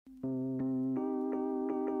Hey,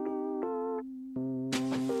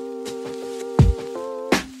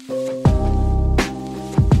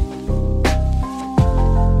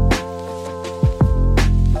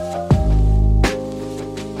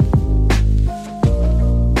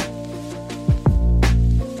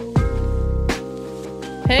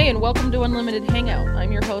 and welcome to Unlimited Hangout.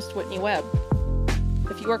 I'm your host, Whitney Webb.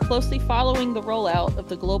 If you are closely following the rollout of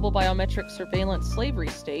the global biometric surveillance slavery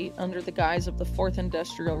state under the guise of the Fourth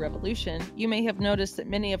Industrial Revolution, you may have noticed that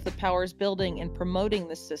many of the powers building and promoting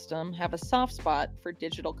this system have a soft spot for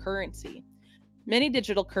digital currency. Many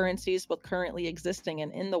digital currencies, both currently existing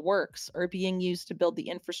and in the works, are being used to build the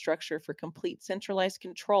infrastructure for complete centralized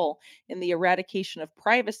control and the eradication of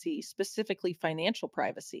privacy, specifically financial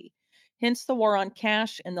privacy. Hence the war on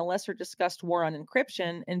cash and the lesser discussed war on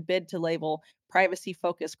encryption and bid to label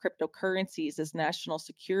privacy-focused cryptocurrencies as national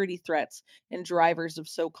security threats and drivers of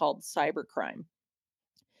so-called cybercrime.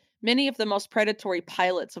 Many of the most predatory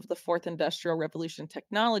pilots of the Fourth Industrial Revolution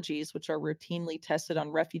technologies, which are routinely tested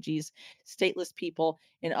on refugees, stateless people,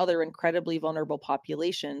 and other incredibly vulnerable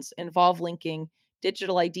populations, involve linking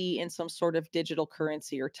digital ID and some sort of digital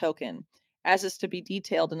currency or token. As is to be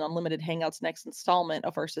detailed in Unlimited Hangout's next installment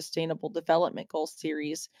of our Sustainable Development Goals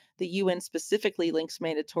series, the UN specifically links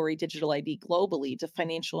mandatory digital ID globally to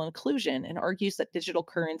financial inclusion and argues that digital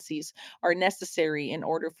currencies are necessary in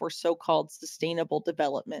order for so-called sustainable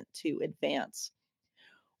development to advance.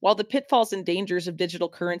 While the pitfalls and dangers of digital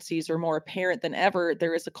currencies are more apparent than ever,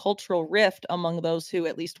 there is a cultural rift among those who,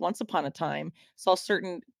 at least once upon a time, saw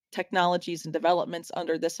certain technologies and developments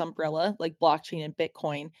under this umbrella, like blockchain and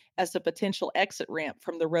Bitcoin, as a potential exit ramp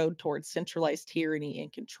from the road towards centralized tyranny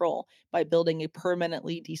and control by building a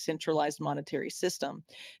permanently decentralized monetary system.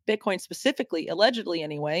 Bitcoin, specifically, allegedly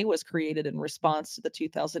anyway, was created in response to the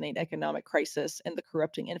 2008 economic crisis and the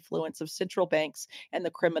corrupting influence of central banks and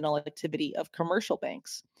the criminal activity of commercial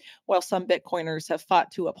banks. While some Bitcoiners have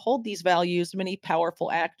fought to uphold these values, many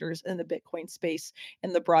powerful actors in the Bitcoin space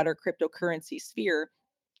and the broader cryptocurrency sphere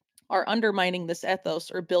are undermining this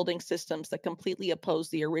ethos or building systems that completely oppose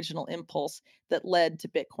the original impulse that led to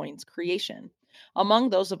Bitcoin's creation. Among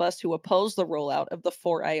those of us who oppose the rollout of the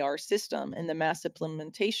 4IR system and the mass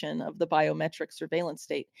implementation of the biometric surveillance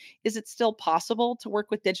state, is it still possible to work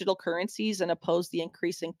with digital currencies and oppose the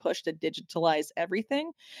increasing push to digitalize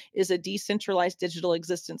everything? Is a decentralized digital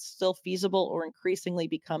existence still feasible or increasingly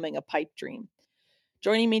becoming a pipe dream?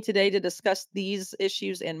 Joining me today to discuss these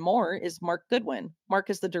issues and more is Mark Goodwin. Mark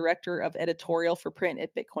is the director of editorial for print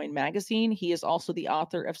at Bitcoin Magazine. He is also the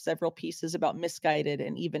author of several pieces about misguided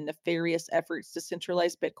and even nefarious efforts to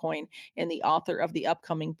centralize Bitcoin and the author of the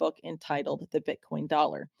upcoming book entitled The Bitcoin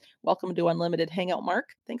Dollar. Welcome to Unlimited Hangout,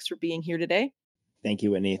 Mark. Thanks for being here today. Thank you,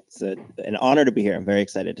 Whitney. It's an honor to be here. I'm very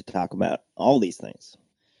excited to talk about all these things.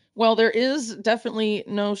 Well, there is definitely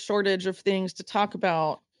no shortage of things to talk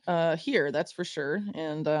about here, that's for sure.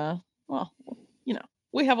 And, well, you know,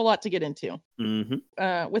 we have a lot to get into.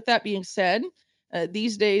 With that being said,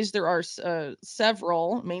 these days there are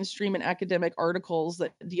several mainstream and academic articles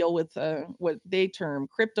that deal with what they term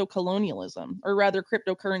crypto-colonialism, or rather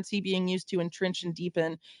cryptocurrency being used to entrench and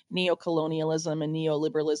deepen neo-colonialism and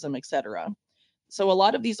neoliberalism, etc. So a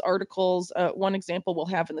lot of these articles, one example we'll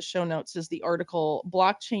have in the show notes is the article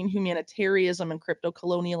Blockchain Humanitarianism and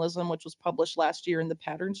Crypto-Colonialism, which was published last year in the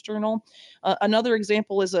Patterns Journal. Another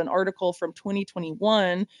example is an article from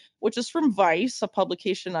 2021, which is from Vice, a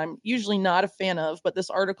publication I'm usually not a fan of, but this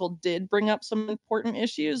article did bring up some important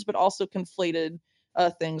issues, but also conflated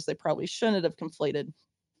things they probably shouldn't have conflated.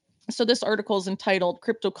 So this article is entitled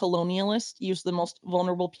Crypto-Colonialists Use the Most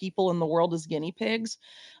Vulnerable People in the World as Guinea Pigs.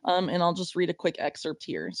 And I'll just read a quick excerpt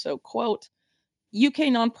here. So, quote,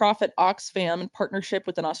 UK nonprofit Oxfam, in partnership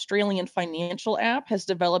with an Australian financial app, has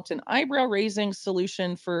developed an eyebrow-raising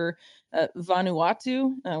solution for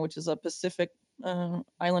Vanuatu, which is a Pacific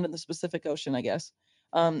island in the Pacific Ocean, I guess.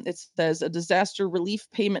 It says a disaster relief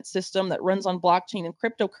payment system that runs on blockchain and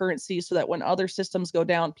cryptocurrency so that when other systems go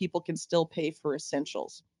down, people can still pay for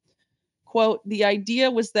essentials. Quote, the idea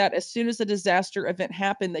was that as soon as a disaster event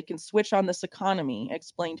happened, they can switch on this economy,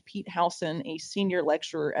 explained Pete Howson, a senior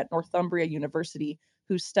lecturer at Northumbria University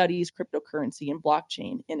who studies cryptocurrency and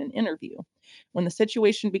blockchain, in an interview. When the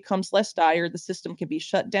situation becomes less dire, the system can be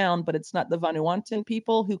shut down, but it's not the Vanuatuan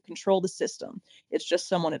people who control the system. It's just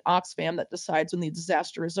someone at Oxfam that decides when the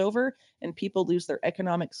disaster is over and people lose their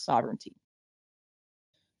economic sovereignty.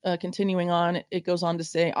 Continuing on, it goes on to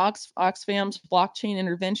say Oxfam's blockchain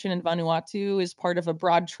intervention in Vanuatu is part of a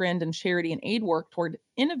broad trend in charity and aid work toward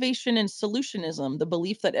innovation and solutionism, the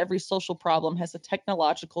belief that every social problem has a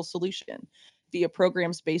technological solution. via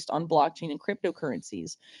programs based on blockchain and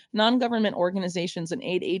cryptocurrencies. Non-government organizations and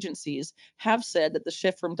aid agencies have said that the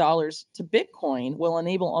shift from dollars to Bitcoin will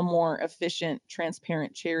enable a more efficient,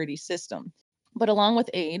 transparent charity system. But along with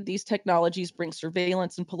aid, these technologies bring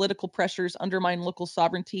surveillance and political pressures, undermine local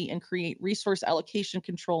sovereignty, and create resource allocation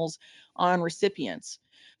controls on recipients.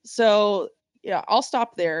 So, yeah, I'll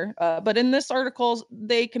stop there. But in this article,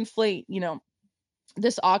 they conflate,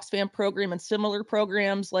 this Oxfam program and similar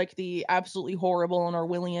programs like the absolutely horrible and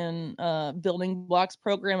Orwellian building blocks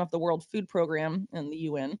program of the World Food Program and the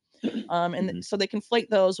UN. So they conflate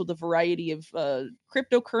those with a variety of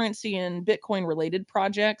cryptocurrency and Bitcoin related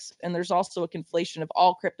projects. And there's also a conflation of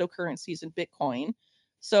all cryptocurrencies and Bitcoin.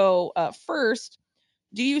 So, first,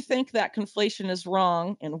 do you think that conflation is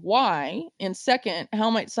wrong and why? And second, how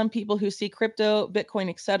might some people who see crypto, Bitcoin,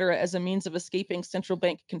 etc., as a means of escaping central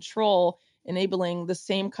bank control, enabling the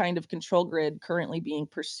same kind of control grid currently being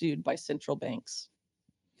pursued by central banks?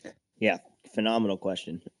 Yeah, phenomenal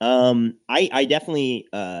question. I definitely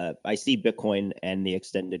I see Bitcoin and the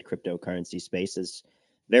extended cryptocurrency space as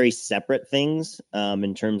very separate things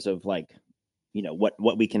in terms of like,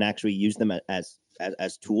 what we can actually use them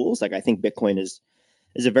as tools. Like I think Bitcoin is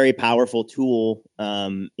a very powerful tool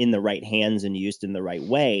in the right hands and used in the right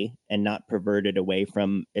way and not perverted away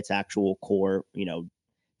from its actual core,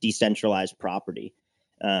 decentralized property.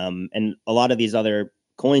 And a lot of these other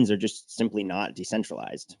coins are just simply not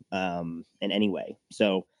decentralized in any way.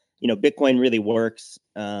 So, Bitcoin really works,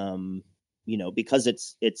 because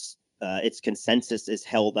its consensus is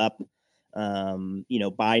held up,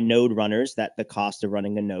 by node runners. That the cost of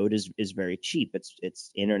running a node is very cheap.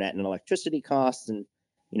 It's internet and electricity costs, and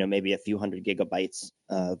maybe a few hundred gigabytes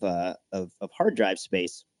of hard drive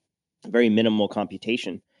space, very minimal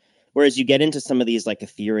computation. Whereas you get into some of these like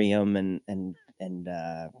Ethereum and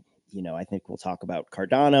I think we'll talk about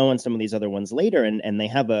Cardano and some of these other ones later, and they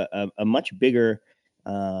have a much bigger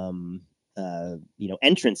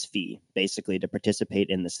entrance fee basically to participate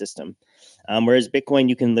in the system. Whereas Bitcoin,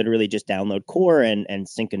 you can literally just download Core and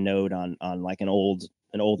sync a node on like an old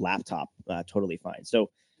laptop, totally fine.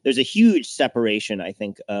 So there's a huge separation, I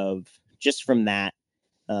think, of just from that,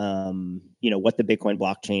 what the Bitcoin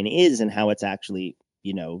blockchain is and how it's actually,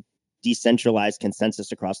 decentralized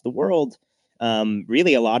consensus across the world.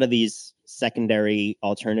 Really, a lot of these secondary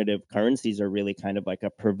alternative currencies are really kind of like a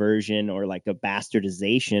perversion or like a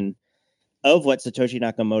bastardization of what Satoshi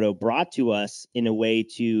Nakamoto brought to us in a way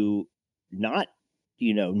to not,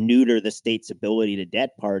 neuter the state's ability to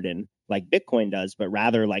debt pardon like Bitcoin does, but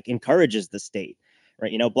rather like encourages the state,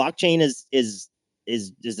 right? Blockchain is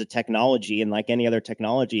a technology, and like any other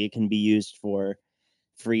technology, it can be used for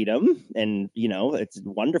freedom, and it's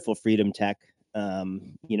wonderful freedom tech,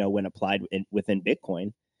 when applied within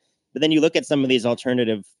Bitcoin. But then you look at some of these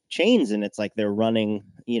alternative chains, and it's like they're running,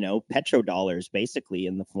 petrodollars basically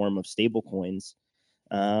in the form of stable coins.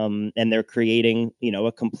 And they're creating,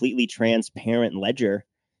 a completely transparent ledger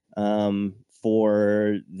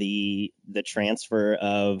for the transfer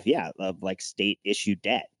of like state issued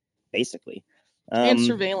debt, basically. And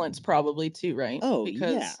surveillance probably too, right? Oh yeah,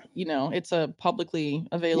 Because, it's a publicly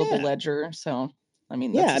available yeah, ledger. So, I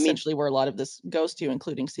mean, yeah. that's I mean, essentially where a lot of this goes to,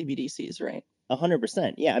 including CBDCs, right?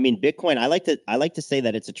 100%. Yeah, I mean, Bitcoin. I like to say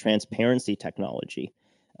that it's a transparency technology.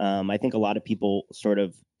 I think a lot of people sort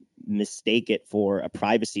of mistake it for a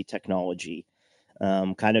privacy technology,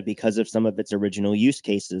 kind of because of some of its original use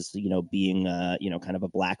cases. Being kind of a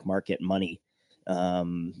black market money.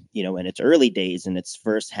 In its early days, in its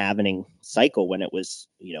first halvening cycle, when it was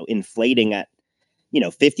inflating at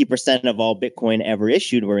 50% of all Bitcoin ever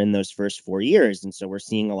issued were in those first 4 years. And so we're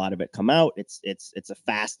seeing a lot of it come out. It's a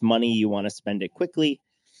fast money. You want to spend it quickly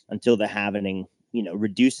until the halvening,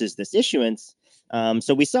 reduces this issuance.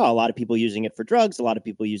 So we saw a lot of people using it for drugs, a lot of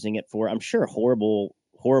people using it for, I'm sure, horrible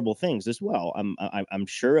things as well. I'm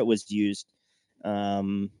sure it was used,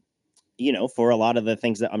 for a lot of the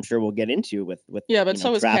things that I'm sure we'll get into with Yeah, but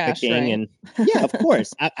so is cash, trafficking. right? And yeah, of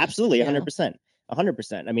course, absolutely, Yeah. 100%.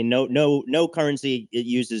 100%. I mean, no currency it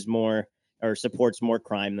uses more or supports more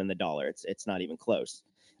crime than the dollar. It's not even close.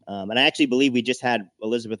 And I actually believe we just had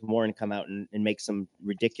Elizabeth Warren come out and make some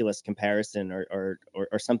ridiculous comparison or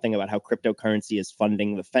something about how cryptocurrency is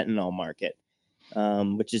funding the fentanyl market,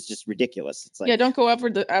 which is just ridiculous. It's Yeah, like, don't go after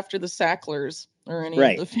the Sacklers or any of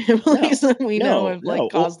right? the families No, that we know no, have like no.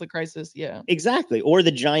 caused the crisis. Yeah. Exactly. Or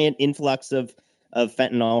the giant influx of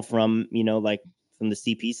fentanyl from, like from the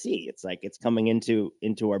CPC. It's like it's coming into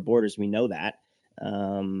our borders. We know that.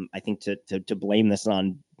 I think to blame this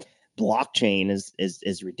on blockchain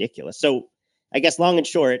is ridiculous. So I guess long and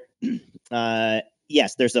short,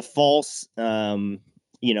 yes, there's a false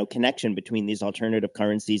connection between these alternative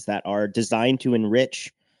currencies that are designed to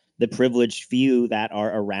enrich the privileged few that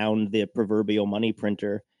are around the proverbial money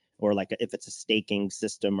printer, or like if it's a staking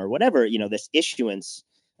system or whatever, this issuance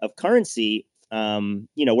of currency.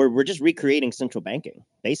 We're just recreating central banking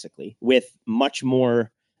basically with much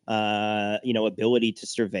more ability to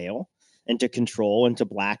surveil and to control and to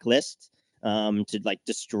blacklist, to like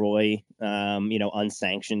destroy,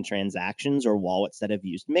 unsanctioned transactions or wallets that have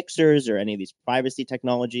used mixers or any of these privacy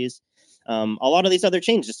technologies. A lot of these other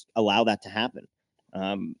chains just allow that to happen.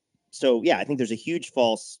 So yeah, I think there's a huge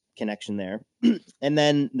false connection there. And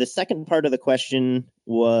then the second part of the question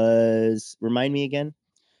was, remind me again.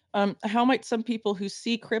 How might some people who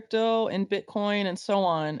see crypto and Bitcoin and so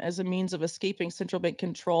on as a means of escaping central bank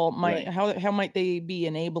control Right. how might they be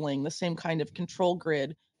enabling the same kind of control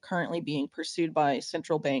grid currently being pursued by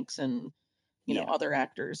central banks and Yeah, other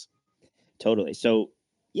actors? totally. So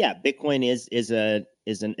yeah, Bitcoin is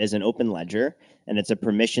an open ledger, and it's a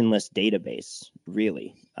permissionless database.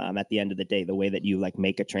 Really, at the end of the day, the way that you like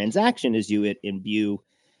make a transaction is you imbue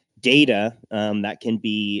data, that can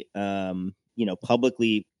be,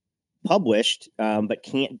 publicly published, but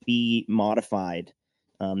can't be modified.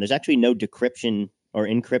 There's actually no decryption or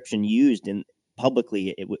encryption used in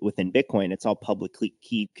publicly within Bitcoin. It's all public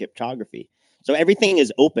key cryptography. So everything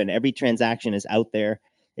is open. Every transaction is out there.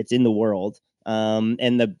 It's in the world.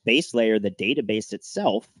 And the base layer, the database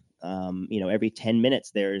itself, every 10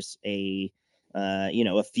 minutes there's a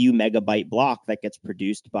few megabyte block that gets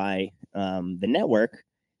produced by, the network,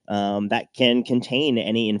 that can contain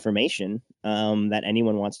any information, that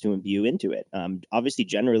anyone wants to imbue into it. Obviously,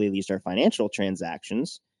 generally, these are financial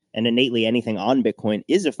transactions, and innately, anything on Bitcoin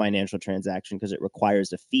is a financial transaction because it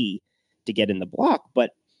requires a fee to get in the block.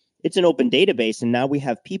 But it's an open database, and now we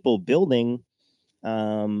have people building.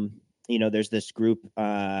 There's this group.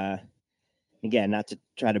 Again, not to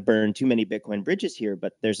try to burn too many Bitcoin bridges here,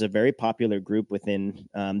 but there's a very popular group within,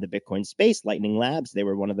 the Bitcoin space, Lightning Labs. They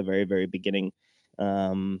were one of the very, very beginning,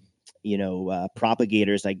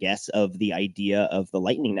 propagators, I guess, of the idea of the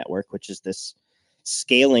Lightning Network, which is this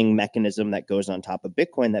scaling mechanism that goes on top of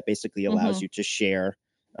Bitcoin that basically allows Mm-hmm. you to share,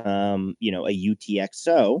 a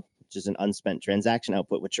UTXO, which is an unspent transaction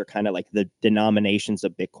output, which are kind of like the denominations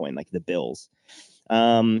of Bitcoin, like the bills.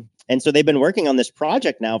 And so they've been working on this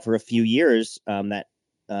project now for a few years, that,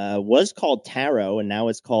 was called Taro, and now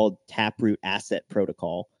it's called Taproot Asset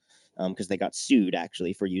Protocol, because they got sued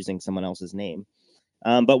actually for using someone else's name.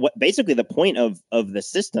 But what basically the point of the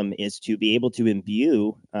system is to be able to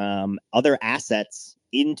imbue, other assets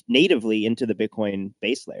natively into the Bitcoin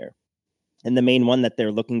base layer. And the main one that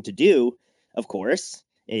they're looking to do, of course,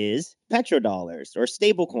 is petrodollars or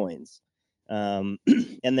stable coins. And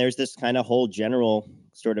there's this kind of whole general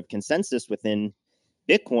sort of consensus within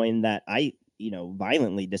Bitcoin that I,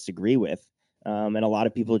 violently disagree with. And a lot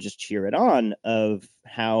of people just cheer it on, of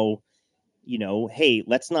how, hey,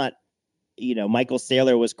 let's not, Michael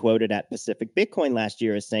Saylor was quoted at Pacific Bitcoin last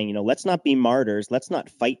year as saying, let's not be martyrs. Let's not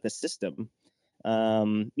fight the system.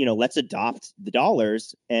 Let's adopt the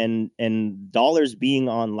dollars, and dollars being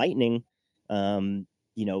on Lightning,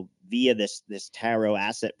 via this Taro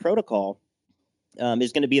asset protocol,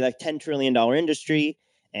 is going to be like $10 trillion industry.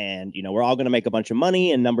 And, we're all going to make a bunch of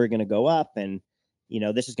money, and number going to go up. And,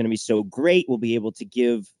 this is going to be so great. We'll be able to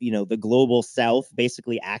give, the global South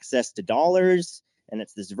basically access to dollars. And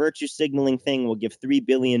it's this virtue signaling thing. We'll give 3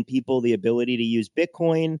 billion people the ability to use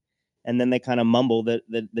Bitcoin. And then they kind of mumble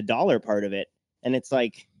the dollar part of it. And it's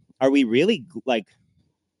like, are we really like,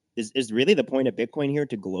 is really the point of Bitcoin here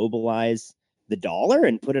to globalize the dollar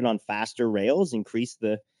and put it on faster rails, increase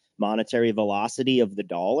the monetary velocity of the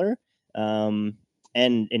dollar? And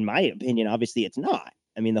in my opinion, obviously it's not.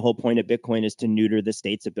 I mean, the whole point of Bitcoin is to neuter the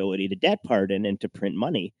state's ability to debt pardon and to print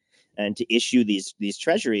money and to issue these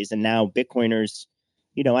treasuries. And now Bitcoiners,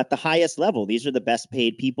 at the highest level, these are the best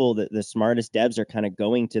paid people. The smartest devs are kind of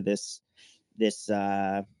going to this this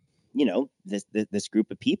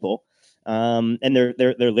group of people, and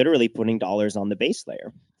they're literally putting dollars on the base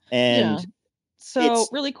layer. Yeah. And So,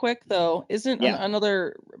 it's really quick though, isn't yeah.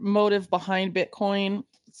 another motive behind Bitcoin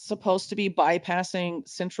supposed to be bypassing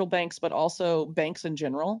central banks, but also banks in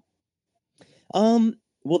general?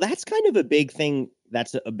 Well, that's kind of a big thing.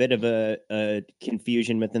 That's a bit of a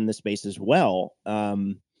confusion within the space as well. I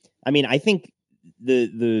mean, I think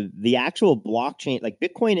the actual blockchain, like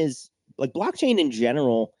Bitcoin, is like blockchain in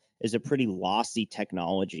general is a pretty lossy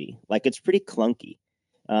technology. Like it's pretty clunky.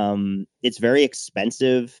 It's very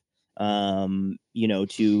expensive. To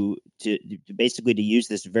basically to use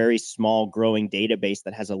this very small growing database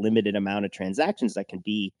that has a limited amount of transactions that can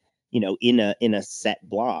be, in a set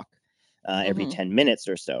block. every 10 minutes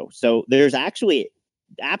or so. So there's actually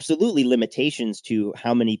absolutely limitations to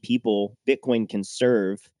how many people Bitcoin can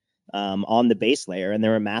serve on the base layer, and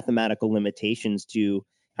there are mathematical limitations to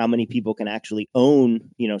how many people can actually own,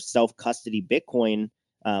 self custody Bitcoin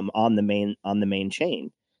on the main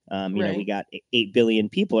chain. We got 8 billion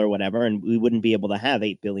people or whatever, and we wouldn't be able to have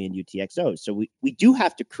 8 billion UTXOs. So we do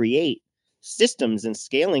have to create systems and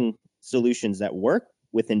scaling solutions that work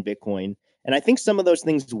within Bitcoin. And I think some of those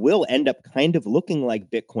things will end up kind of looking like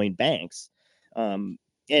Bitcoin banks.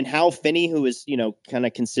 And Hal Finney, who was, kind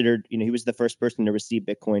of considered, he was the first person to receive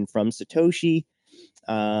Bitcoin from Satoshi,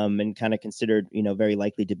 and kind of considered, very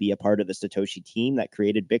likely to be a part of the Satoshi team that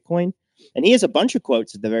created Bitcoin. And he has a bunch of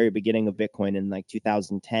quotes at the very beginning of Bitcoin in like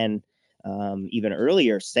 2010, even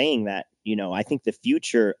earlier, saying that, I think the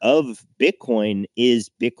future of Bitcoin is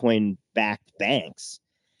Bitcoin-backed banks.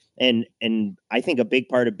 And I think a big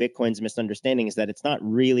part of Bitcoin's misunderstanding is that it's not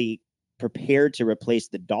really prepared to replace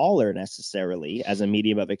the dollar necessarily as a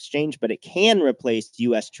medium of exchange, but it can replace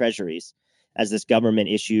U.S. treasuries as this government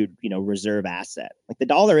issued, reserve asset. Like the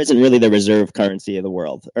dollar isn't really the reserve currency of the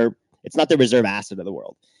world, or it's not the reserve asset of the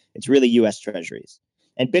world. It's really U.S. treasuries.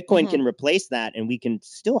 And Bitcoin can replace that, and we can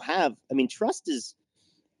still have, trust is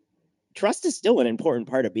still an important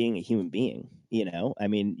part of being a human being.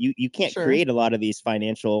 You can't create a lot of these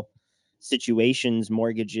financial situations,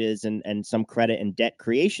 mortgages, and some credit and debt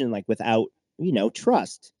creation like without,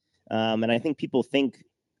 trust. And I think people think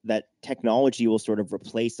that technology will sort of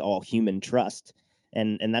replace all human trust.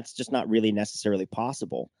 And that's just not really necessarily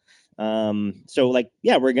possible. So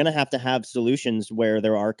we're going to have solutions where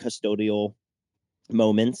there are custodial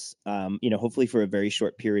moments, hopefully for a very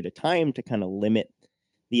short period of time to kind of limit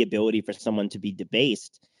the ability for someone to be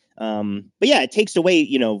debased. But yeah, it takes away,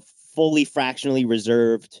 fully fractionally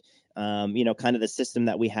reserved, kind of the system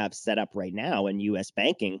that we have set up right now in U.S.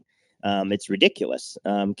 banking. It's ridiculous.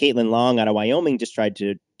 Caitlin Long out of Wyoming just tried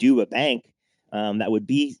to do a bank that would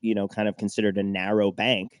be, kind of considered a narrow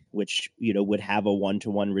bank, which, would have a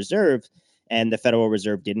one-to-one reserve. And the Federal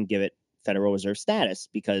Reserve didn't give it Federal Reserve status,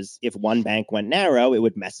 because if one bank went narrow, it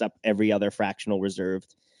would mess up every other fractional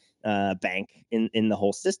reserved bank in the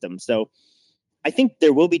whole system. So I think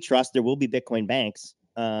there will be trust. There will be Bitcoin banks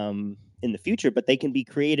in the future, but they can be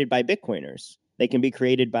created by Bitcoiners. They can be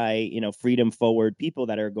created by, freedom forward people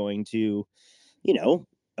that are going to,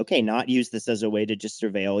 not use this as a way to just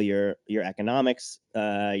surveil your economics,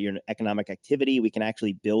 your economic activity. We can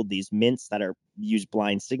actually build these mints that use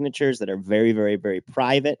blind signatures that are very, very, very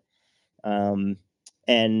private. And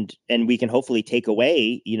we can hopefully take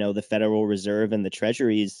away, the Federal Reserve and the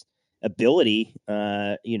Treasury's ability,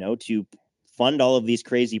 to fund all of these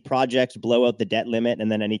crazy projects, blow out the debt limit,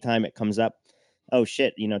 and then anytime it comes up, oh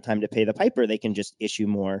shit, time to pay the piper, they can just issue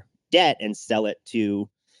more debt and sell it to,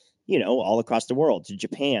 all across the world, to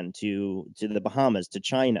Japan, to the Bahamas, to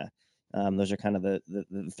China. Those are kind of the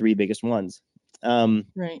three biggest ones.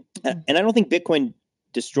 Right. And I don't think Bitcoin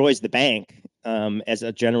destroys the bank as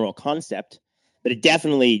a general concept, but it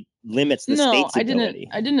definitely limits the state's ability.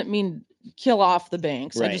 I didn't mean kill off the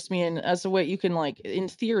banks. Right. I just mean as a way you can, like, in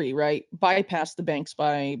theory, right, bypass the banks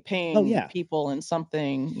by paying people in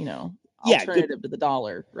something, alternative to the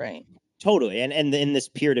dollar, right? Totally. And in this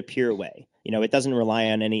peer-to-peer way, it doesn't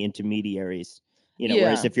rely on any intermediaries.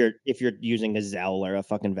 Whereas if you're using a Zelle or a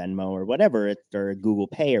fucking Venmo or whatever, or a Google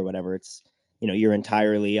Pay or whatever, it's, you're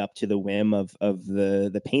entirely up to the whim of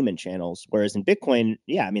the payment channels. Whereas in Bitcoin,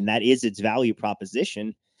 that is its value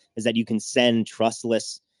proposition, is that you can send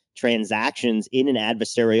trustless transactions in an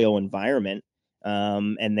adversarial environment,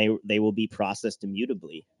 and they will be processed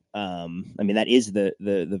immutably. That is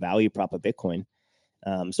the value prop of Bitcoin.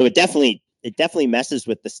 So it definitely messes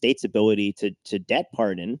with the state's ability to debt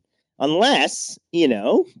pardon, unless,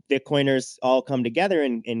 Bitcoiners all come together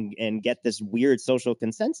and get this weird social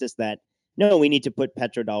consensus that, no, we need to put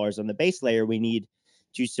petrodollars on the base layer. We need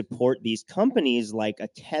to support these companies like a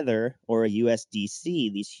Tether or a USDC,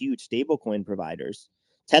 these huge stablecoin providers.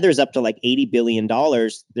 Tether's up to like $80 billion.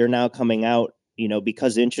 They're now coming out,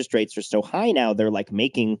 because interest rates are so high now, they're like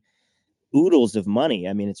making oodles of money.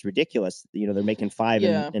 It's ridiculous. They're making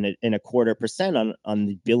 5.25% on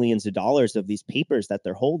the billions of dollars of these papers that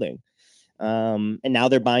they're holding. And now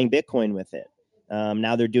they're buying Bitcoin with it.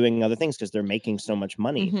 Now they're doing other things because they're making so much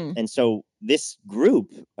money. And so this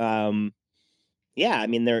group, they're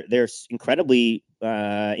incredibly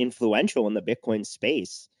influential in the Bitcoin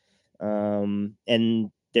space.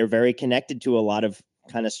 And they're very connected to a lot of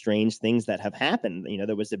kind of strange things that have happened.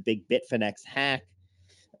 There was a big Bitfinex hack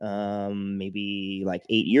maybe like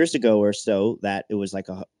 8 years ago or so, that it was like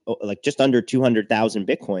just under 200,000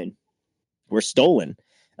 Bitcoin were stolen.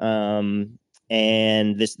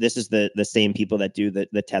 And this is the same people that do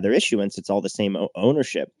the Tether issuance. It's all the same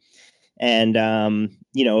ownership. And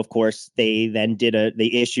of course, they then they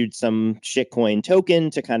issued some shitcoin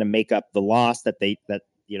token to kind of make up the loss that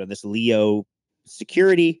this Leo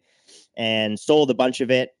security, and sold a bunch of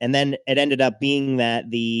it. And then it ended up being that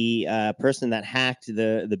the person that hacked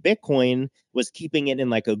the Bitcoin was keeping it in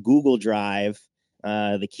like a Google Drive,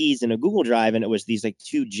 the keys in a Google Drive, and it was these like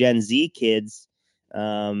two Gen Z kids.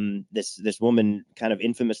 This woman, kind of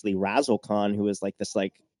infamously Razzle Khan, who was like this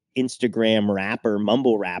like Instagram rapper,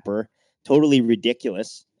 mumble rapper, totally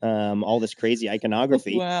ridiculous. All this crazy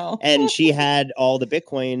iconography. Wow. And she had all the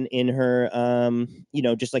Bitcoin in her,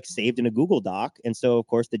 just like saved in a Google Doc. And so, of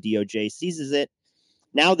course, the DOJ seizes it.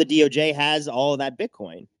 Now the DOJ has all of that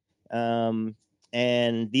Bitcoin.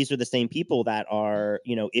 And these are the same people that are,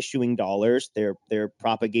 issuing dollars. They're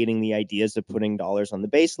propagating the ideas of putting dollars on the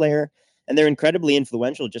base layer, and they're incredibly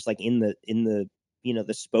influential, just like in the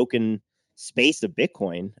the spoken space of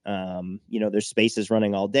Bitcoin. There's spaces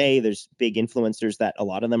running all day. There's big influencers that a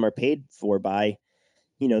lot of them are paid for by,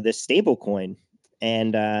 this stable coin.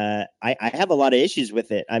 And I have a lot of issues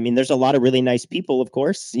with it. I mean, there's a lot of really nice people, of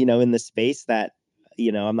course, in the space that,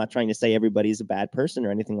 I'm not trying to say everybody's a bad person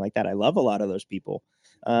or anything like that. I love a lot of those people.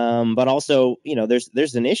 But also,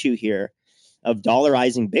 there's an issue here of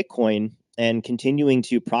dollarizing Bitcoin and continuing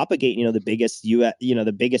to propagate, the biggest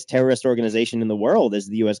the biggest terrorist organization in the world is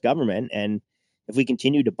the US government. And if we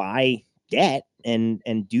continue to buy debt and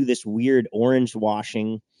do this weird orange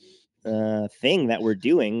washing thing that we're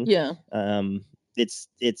doing, Yeah.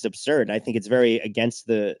 It's absurd. I think it's very against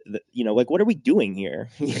the like, what are we doing here?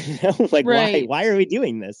 Like, Right. why are we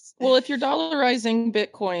doing this? Well, if you're dollarizing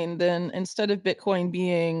Bitcoin, then instead of Bitcoin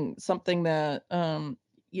being something that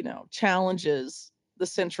challenges the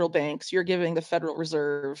central banks, you're giving the Federal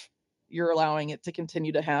Reserve, you're allowing it to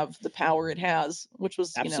continue to have the power it has, which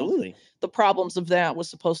was, Absolutely. the problems of that was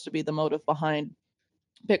supposed to be the motive behind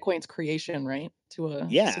Bitcoin's creation, right? To a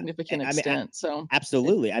Yeah. significant I mean, extent. So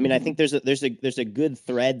absolutely. I mean, I mhm. think there's a good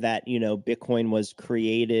thread that, Bitcoin was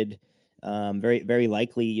created, very, very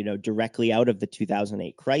likely, directly out of the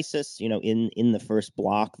 2008 crisis. In the first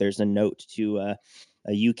block, there's a note to a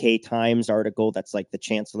UK Times article that's like the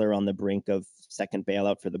chancellor on the brink of second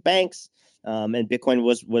bailout for the banks. And Bitcoin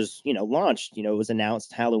was launched. It was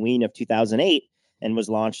announced Halloween of 2008 and was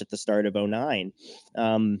launched at the start of 09.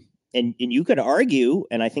 And you could argue,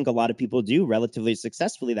 and I think a lot of people do relatively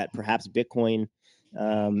successfully, that perhaps Bitcoin,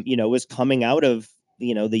 was coming out of,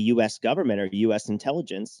 the U.S. government or U.S.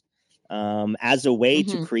 intelligence, as a way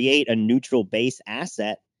to Mhm. create a neutral base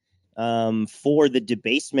asset, for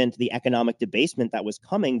the economic debasement that was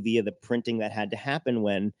coming via the printing that had to happen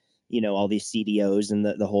when, all these CDOs and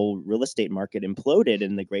the whole real estate market imploded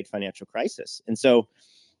in the great financial crisis. And so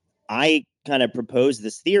I kind of proposed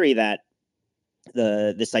this theory that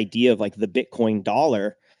this idea of like the Bitcoin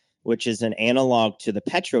dollar, which is an analog to the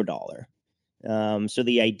petrodollar. So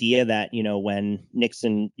the idea that, when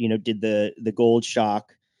Nixon, did the gold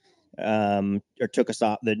shock, or took us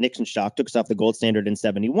off the Nixon shock, took us off the gold standard in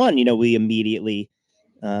 71, we immediately,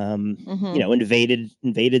 Mhm.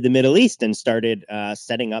 invaded the Middle East and started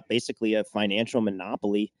setting up basically a financial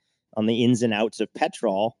monopoly on the ins and outs of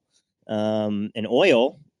petrol, and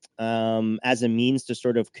oil, as a means to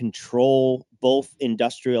sort of control both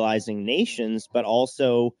industrializing nations, but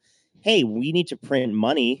also, hey, we need to print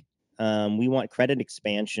money. We want credit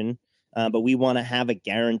expansion, but we want to have a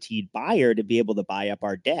guaranteed buyer to be able to buy up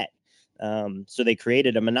our debt. So they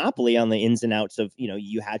created a monopoly on the ins and outs of,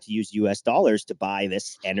 you had to use US dollars to buy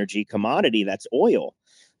this energy commodity that's oil.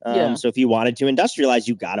 Yeah. So if you wanted to industrialize,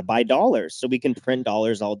 you got to buy dollars. So we can print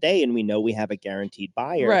dollars all day and we know we have a guaranteed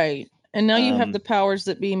buyer. Right. And now you have the Um, powers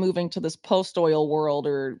that be moving to this post-oil world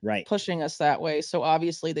or right, pushing us that way. So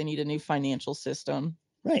obviously they need a new financial system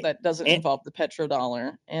right. that doesn't And involve the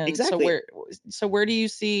petrodollar. And so exactly. where do you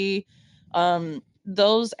see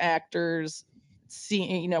those actors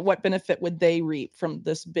see, what benefit would they reap from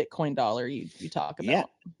this Bitcoin dollar you talk Yeah, about?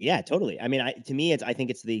 yeah, totally. I mean, to me, I think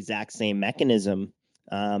it's the exact same mechanism.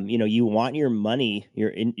 You want your money,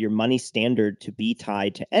 your money standard to be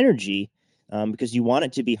tied to energy, because you want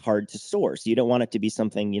it to be hard to source. You don't want it to be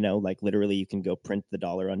something, like literally you can go print the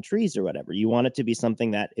dollar on trees or whatever. You want it to be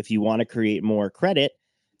something that if you want to create more credit,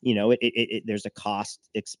 there's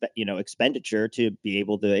a expenditure to be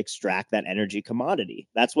able to extract that energy commodity.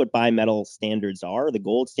 That's what bimetal standards are. The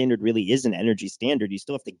gold standard really is an energy standard. You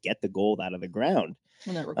still have to get the gold out of the ground.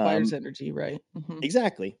 And that requires Um, energy, right? Hmm.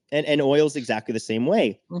 exactly. And oil's exactly the same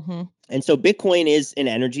way. Hmm. And so Bitcoin is an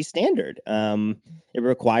energy standard. It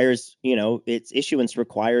requires, its issuance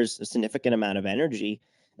requires a significant amount of energy.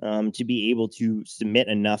 to be able to submit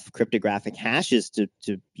enough cryptographic hashes to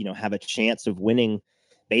have a chance of winning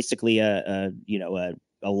basically a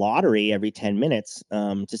lottery every 10 minutes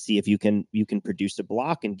to see if you can produce a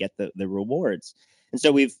block and get the rewards. And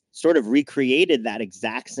so we've sort of recreated that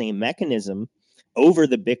exact same mechanism over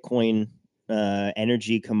the Bitcoin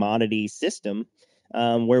energy commodity system,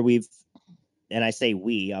 where we've, and I say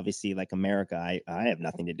we, obviously, like America, I have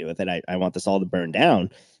nothing to do with it. I want this all to burn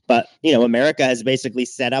down. But, America has basically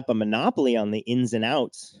set up a monopoly on the ins and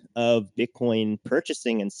outs of Bitcoin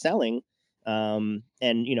purchasing and selling. And,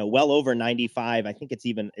 well over 95, I think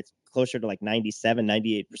it's closer to like 97,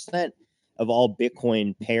 98% of all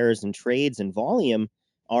Bitcoin pairs and trades and volume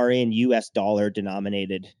are in US dollar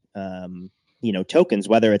denominated, tokens,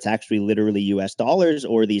 whether it's actually literally US dollars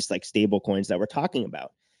or these like stable coins that we're talking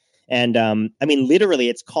about. And I mean, literally,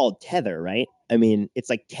 it's called Tether, right? I mean, it's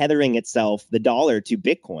like tethering itself, the dollar, to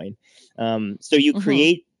Bitcoin. So you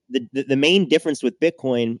create the main difference with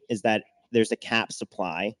Bitcoin is that there's a cap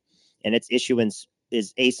supply, and its issuance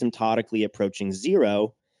is asymptotically approaching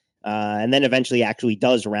zero, and then eventually actually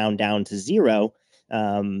does round down to zero.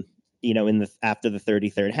 After the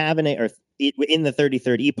 33rd halvening, or in the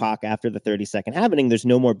 33rd epoch after the 32nd halvening, there's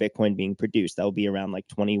no more Bitcoin being produced. That will be around like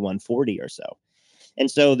 2140 or so. And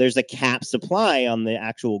so there's a cap supply on the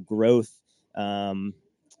actual growth and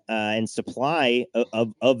supply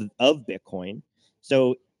of Bitcoin.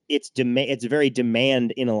 So it's very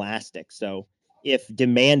demand inelastic. So if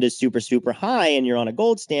demand is super, super high and you're on a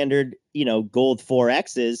gold standard, gold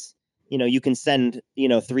 4X's, you can send,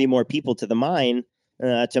 3 more people to the mine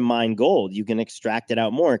to mine gold. You can extract it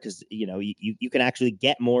out more because, you can actually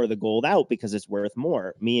get more of the gold out because it's worth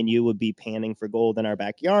more. Me and you would be panning for gold in our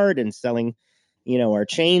backyard and selling, our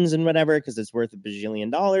chains and whatever, because it's worth $1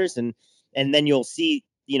 bajillion. And then you'll see,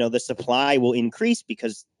 the supply will increase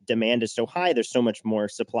because demand is so high. There's so much more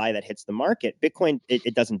supply that hits the market. Bitcoin,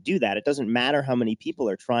 it doesn't do that. It doesn't matter how many people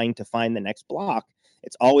are trying to find the next block.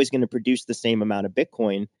 It's always going to produce the same amount of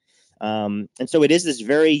Bitcoin. And so it is this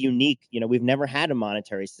very unique, we've never had a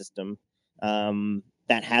monetary system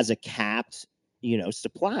that has a capped,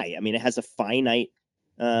 supply. I mean, it has a finite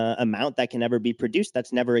amount that can never be produced.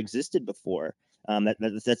 That's never existed before.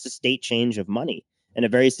 That's a state change of money in a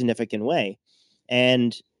very significant way.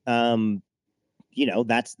 And,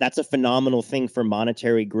 that's a phenomenal thing for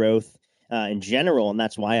monetary growth in general. And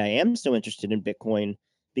that's why I am so interested in Bitcoin,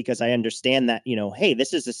 because I understand that, hey,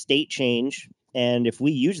 this is a state change. And if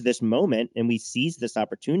we use this moment and we seize this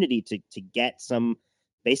opportunity to get some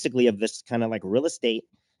basically of this kind of like real estate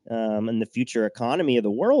in the future economy of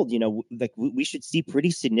the world, like we should see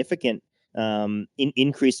pretty significant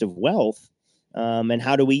increase of wealth. And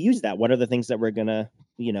how do we use that? What are the things that we're going to,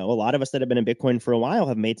 a lot of us that have been in Bitcoin for a while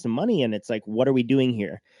have made some money, and it's like, what are we doing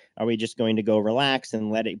here? Are we just going to go relax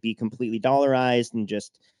and let it be completely dollarized and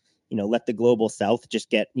just, let the global south just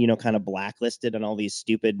get, kind of blacklisted on all these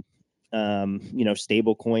stupid,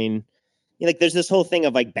 stable coin? Like there's this whole thing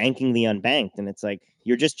of like banking the unbanked, and it's like,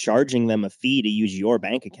 you're just charging them a fee to use your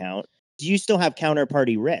bank account. Do you still have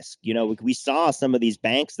counterparty risk? We saw some of these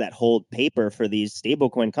banks that hold paper for these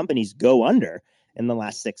stablecoin companies go under in the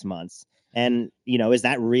last 6 months. And, is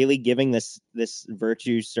that really giving this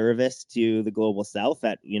virtue service to the global south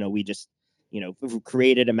that, we just,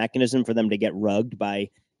 created a mechanism for them to get rugged by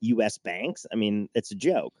US banks? I mean, it's a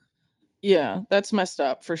joke. Yeah, that's messed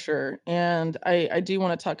up for sure. And I do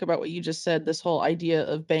want to talk about what you just said, this whole idea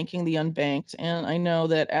of banking the unbanked. And I know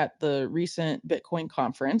that at the recent Bitcoin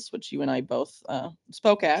conference, which you and I both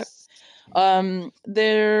spoke at,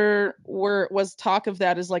 there was talk of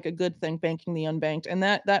that as like a good thing, banking the unbanked. And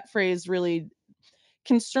that phrase really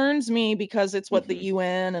concerns me because it's what the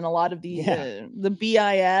UN and a lot of the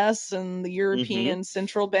BIS and the European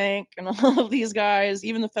Central Bank and all of these guys,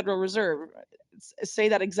 even the Federal Reserve, say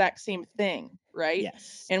that exact same thing, right?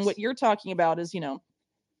 Yes. And what you're talking about is,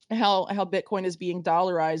 how Bitcoin is being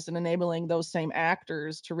dollarized and enabling those same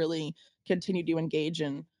actors to really continue to engage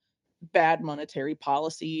in bad monetary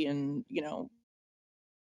policy and,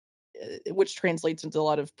 which translates into a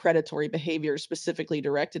lot of predatory behavior specifically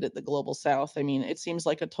directed at the global south. I mean, it seems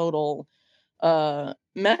like a total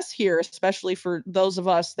mess here, especially for those of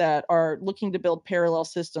us that are looking to build parallel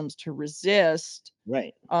systems to resist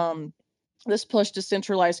Right. this push to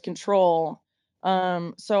centralized control.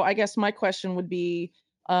 So I guess my question would be,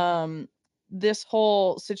 this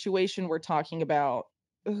whole situation we're talking about,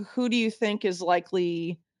 who do you think is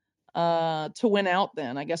likely to win out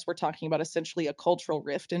then? I guess we're talking about essentially a cultural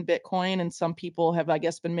rift in Bitcoin, and some people have, I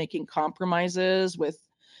guess, been making compromises with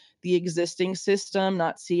the existing system,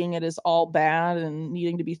 not seeing it as all bad and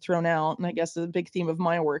needing to be thrown out. And I guess the big theme of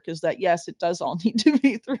my work is that, yes, it does all need to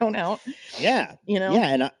be thrown out, Yeah. you know?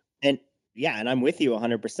 Yeah. And yeah, and I'm with you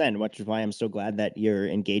 100%, which is why I'm so glad that you're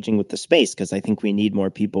engaging with the space, because I think we need more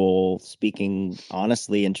people speaking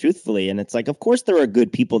honestly and truthfully. And it's like, of course, there are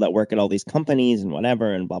good people that work at all these companies and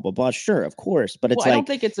whatever and blah, blah, blah. Sure, of course. But Well, it's I don't like,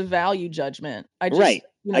 think it's a value judgment. I just, right.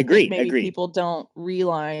 think Agree. maybe Agree. people don't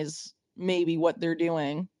realize maybe what they're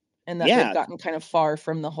doing, and that they've Yeah. gotten kind of far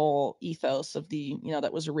from the whole ethos of the,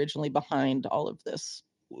 that was originally behind all of these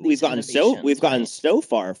We've innovations, gotten right? so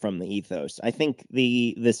far from the ethos. I think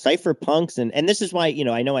the cypherpunks, and this is why,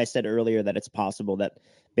 I know I said earlier that it's possible that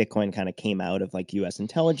Bitcoin kind of came out of like US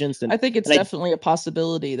intelligence, I think it's and I definitely a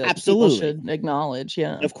possibility that people absolutely. should acknowledge.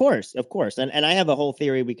 Yeah. Of course, and I have a whole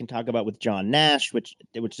theory we can talk about with John Nash, which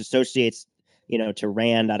associates, to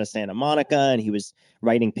Rand out of Santa Monica, and he was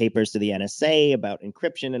writing papers to the NSA about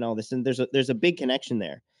encryption and all this, and there's a big connection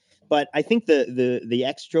there. But I think the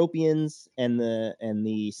extropians and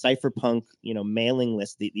the cypherpunk, mailing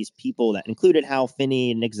list, these people that included Hal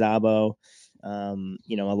Finney, Nick Szabo, a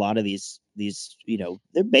lot of these,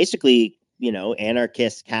 they're basically,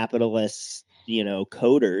 anarchist capitalists,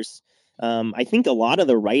 coders. I think a lot of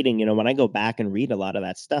the writing, when I go back and read a lot of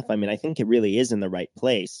that stuff, I mean, I think it really is in the right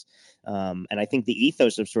place. And I think the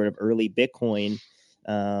ethos of sort of early Bitcoin,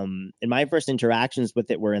 and my first interactions with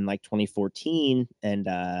it were in like 2014. And,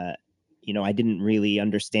 I didn't really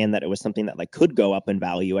understand that it was something that like could go up in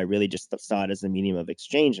value. I really just saw it as a medium of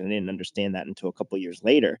exchange, and I didn't understand that until a couple of years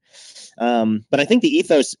later. But I think the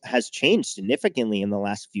ethos has changed significantly in the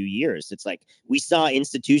last few years. It's like we saw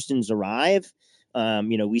institutions arrive.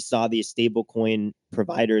 We saw these stablecoin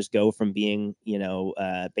providers go from being,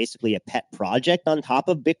 basically a pet project on top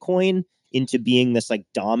of Bitcoin into being this like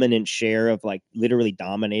dominant share of like literally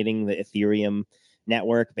dominating the Ethereum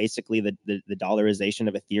network. Basically, the dollarization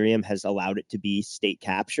of Ethereum has allowed it to be state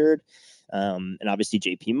captured. And obviously,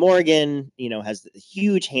 JP Morgan, has a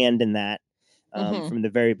huge hand in that. Mm-hmm. From the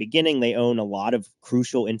very beginning, they own a lot of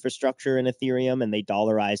crucial infrastructure in Ethereum, and they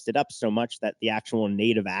dollarized it up so much that the actual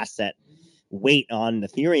native asset weight on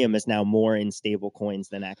Ethereum is now more in stable coins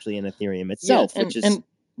than actually in Ethereum Yeah, itself, which is and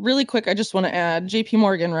really quick, I just want to add JP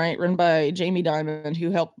Morgan, right, run by Jamie Dimon,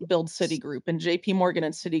 who helped build Citigroup, and JP Morgan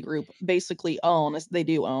and Citigroup basically own, as they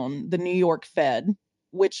do own, the New York Fed,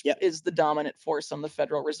 which yep. is the dominant force on the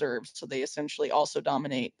Federal Reserve. So they essentially also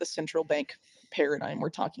dominate the central bank paradigm we're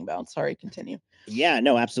talking about. Sorry, continue. Yeah,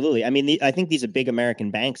 no, absolutely. I mean, I think these big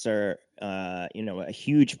American banks are, a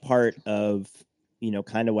huge part of,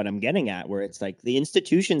 kind of what I'm getting at, where it's like the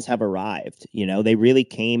institutions have arrived. They really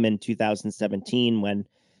came in 2017 when,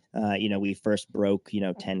 we first broke,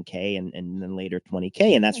 10K and then later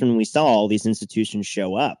 20K. And that's when we saw all these institutions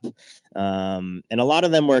show up. And a lot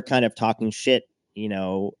of them were kind of talking shit,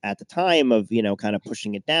 at the time of, kind of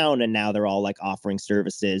pushing it down. And now they're all like offering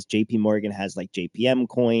services. JP Morgan has like JPM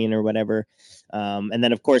coin or whatever. And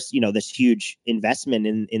then, of course, this huge investment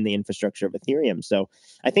in the infrastructure of Ethereum. So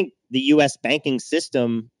I think the U.S. banking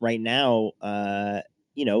system right now,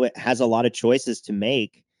 it has a lot of choices to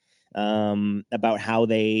make about how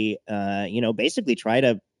they, basically try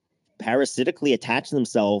to parasitically attach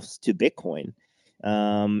themselves to Bitcoin.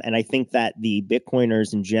 And I think that the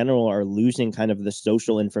Bitcoiners in general are losing kind of the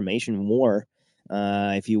social information war,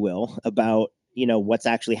 if you will, about what's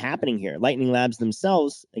actually happening here. Lightning Labs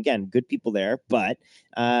themselves, again, good people there, but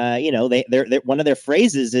they're one of their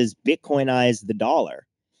phrases is Bitcoinize the dollar,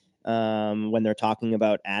 when they're talking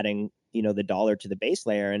about adding the dollar to the base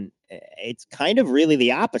layer, and it's kind of really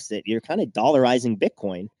the opposite. You're kind of dollarizing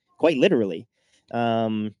Bitcoin, quite literally.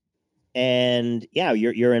 And yeah,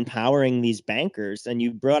 you're empowering these bankers. And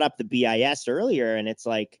you brought up the BIS earlier, and it's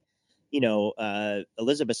like,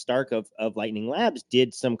 Elizabeth Stark of Lightning Labs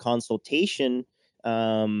did some consultation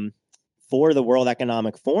for the World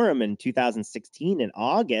Economic Forum in 2016 in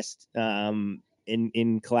August,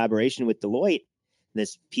 in collaboration with Deloitte.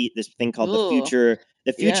 This thing called Ooh,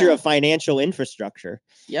 the future yeah. of financial infrastructure.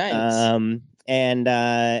 Yikes. And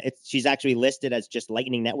she's actually listed as just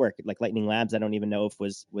Lightning Network, like Lightning Labs. I don't even know if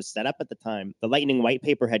was set up at the time. The Lightning white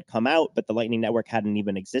paper had come out, but the Lightning Network hadn't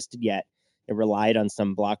even existed yet. It relied on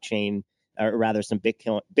some blockchain, or rather some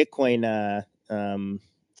Bitcoin.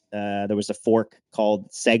 There was a fork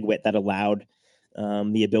called SegWit that allowed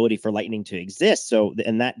the ability for Lightning to exist. So,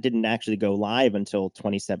 and that didn't actually go live until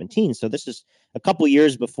 2017. So this is a couple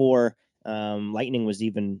years before Lightning was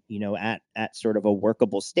even, at sort of a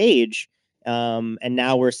workable stage. And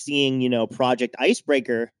now we're seeing, Project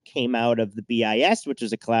Icebreaker came out of the BIS, which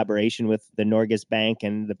is a collaboration with the Norges Bank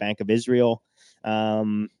and the Bank of Israel.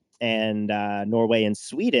 and Norway and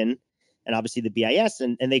Sweden, and obviously the BIS,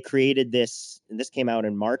 and they created this, and this came out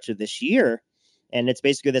in March of this year, and it's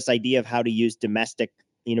basically this idea of how to use domestic,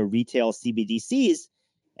 retail CBDCs,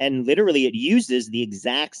 and literally it uses the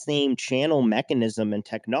exact same channel mechanism and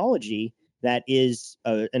technology that is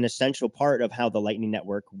an essential part of how the Lightning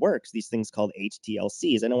Network works. These things called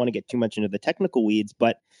HTLCs. I don't want to get too much into the technical weeds,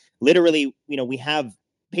 but literally, we have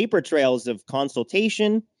paper trails of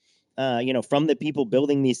consultation, from the people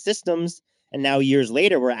building these systems. And now years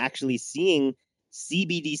later, we're actually seeing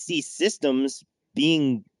CBDC systems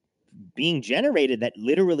being generated that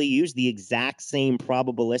literally use the exact same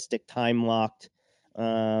probabilistic time locked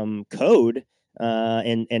code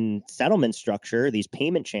and settlement structure, these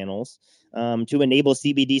payment channels, to enable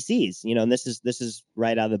CBDCs. And this is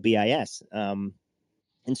right out of the BIS. And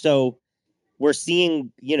so we're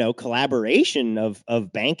seeing, collaboration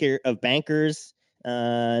of bankers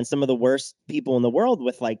and some of the worst people in the world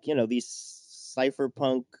with, like, these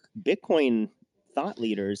cypherpunk Bitcoin thought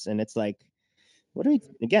leaders. And it's like, what are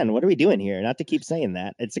we doing here? Not to keep saying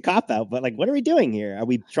that, it's a cop out, but like, what are we doing here? Are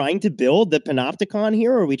we trying to build the panopticon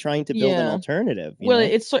here, or are we trying to build an alternative? Well,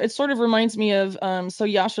 it sort of reminds me of so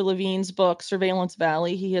Yasha Levine's book Surveillance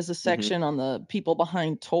Valley. He has a section on the people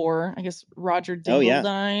behind Tor. I guess Roger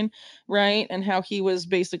Dingledine, right? And how he was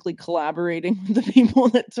basically collaborating with the people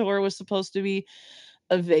that Tor was supposed to be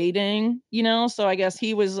evading. So I guess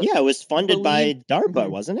he was it was funded by DARPA,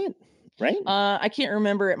 wasn't it? Right? I can't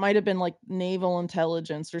remember. It might have been like naval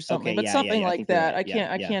intelligence or something, but something like that. Right.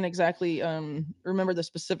 I can't exactly remember the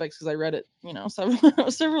specifics because I read it,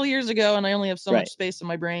 several years ago, and I only have so much space in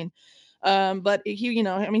my brain. But he,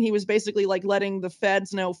 he was basically like letting the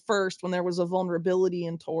feds know first when there was a vulnerability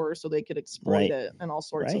in Tor so they could exploit it and all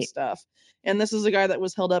sorts of stuff. And this is a guy that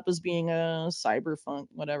was held up as being a cyberpunk,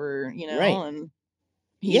 whatever, and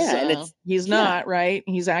he's not, right?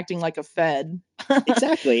 He's acting like a fed.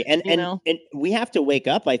 Exactly. And we have to wake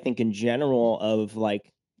up, I think, in general, of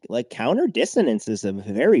like counter dissonance is a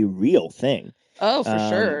very real thing. Oh, for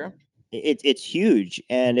sure. It's huge,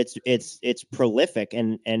 and it's prolific,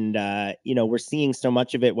 and we're seeing so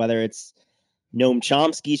much of it, whether it's Noam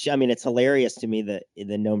Chomsky. I mean, it's hilarious to me that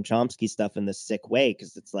the Noam Chomsky stuff in the sick way,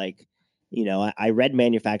 because it's like, I read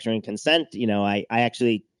Manufacturing Consent.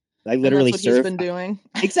 I literally that's what he's been doing.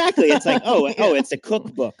 Exactly. It's like, it's a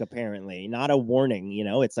cookbook, apparently, not a warning.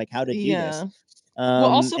 It's like how to do this. Well,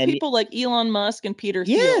 also people like Elon Musk and Peter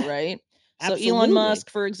Thiel, right? Absolutely. So Elon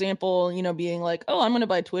Musk, for example, being like, oh, I'm going to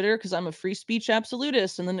buy Twitter because I'm a free speech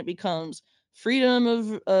absolutist. And then it becomes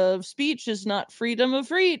freedom of speech is not freedom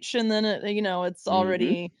of reach. And then, it's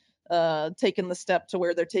already taken the step to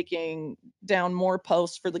where they're taking down more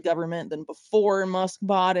posts for the government than before Musk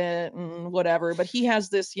bought it and whatever. But he has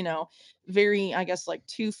this, very, I guess, like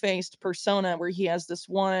two-faced persona where he has this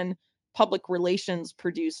one public relations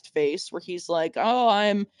produced face where he's like, oh,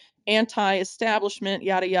 I'm anti-establishment,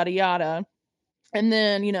 yada, yada, yada. And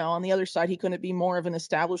then, on the other side, he couldn't be more of an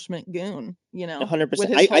establishment goon, 100%. with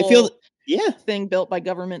his I feel thing built by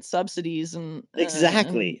government subsidies and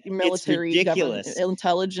exactly military government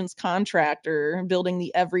intelligence contractor building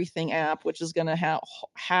the everything app, which is going to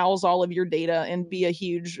house all of your data and be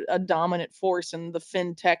a dominant force in the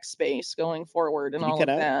fintech space going forward and all of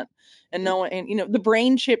that. And the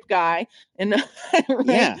brain chip guy and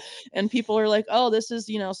and people are like, oh, this is,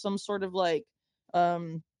 some sort of like,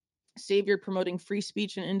 savior promoting free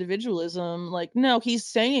speech and individualism. Like, no, he's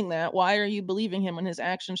saying that. Why are you believing him when his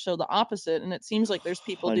actions show the opposite? And it seems like there's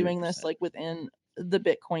people 100%. Doing this like within the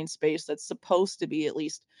Bitcoin space that's supposed to be, at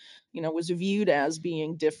least, was viewed as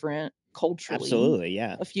being different culturally. Absolutely,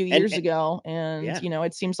 a few years ago. And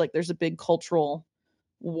it seems like there's a big cultural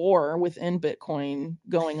war within Bitcoin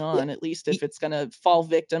going on, at least if it's going to fall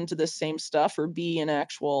victim to the same stuff or be an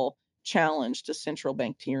actual challenge to central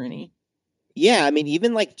bank tyranny. Yeah, I mean,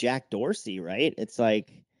 even like Jack Dorsey, right? It's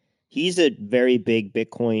like he's a very big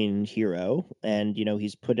Bitcoin hero, and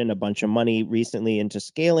he's put in a bunch of money recently into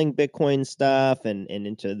scaling Bitcoin stuff and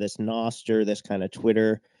into this Nostr, this kind of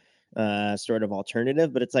Twitter sort of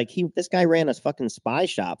alternative. But it's like this guy ran a fucking spy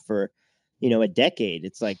shop for a decade.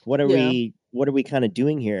 It's like, what are we kind of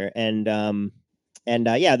doing here? And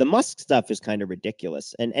the Musk stuff is kind of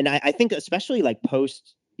ridiculous. And I think especially like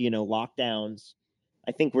post lockdowns,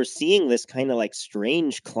 I think we're seeing this kind of like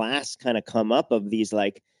strange class kind of come up of these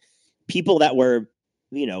like people that were,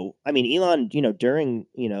 I mean, Elon, during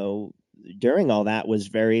all that was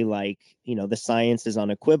very like, the science is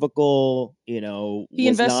unequivocal, he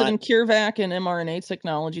invested in CureVac and mRNA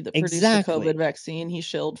technology that produced the COVID vaccine. He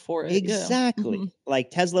shilled for it. Exactly. Like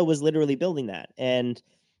Tesla was literally building that. And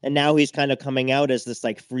now he's kind of coming out as this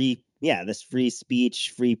like free this free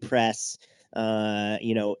speech, free press,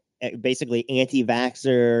 basically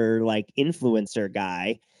anti-vaxxer, like influencer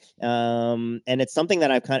guy. And it's something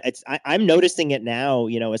that I'm noticing it now,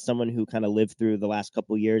 as someone who kind of lived through the last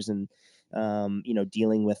couple of years and,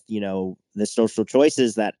 dealing with, the social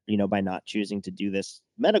choices that, by not choosing to do this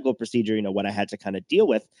medical procedure, what I had to kind of deal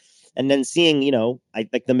with. And then seeing, I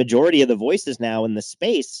like the majority of the voices now in the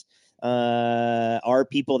space are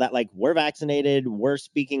people that like were vaccinated, were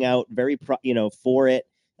speaking out very for it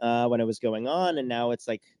when it was going on, and now it's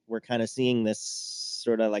like we're kind of seeing this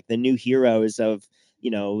sort of like the new heroes of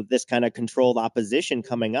this kind of controlled opposition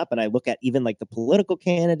coming up. And I look at even like the political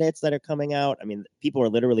candidates that are coming out. I mean, people are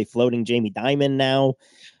literally floating Jamie Dimon now,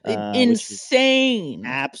 which is Insane.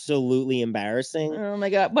 absolutely embarrassing. Oh my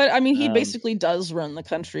God. But I mean, he basically does run the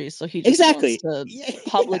country, so he just wants Exactly. to Yeah.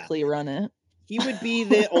 publicly run it. He would be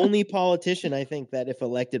the only politician, I think, that if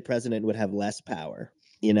elected president would have less power,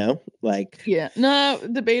 like. Yeah. No,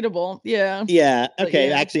 debatable. Yeah. Yeah. But Okay.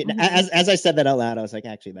 yeah. Actually, Mhm. as I said that out loud, I was like,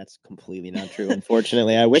 actually, that's completely not true.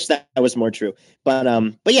 Unfortunately, I wish that was more true. But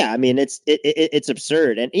yeah, I mean, it's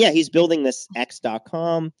absurd. And yeah, he's building this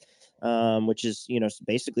X.com, which is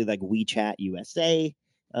basically like WeChat USA. He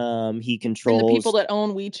And the people controls. that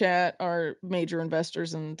own WeChat are major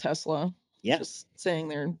investors in Tesla. Yeah. Just saying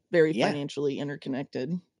they're very Yeah. financially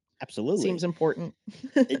interconnected. Absolutely. Seems important.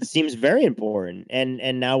 It seems very important.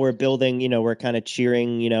 And now we're building, we're kind of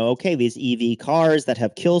cheering, okay, these EV cars that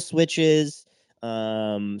have kill switches.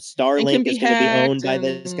 And Starlink can be is going to be owned hacked by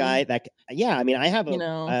this guy. and, Yeah, I mean, I have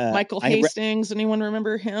Michael Hastings. Anyone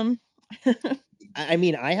remember him? I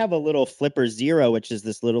mean, I have a little Flipper Zero, which is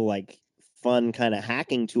this little like fun kind of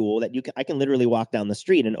hacking tool that I can literally walk down the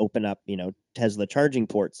street and open up, Tesla charging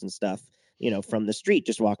ports and stuff, from the street,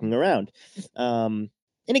 just walking around.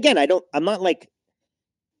 And again, I'm not like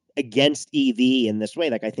against EV in this way.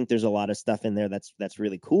 Like I think there's a lot of stuff in there that's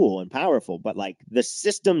really cool and powerful, but like the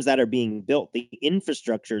systems that are being built, the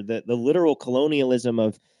infrastructure, the literal colonialism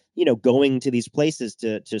of going to these places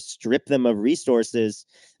to strip them of resources,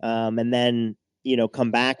 and then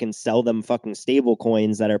come back and sell them fucking stable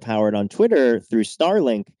coins that are powered on Twitter through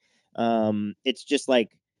Starlink. It's just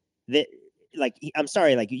like that. Like I'm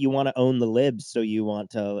sorry, like you want to own the libs, so you want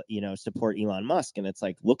to support Elon Musk, and it's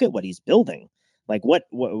like look at what he's building. Like what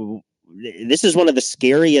this is one of the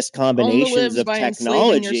scariest Own the combinations libs of by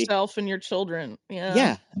enslaving technology. yourself and your children.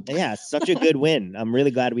 Yeah. Yeah, such a good win. I'm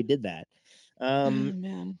really glad we did that. Oh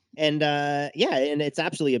man. And yeah, and it's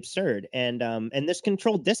absolutely absurd. And this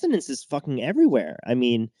controlled dissonance is fucking everywhere. I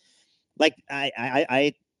mean, like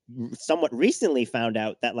I somewhat recently found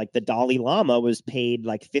out that like the Dalai Lama was paid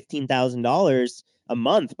like $15,000 a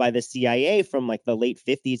month by the CIA from like the late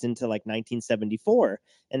 50s into like 1974.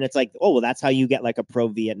 And it's like, oh well, that's how you get like a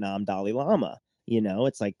pro-Vietnam Dalai Lama.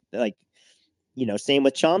 It's like same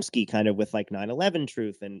with Chomsky, kind of with like 9/11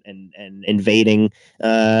 truth and invading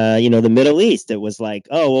the Middle East. It was like,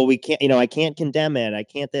 oh well, we can't, I can't condemn it, I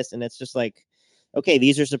can't this. And it's just like, okay,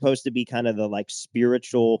 these are supposed to be kind of the like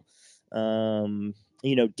spiritual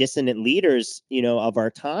dissonant leaders of our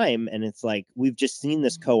time. And it's like we've just seen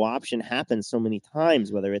this co-option happen so many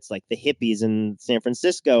times, whether it's like the hippies in San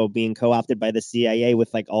Francisco being co-opted by the CIA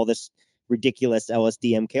with like all this ridiculous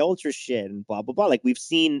LSD MK Ultra shit and blah blah blah. Like we've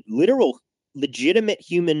seen legitimate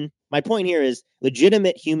human, my point here is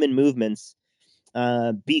legitimate human movements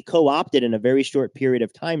be co-opted in a very short period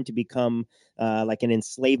of time to become like an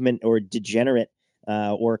enslavement or degenerate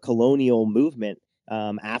or colonial movement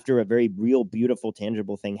after a very real, beautiful,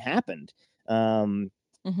 tangible thing happened.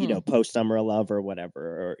 Post Summer of Love or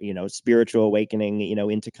whatever, or spiritual awakening,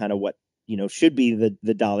 into kind of what should be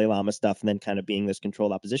the Dalai Lama stuff, and then kind of being this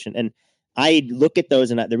controlled opposition. And I look at those,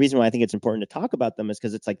 and the reason why I think it's important to talk about them is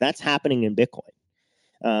because it's like that's happening in Bitcoin.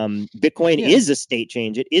 Bitcoin is a state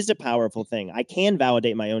change. It is a powerful thing. I can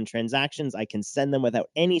validate my own transactions. I can send them without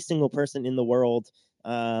any single person in the world,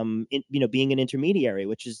 being an intermediary,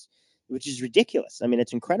 which is ridiculous. I mean,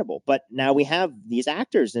 it's incredible. But now we have these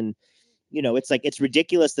actors, and it's like it's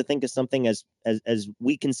ridiculous to think of something as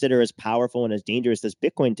we consider as powerful and as dangerous as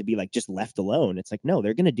Bitcoin to be like just left alone. It's like no,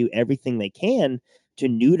 they're going to do everything they can to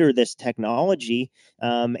neuter this technology,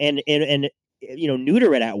 and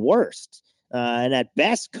neuter it at worst. And at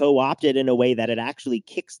best co-opt it in a way that it actually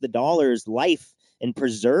kicks the dollar's life and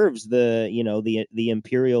preserves the the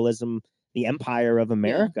imperialism, the empire of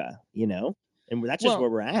America, and that's just where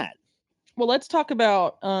we're at. Well, let's talk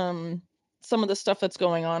about some of the stuff that's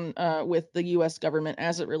going on with the U.S. government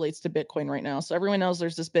as it relates to Bitcoin right now. So everyone knows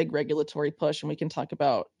there's this big regulatory push, and we can talk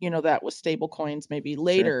about, that with stable coins maybe Sure.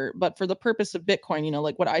 later. But for the purpose of Bitcoin,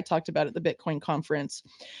 like what I talked about at the Bitcoin conference,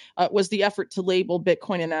 was the effort to label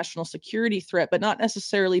Bitcoin a national security threat, but not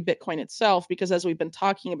necessarily Bitcoin itself, because as we've been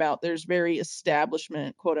talking about, there's very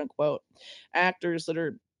establishment, quote unquote, actors that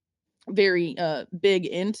are very big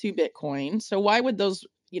into Bitcoin. So why would those,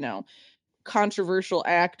 controversial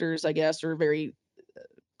actors, I guess, or very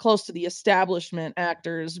close to the establishment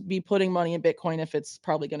actors be putting money in Bitcoin if it's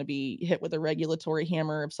probably going to be hit with a regulatory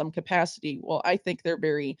hammer of some capacity? Well, I think they're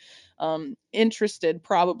very interested,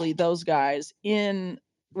 probably those guys, in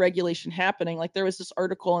regulation happening. Like there was this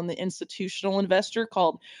article in the Institutional Investor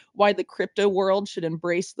called "Why the Crypto World Should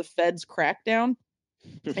Embrace the Fed's Crackdown."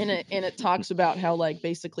 And it talks about how, like,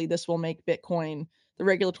 basically this will make Bitcoin, the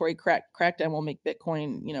regulatory crackdown will make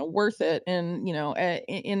Bitcoin, worth it. And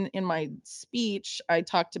in my speech, I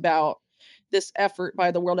talked about this effort by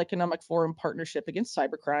the World Economic Forum Partnership Against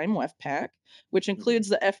Cybercrime, WEFPAC, which includes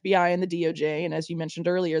the FBI and the DOJ. And as you mentioned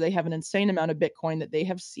earlier, they have an insane amount of Bitcoin that they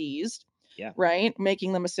have seized, Yeah. right,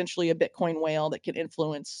 making them essentially a Bitcoin whale that can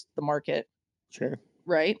influence the market, Sure.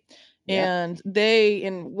 right? Yeah. And they,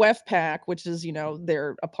 in WEFPAC, which is,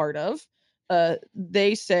 they're a part of,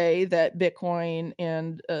 they say that Bitcoin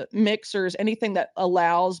and mixers, anything that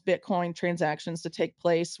allows Bitcoin transactions to take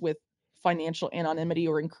place with financial anonymity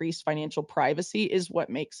or increased financial privacy, is what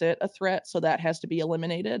makes it a threat. So that has to be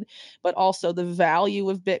eliminated. But also the value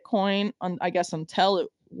of Bitcoin, I guess, until it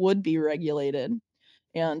would be regulated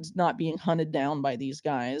and not being hunted down by these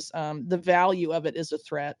guys. The value of it is a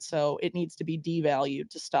threat, so it needs to be devalued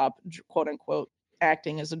to stop, quote unquote,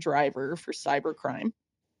 acting as a driver for cybercrime.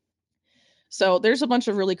 So there's a bunch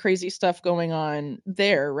of really crazy stuff going on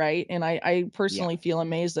there, right? And I Yeah. personally feel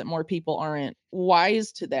amazed that more people aren't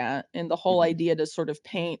wise to that. And the whole Hmm. idea to sort of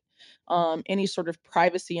paint any sort of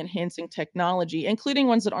privacy enhancing technology, including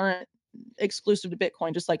ones that aren't exclusive to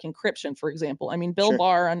Bitcoin, just like encryption, for example. I mean, Bill Sure.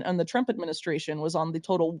 Barr on the Trump administration was on the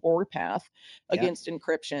total warpath Yeah. against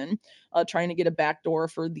encryption, trying to get a backdoor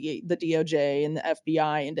for the DOJ and the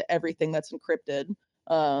FBI into everything that's encrypted.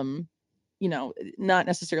 Um, not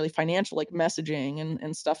necessarily financial, like messaging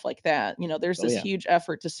and stuff like that. There's Oh this yeah. huge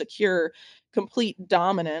effort to secure complete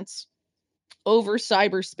dominance over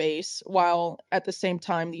cyberspace, while at the same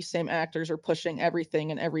time these same actors are pushing everything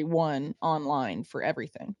and everyone online for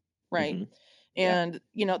everything, right? Hmm. Yeah. And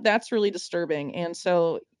that's really disturbing. And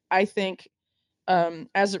so I think,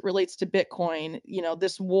 as it relates to Bitcoin,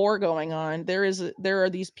 this war going on, there are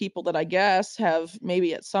these people that I guess have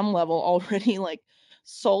maybe at some level already like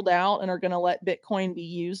sold out and are going to let Bitcoin be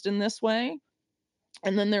used in this way.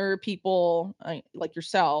 And then there are people like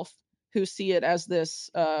yourself who see it as this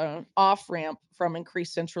off ramp from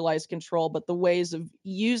increased centralized control. But the ways of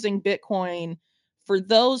using Bitcoin for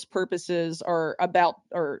those purposes are about,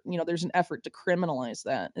 or there's an effort to criminalize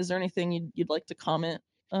that. Is there anything you'd like to comment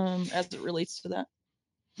as it relates to that?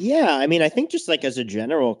 Yeah. I mean, I think just like as a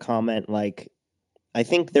general comment, like I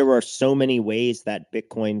think there are so many ways that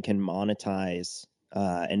Bitcoin can monetize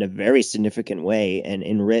in a very significant way and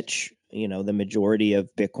enrich, the majority of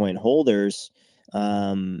Bitcoin holders,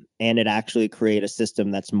 and it actually create a system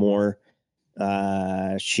that's more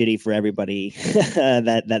shitty for everybody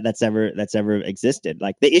that's ever existed.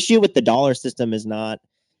 Like the issue with the dollar system is not,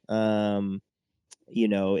 it's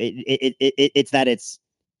that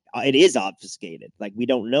it is obfuscated. Like we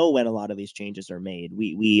don't know when a lot of these changes are made.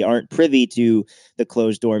 We aren't privy to the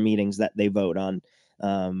closed door meetings that they vote on,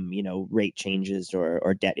 rate changes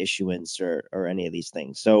or debt issuance or any of these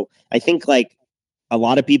things. So I think like a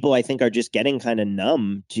lot of people I think are just getting kind of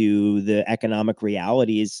numb to the economic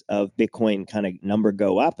realities of Bitcoin kind of number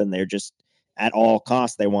go up, and they're just at all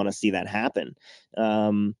costs they want to see that happen.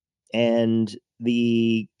 And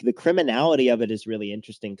the criminality of it is really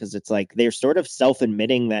interesting because it's like they're sort of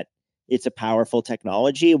self-admitting that it's a powerful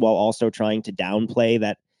technology while also trying to downplay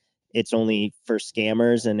that it's only for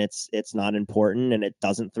scammers and it's not important and it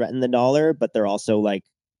doesn't threaten the dollar, but they're also like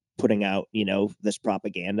putting out, this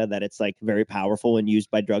propaganda that it's like very powerful and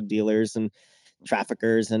used by drug dealers and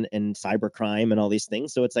traffickers and cybercrime and all these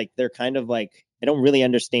things. So it's like they're kind of like I don't really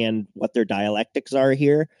understand what their dialectics are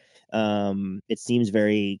here. It seems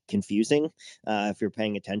very confusing if you're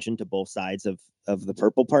paying attention to both sides of the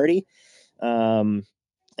purple party. Um,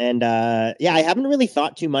 and yeah, I haven't really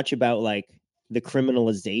thought too much about like the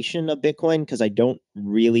criminalization of Bitcoin because I don't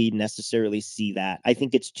really necessarily see that. I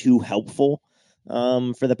think it's too helpful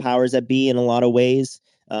for the powers that be in a lot of ways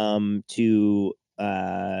to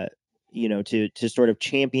to sort of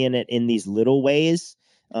champion it in these little ways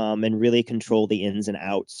and really control the ins and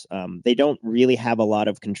outs. They don't really have a lot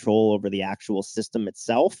of control over the actual system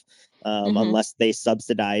itself, unless they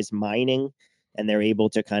subsidize mining and they're able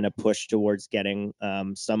to kind of push towards getting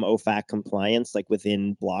some OFAC compliance, like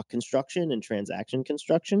within block construction and transaction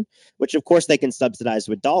construction, which of course they can subsidize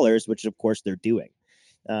with dollars, which of course they're doing.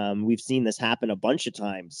 We've seen this happen a bunch of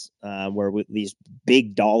times where with these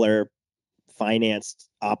big dollar financed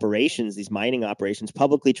operations, these mining operations,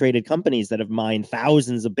 publicly traded companies that have mined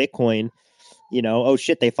thousands of Bitcoin, oh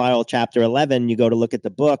shit, they file Chapter 11. You go to look at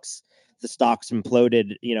the books, the stock's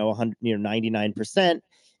imploded, 99%,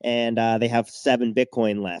 and they have 7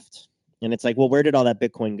 Bitcoin left. And it's like, well, where did all that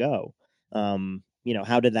Bitcoin go?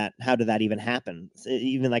 How did that even happen?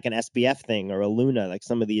 Even like an SBF thing or a Luna, like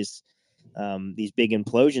some of these big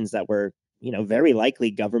implosions that were very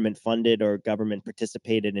likely government funded or government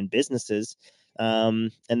participated in businesses.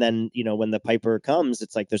 And then when the piper comes,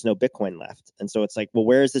 it's like there's no Bitcoin left, and so it's like, well,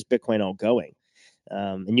 where is this Bitcoin all going?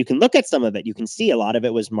 And you can look at some of it. You can see a lot of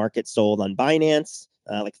it was market sold on Binance.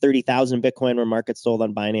 Like 30,000 Bitcoin were market sold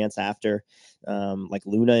on Binance after like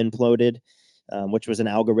Luna imploded, which was an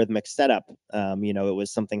algorithmic setup. It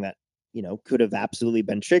was something that could have absolutely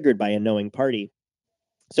been triggered by a knowing party.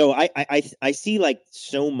 So I see like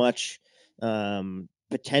so much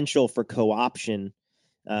potential for co-option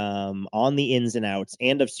on the ins and outs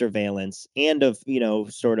and of surveillance and of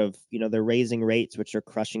they're raising rates, which are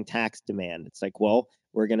crushing tax demand. It's like, well,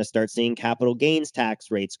 we're going to start seeing capital gains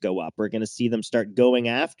tax rates go up. We're going to see them start going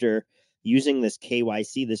after using this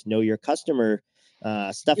KYC, this know your customer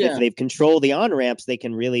stuff. If they've controlled the on ramps, they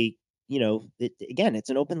can really again, it's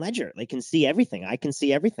an open ledger. They can see everything. I can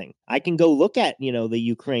see everything. I can go look at, the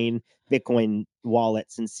Ukraine Bitcoin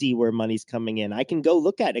wallets and see where money's coming in. I can go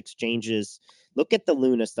look at exchanges, look at the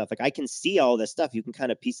Luna stuff. Like I can see all this stuff. You can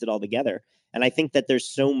kind of piece it all together. And I think that there's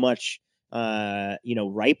so much,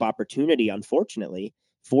 ripe opportunity, unfortunately,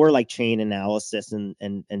 for like chain analysis and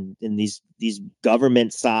these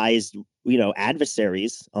government sized,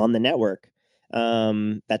 adversaries on the network,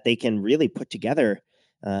 that they can really put together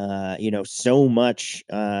so much.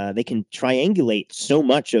 They can triangulate so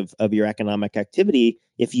much of your economic activity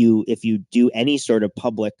if you do any sort of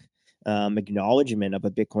public acknowledgement of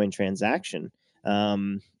a Bitcoin transaction.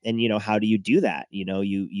 And how do you do that?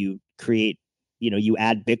 You create, you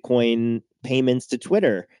add Bitcoin payments to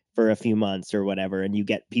Twitter for a few months or whatever, and you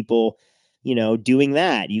get people doing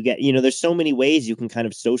that. You get, there's so many ways you can kind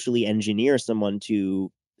of socially engineer someone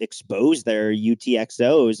to expose their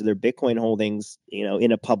UTXOs, their Bitcoin holdings,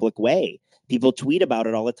 in a public way. People tweet about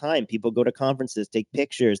it all the time. People go to conferences, take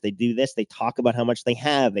pictures, they do this, they talk about how much they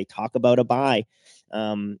have, they talk about a buy.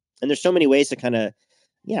 And there's so many ways to kind of,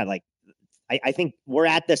 like, I think we're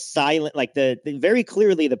at the silent, like the very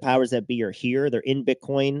clearly the powers that be are here. They're in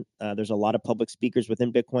Bitcoin. There's a lot of public speakers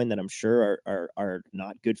within Bitcoin that I'm sure are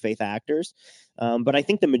not good faith actors. But I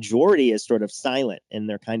think the majority is sort of silent, and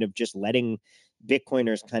they're kind of just letting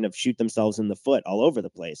Bitcoiners kind of shoot themselves in the foot all over the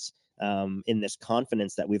place, in this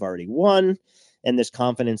confidence that we've already won, and this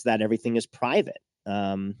confidence that everything is private.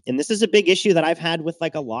 And this is a big issue that I've had with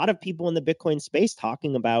like a lot of people in the Bitcoin space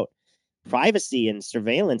talking about privacy and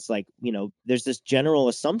surveillance. Like, there's this general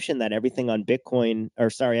assumption that everything on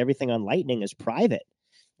everything on Lightning is private.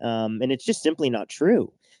 And it's just simply not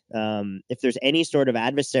true. If there's any sort of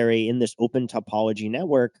adversary in this open topology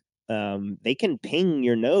network, they can ping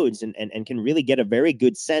your nodes and can really get a very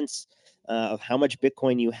good sense of how much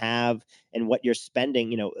Bitcoin you have and what you're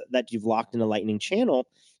spending, that you've locked in a Lightning channel.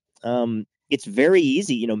 It's very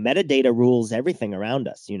easy, metadata rules everything around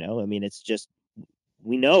us. I mean, it's just,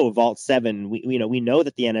 we know Vault 7, we know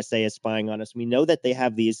that the NSA is spying on us. We know that they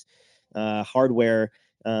have these hardware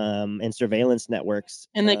and surveillance networks,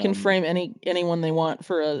 and they can frame anyone they want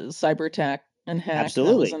for a cyber attack and hack.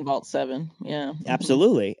 Absolutely. That was in Vault 7. Yeah.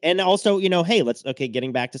 Absolutely. And also, hey,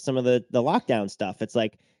 getting back to some of the lockdown stuff. It's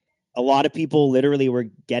like a lot of people literally were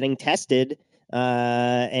getting tested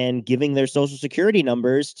and giving their social security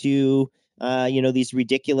numbers to these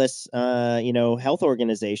ridiculous health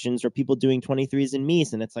organizations, or people doing 23s and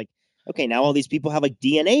me's. And it's like, okay, now all these people have like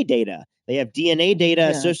DNA data. They have DNA data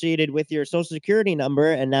associated with your social security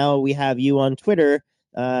number, and now we have you on Twitter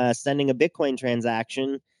sending a Bitcoin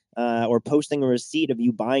transaction or posting a receipt of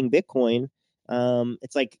you buying Bitcoin.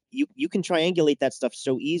 It's like you can triangulate that stuff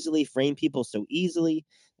so easily, frame people so easily.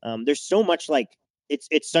 There's so much, like,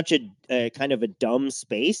 it's such a kind of a dumb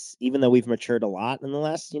space, even though we've matured a lot in the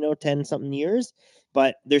last 10 something years.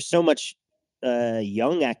 But there's so much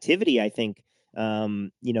young activity, I think.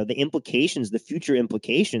 The implications, the future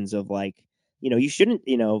implications of, like, you shouldn't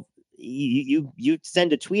you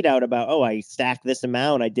send a tweet out about, oh, I stacked this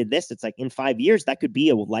amount, I did this. It's like in 5 years that could be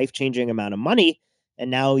a life-changing amount of money, and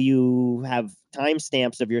now you have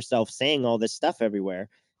timestamps of yourself saying all this stuff everywhere.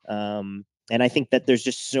 And I think that there's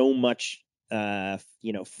just so much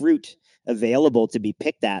fruit available to be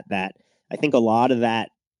picked at, that I think a lot of that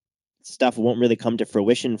stuff won't really come to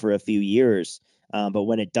fruition for a few years. But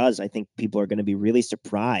when it does, I think people are going to be really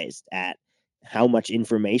surprised at how much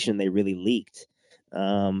information they really leaked.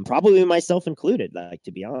 Probably myself included, like,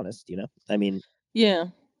 to be honest, I mean, Yeah.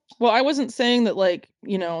 Well, I wasn't saying that, like,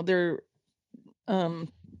 they're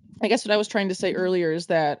I guess what I was trying to say earlier is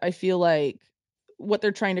that I feel like what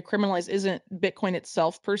they're trying to criminalize isn't Bitcoin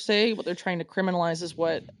itself per se. What they're trying to criminalize is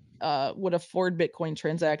what would afford Bitcoin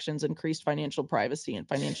transactions increased financial privacy and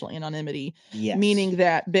financial anonymity, yes. meaning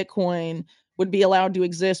that Bitcoin would be allowed to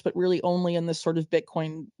exist, but really only in this sort of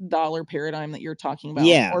Bitcoin dollar paradigm that you're talking about,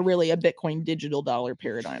 Yeah. or really a Bitcoin digital dollar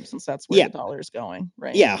paradigm, since that's where Yeah. the dollar is going,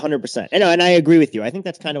 right? Yeah, 100%. And I agree with you. I think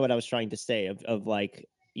that's kind of what I was trying to say, of like,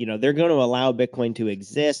 they're going to allow Bitcoin to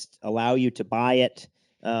exist, allow you to buy it.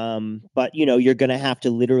 But you're going to have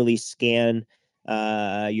to literally scan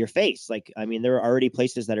your face. Like, I mean, there are already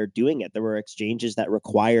places that are doing it. There were exchanges that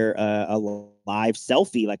require a live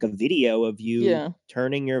selfie, like a video of you Yeah.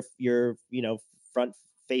 turning your front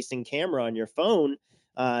facing camera on your phone,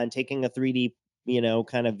 and taking a 3D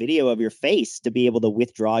kind of video of your face to be able to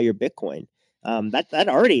withdraw your Bitcoin. That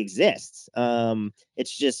already exists.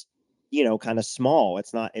 It's just kind of small.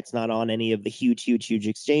 It's not on any of the huge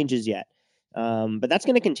exchanges yet. But that's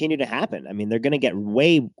going to continue to happen. I mean, they're going to get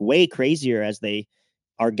way crazier as they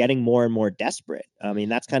are getting more and more desperate. I mean,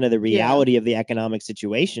 that's kind of the Yeah. reality of the economic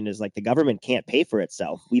situation, is like the government can't pay for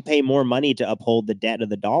itself. We pay more money to uphold the debt of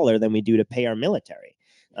the dollar than we do to pay our military.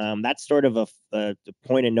 That's sort of a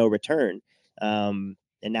point of no return. And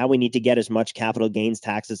now we need to get as much capital gains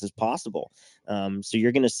taxes as possible. So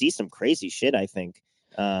you're going to see some crazy shit, I think.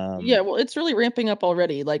 Yeah, well, it's really ramping up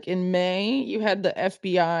already. Like in May, you had the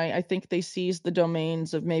FBI, I think they seized the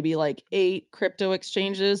domains of maybe like 8 crypto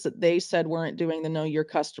exchanges that they said weren't doing the know your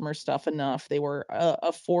customer stuff enough. They were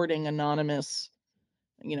affording anonymous,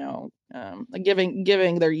 like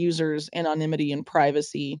giving their users anonymity and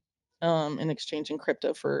privacy in exchanging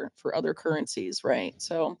crypto for other currencies, right?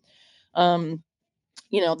 So, um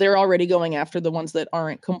they're already going after the ones that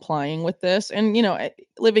aren't complying with this. And,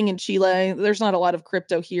 living in Chile, there's not a lot of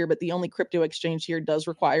crypto here, but the only crypto exchange here does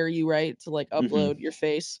require you, right, to like mm-hmm, upload your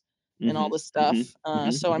face and all mm-hmm, this mm-hmm, stuff.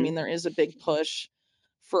 mm-hmm, So, I mm-hmm. mean, there is a big push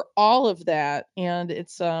for all of that. And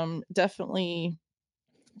it's definitely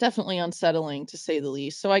unsettling to say the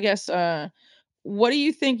least. So, I guess, what do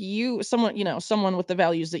you think someone with the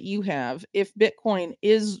values that you have, if Bitcoin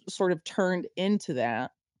is sort of turned into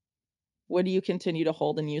that, would you continue to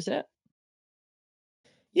hold and use it?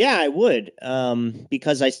 Yeah, I would,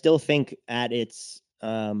 because I still think at its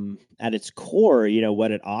core,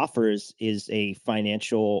 what it offers is a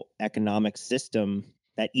financial economic system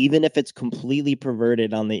that, even if it's completely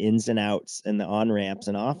perverted on the ins and outs and the on ramps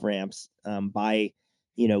and off ramps, by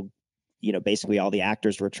you know basically all the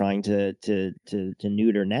actors we're trying to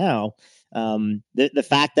neuter now, the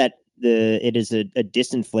fact that it is a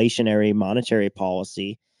disinflationary monetary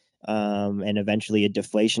policy, and eventually a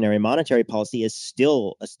deflationary monetary policy, is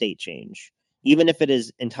still a state change, even if it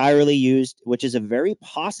is entirely used, which is a very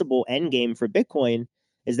possible end game for Bitcoin,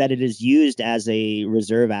 is that it is used as a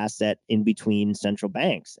reserve asset in between central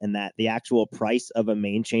banks, and that the actual price of a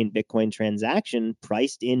main chain Bitcoin transaction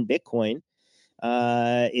priced in Bitcoin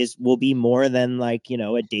will be more than, like,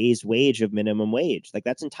 a day's wage of minimum wage. Like,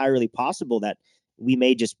 that's entirely possible, that we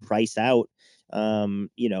may just price out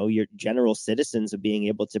your general citizens of being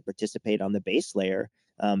able to participate on the base layer,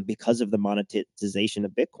 because of the monetization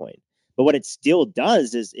of Bitcoin. But what it still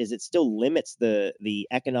does is it still limits the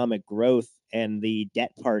economic growth and the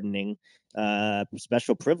debt pardoning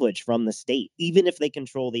special privilege from the state, even if they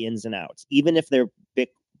control the ins and outs, even if they're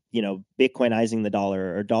Bitcoinizing the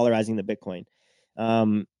dollar or dollarizing the Bitcoin.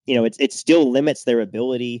 It still limits their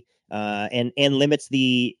ability, and limits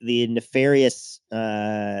the nefarious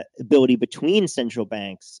ability between central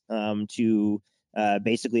banks, to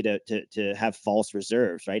basically to have false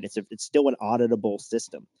reserves. Right? It's still an auditable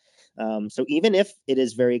system. So even if it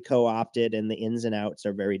is very co-opted and the ins and outs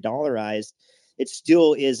are very dollarized, it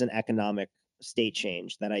still is an economic state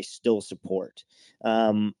change that I still support.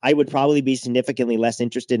 I would probably be significantly less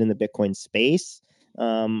interested in the Bitcoin space.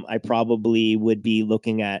 I probably would be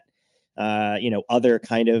looking at other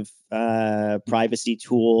kind of privacy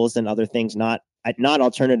tools and other things, not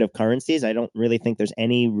alternative currencies. I don't really think there's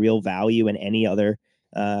any real value in any other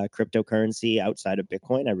cryptocurrency outside of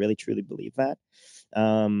Bitcoin. I really truly believe that.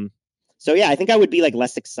 So yeah, I think I would be like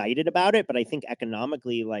less excited about it, but I think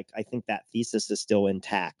economically, like I think that thesis is still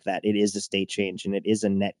intact, that it is a state change and it is a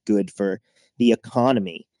net good for the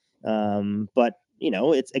economy. But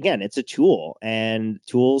it's again, it's a tool, and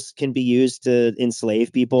tools can be used to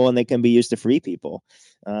enslave people and they can be used to free people.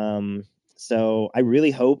 So I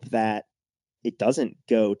really hope that it doesn't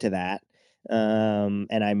go to that.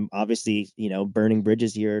 And I'm obviously, burning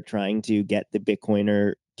bridges here, trying to get the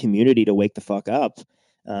Bitcoiner community to wake the fuck up,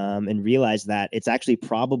 and realize that it's actually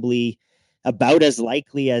probably about as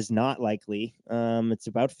likely as not likely. It's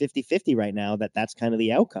about 50-50 right now that that's kind of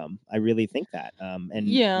the outcome. I really think that. And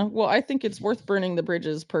Yeah, well, I think it's worth burning the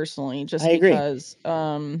bridges personally, I just agree. because,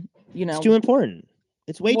 It's too important.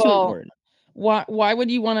 It's way too well, important. why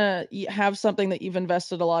would you want to have something that you've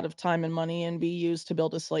invested a lot of time and money and be used to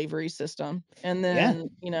build a slavery system, and Yeah.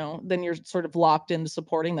 then then you're sort of locked into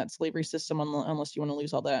supporting that slavery system unless you want to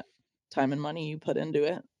lose all that time and money you put into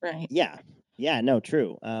it, right? Yeah. Yeah. No,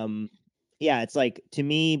 true. Yeah. It's like, to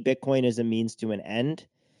me, Bitcoin is a means to an end.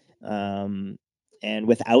 um, and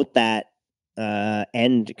without that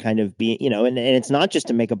end kind of being, and it's not just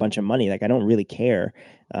to make a bunch of money. Like, I don't really care.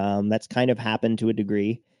 That's kind of happened to a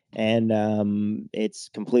degree, and it's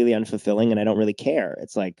completely unfulfilling, and I don't really care.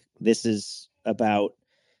 It's like, this is about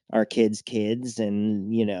our kids,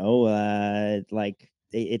 and like,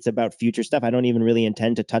 it's about future stuff. I don't even really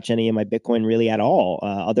intend to touch any of my Bitcoin really at all,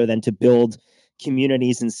 other than to build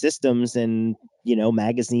communities and systems and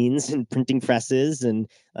magazines and printing presses and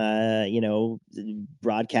uh, you know,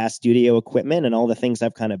 broadcast studio equipment and all the things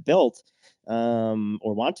I've kind of built, or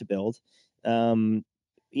want to build. Um,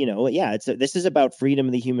 yeah, this is about freedom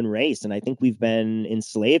of the human race, and I think we've been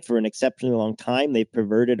enslaved for an exceptionally long time. They've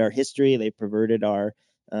perverted our history. They've perverted our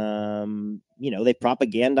they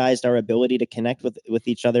propagandized our ability to connect with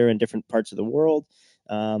each other in different parts of the world.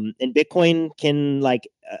 And Bitcoin can like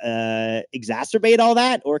exacerbate all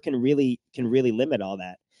that, or can really limit all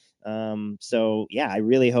that. So yeah, I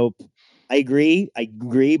really hope. I agree. I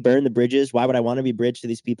agree. Burn the bridges. Why would I want to be bridged to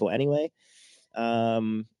these people anyway?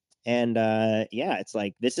 And Yeah, it's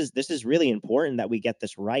like, this is really important that we get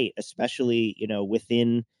this right, especially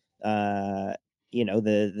within there's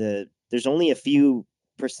only a few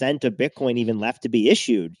percent of Bitcoin even left to be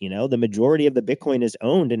issued. The majority of the Bitcoin is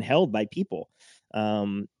owned and held by people.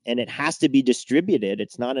 And it has to be distributed.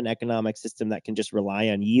 It's not an economic system that can just rely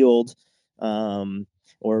on yield,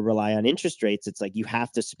 or rely on interest rates. It's like, you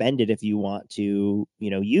have to spend it if you want to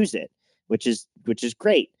use it, which is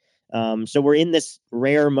great. So we're in this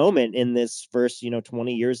rare moment in this first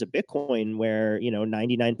 20 years of Bitcoin, where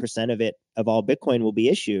 99% of all Bitcoin will be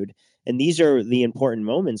issued. And these are the important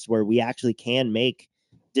moments where we actually can make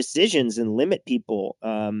decisions and limit people,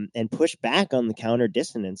 and push back on the counter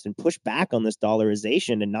dissonance and push back on this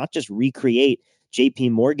dollarization, and not just recreate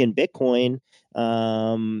JP Morgan Bitcoin,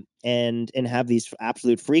 and have these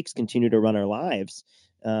absolute freaks continue to run our lives.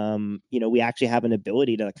 We actually have an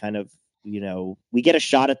ability to kind of, we get a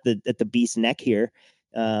shot at the beast's neck here.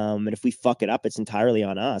 And if we fuck it up, it's entirely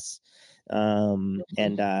on us.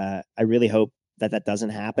 And I really hope that that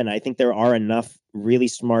doesn't happen. I think there are enough really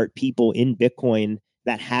smart people in Bitcoin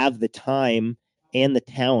that have the time and the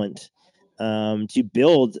talent, to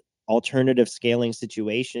build alternative scaling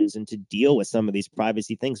situations and to deal with some of these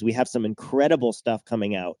privacy things. We have some incredible stuff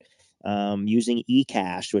coming out, using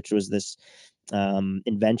eCash, which was this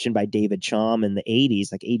invention by David Chaum in the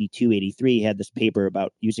 80s, like 82, 83. He had this paper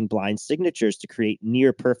about using blind signatures to create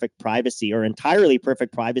near perfect privacy or entirely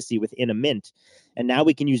perfect privacy within a mint. And now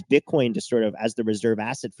we can use Bitcoin to sort of as the reserve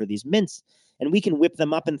asset for these mints, and we can whip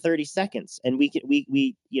them up in 30 seconds. And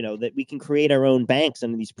that we can create our own banks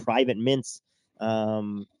and these private mints,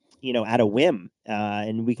 at a whim.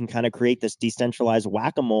 And we can kind of create this decentralized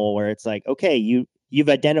whack-a-mole where it's like, okay, you've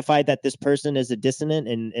identified that this person is a dissonant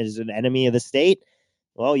and is an enemy of the state.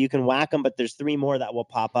 Well, you can whack them, but there's three more that will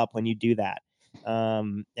pop up when you do that.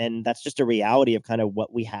 And that's just a reality of kind of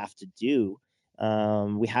what we have to do.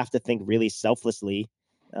 We have to think really selflessly,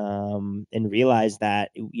 and realize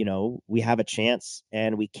that we have a chance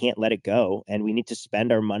and we can't let it go, and we need to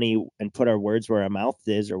spend our money and put our words where our mouth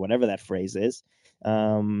is, or whatever that phrase is,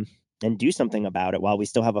 and do something about it while we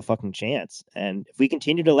still have a fucking chance. And if we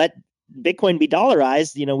continue to let Bitcoin be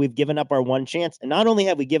dollarized, we've given up our one chance. And not only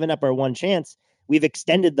have we given up our one chance, we've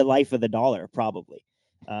extended the life of the dollar, probably.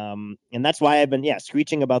 And that's why I've been,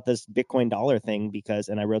 screeching about this Bitcoin dollar thing,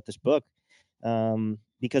 and I wrote this book,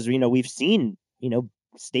 because, we've seen,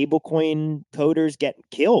 stablecoin coders get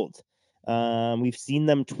killed. We've seen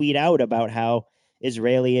them tweet out about how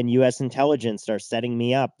Israeli and U.S. intelligence are setting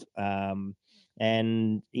me up.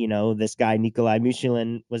 And, this guy, Nikolai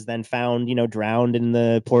Michelin, was then found, drowned in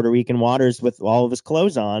the Puerto Rican waters with all of his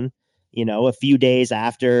clothes on, a few days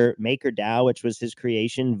after MakerDAO, which was his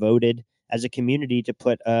creation, voted as a community to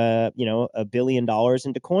put, $1 billion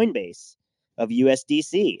into Coinbase of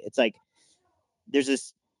USDC. It's like, there's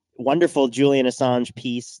this wonderful Julian Assange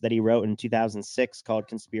piece that he wrote in 2006 called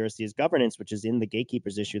Conspiracy as Governance, which is in the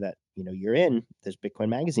Gatekeepers issue that, you're in, this Bitcoin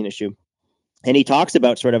Magazine issue. And he talks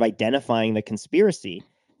about sort of identifying the conspiracy.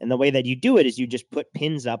 And the way that you do it is you just put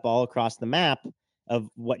pins up all across the map of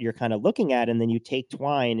what you're kind of looking at. And then you take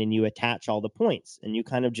twine and you attach all the points. And you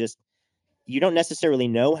kind of just, you don't necessarily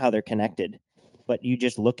know how they're connected, but you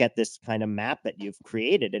just look at this kind of map that you've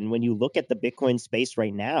created. And when you look at the Bitcoin space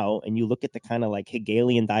right now, and you look at the kind of like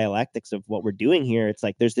Hegelian dialectics of what we're doing here, it's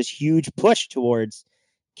like there's this huge push towards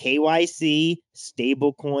KYC,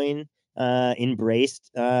 stablecoin,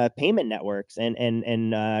 embraced payment networks and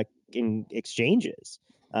in exchanges,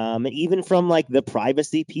 and even from like the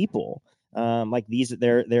privacy people, like these,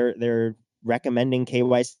 they're recommending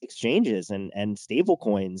KYC exchanges and stable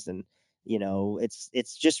coins, and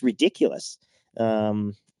it's just ridiculous.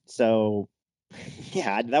 So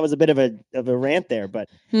yeah, that was a bit of a rant there, but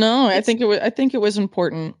no, I think it was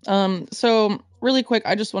important. So really quick,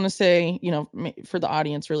 I just want to say, for the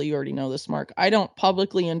audience, really, you already know this, Mark. I don't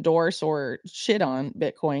publicly endorse or shit on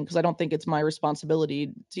Bitcoin because I don't think it's my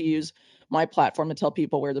responsibility to use my platform to tell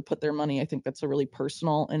people where to put their money. I think that's a really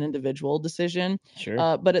personal and individual decision.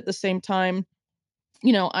 sure. But at the same time,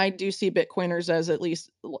 I do see Bitcoiners as at least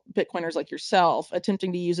Bitcoiners like yourself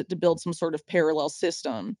attempting to use it to build some sort of parallel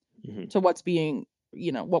system Mm-hmm. to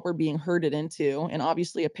what we're being herded into. And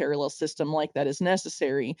obviously a parallel system like that is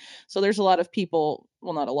necessary. So there's a lot of people,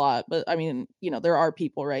 well, not a lot, but I mean, there are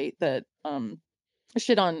people, right, that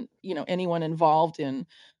shit on anyone involved in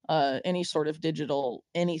any sort of digital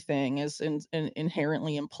anything is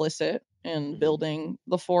inherently implicit in Mm-hmm. building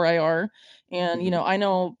the 4IR. And Mm-hmm. I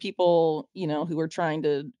know people who are trying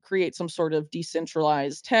to create some sort of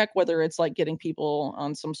decentralized tech, whether it's like getting people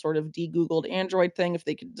on some sort of de-googled Android thing if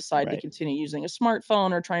they could decide to Right. continue using a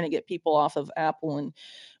smartphone, or trying to get people off of Apple and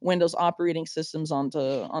Windows operating systems onto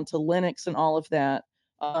Linux and all of that.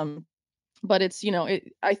 But it's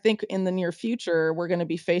I think in the near future we're going to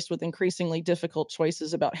be faced with increasingly difficult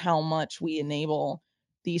choices about how much we enable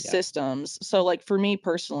these Yeah. systems. So like for me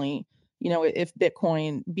personally, if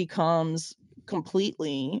Bitcoin becomes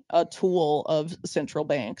completely a tool of central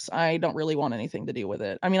banks, I don't really want anything to do with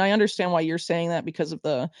it. I mean, I understand why you're saying that because of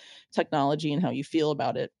the technology and how you feel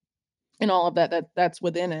about it and all of that's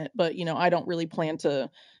within it, but I don't really plan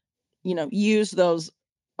to use those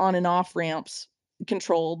on and off ramps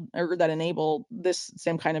controlled or that enable this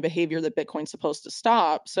same kind of behavior that Bitcoin's supposed to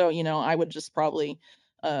stop. So, I would just probably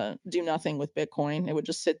do nothing with Bitcoin. It would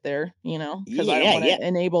just sit there, because I don't Yeah. want Yeah. to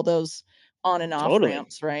enable those on and off Totally.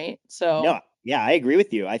 ramps, right? So No. Yeah, I agree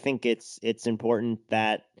with you. I think it's important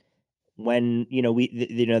that when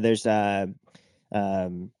there's the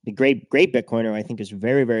great Bitcoiner I think is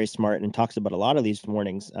very, very smart and talks about a lot of these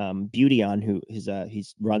warnings. Beauty on who he's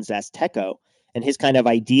runs Azteco, and his kind of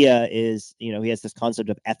idea is he has this concept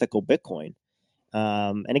of ethical Bitcoin.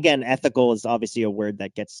 And again, ethical is obviously a word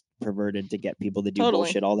that gets perverted to get people to do totally.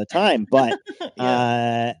 bullshit all the time. But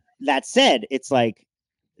Yeah. that said, it's like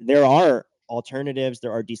there are alternatives.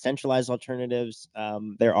 There are decentralized alternatives.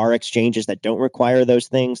 There are exchanges that don't require those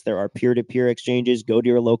things. There are peer-to-peer exchanges. Go to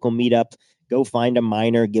your local meetup. Go find a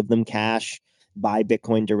miner. Give them cash. Buy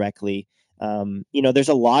Bitcoin directly. There's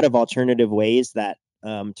a lot of alternative ways that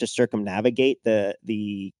to circumnavigate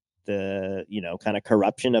the kind of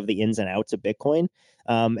corruption of the ins and outs of Bitcoin.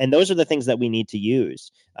 And those are the things that we need to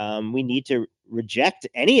use. We need to reject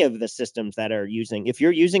any of the systems that are using. If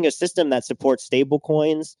you're using a system that supports stable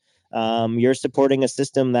coins, you're supporting a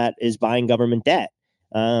system that is buying government debt.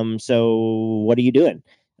 So what are you doing?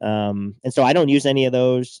 And so I don't use any of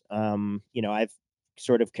those. I've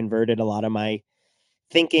sort of converted a lot of my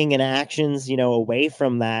thinking and actions away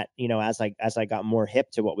from that as I got more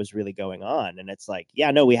hip to what was really going on. And it's like,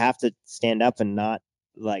 yeah, no, we have to stand up and not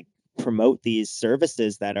like promote these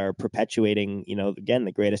services that are perpetuating again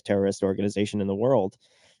the greatest terrorist organization in the world.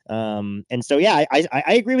 And so yeah,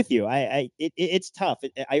 I agree with you. It's tough.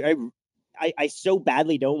 I so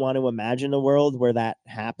badly don't want to imagine a world where that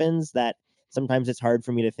happens, that sometimes it's hard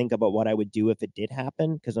for me to think about what I would do if it did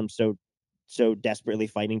happen, because I'm so desperately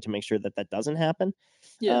fighting to make sure that that doesn't happen.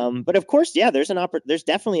 Yeah. But of course, yeah, there's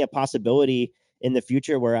definitely a possibility in the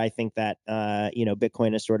future where I think that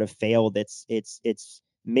Bitcoin has sort of failed its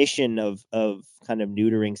mission of kind of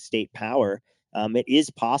neutering state power. It is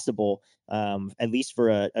possible, at least for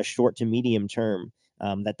a short to medium term,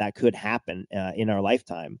 that could happen in our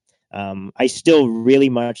lifetime. I still really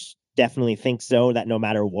much definitely think so, that no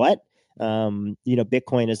matter what,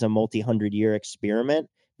 Bitcoin is a multi-100-year experiment,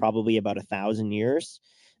 probably about 1,000 years,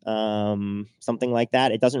 something like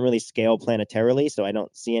that. It doesn't really scale planetarily, so I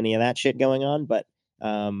don't see any of that shit going on, but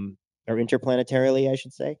or interplanetarily, I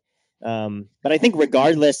should say. But I think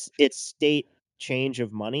regardless, its state change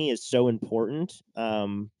of money is so important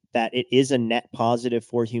that it is a net positive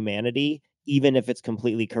for humanity, even if it's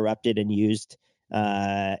completely corrupted and used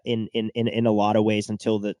in a lot of ways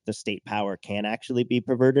until the state power can actually be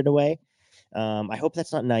perverted away. I hope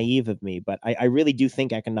that's not naive of me, but I really do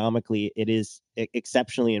think economically it is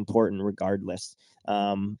exceptionally important regardless.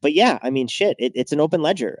 But yeah, I mean, shit, it's an open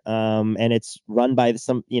ledger, and it's run by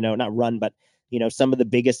some, not run, but some of the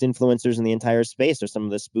biggest influencers in the entire space are some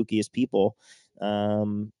of the spookiest people.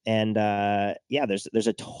 Yeah, there's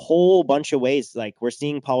a whole bunch of ways, like we're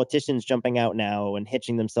seeing politicians jumping out now and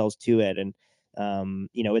hitching themselves to it, and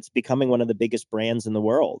it's becoming one of the biggest brands in the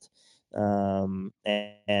world. And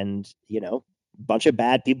a bunch of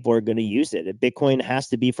bad people are going to use it. Bitcoin has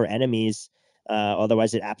to be for enemies,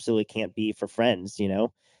 otherwise it absolutely can't be for friends.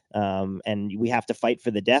 And we have to fight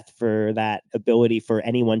for the death for that ability for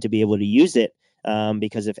anyone to be able to use it.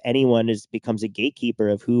 Because if anyone becomes a gatekeeper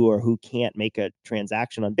of who or who can't make a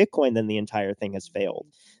transaction on Bitcoin, then the entire thing has failed.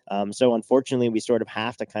 So unfortunately, we sort of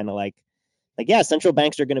have to kind of yeah, central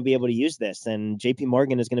banks are going to be able to use this, and JP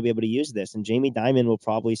Morgan is going to be able to use this, and Jamie Dimon will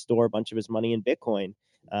probably store a bunch of his money in Bitcoin.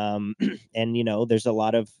 And there's a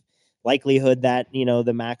lot of likelihood that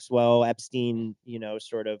the Maxwell Epstein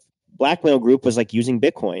sort of blackmail group was like using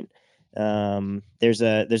Bitcoin. There's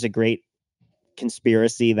a great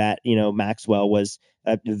conspiracy that Maxwell was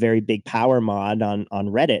a very big power mod on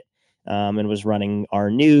Reddit, and was running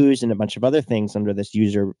our news and a bunch of other things under this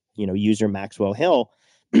user Maxwell Hill.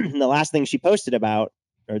 The last thing she posted about,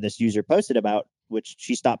 or this user posted about, which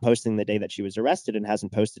she stopped posting the day that she was arrested and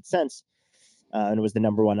hasn't posted since, and was the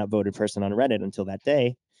number one upvoted person on Reddit until that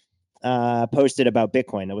day, posted about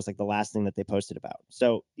Bitcoin. That was like the last thing that they posted about.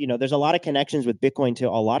 So, there's a lot of connections with Bitcoin to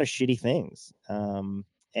a lot of shitty things.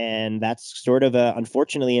 And that's sort of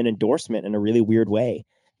unfortunately an endorsement in a really weird way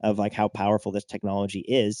of like how powerful this technology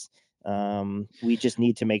is. We just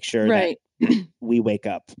need to make sure Right. that we wake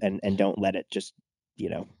up and don't let it just,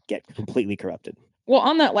 get completely corrupted. Well,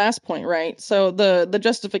 on that last point, right? So the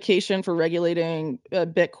justification for regulating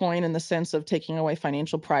Bitcoin in the sense of taking away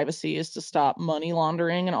financial privacy is to stop money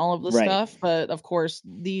laundering and all of the Right. stuff. But of course,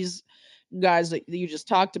 these guys that you just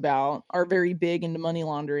talked about are very big into money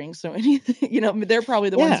laundering. So anything, they're probably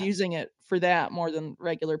the ones Yeah. using it for that more than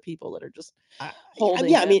regular people that are just I, holding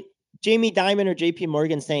yeah, I it. mean, Jamie Dimon or JP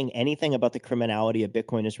Morgan saying anything about the criminality of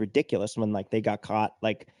Bitcoin is ridiculous when like they got caught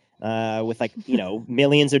with like,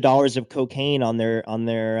 millions of dollars of cocaine on their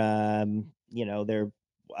their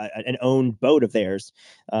an owned boat of theirs,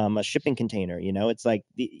 a shipping container. It's like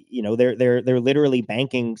they're literally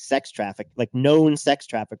banking sex traffic, like known sex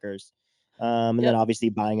traffickers. And then Yep. obviously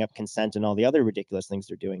buying up consent and all the other ridiculous things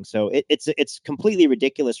they're doing. So it's completely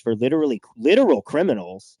ridiculous for literal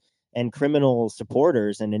criminals and criminal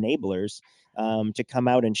supporters and enablers to come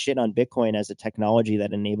out and shit on Bitcoin as a technology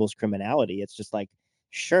that enables criminality. It's just like,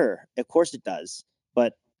 sure, of course it does,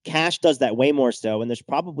 but cash does that way more so. And there's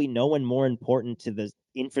probably no one more important to the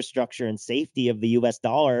infrastructure and safety of the US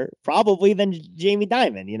dollar probably than Jamie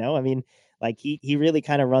Dimon. I mean, like he really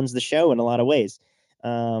kind of runs the show in a lot of ways.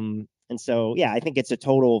 And so, yeah, I think it's a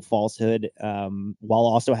total falsehood, while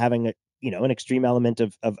also having an extreme element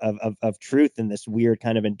of truth in this weird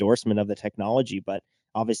kind of endorsement of the technology. But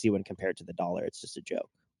obviously, when compared to the dollar, it's just a joke.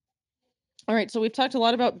 All right, so we've talked a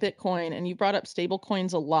lot about Bitcoin and you brought up stable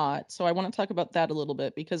coins a lot. So I want to talk about that a little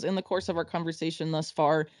bit because in the course of our conversation thus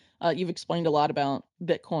far, you've explained a lot about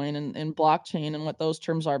Bitcoin and blockchain and what those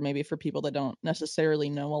terms are, maybe for people that don't necessarily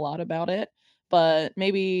know a lot about it. But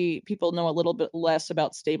maybe people know a little bit less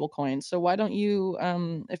about stable coins. So why don't you,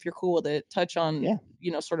 if you're cool with it, touch on,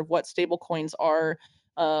 Yeah. sort of what stable coins are,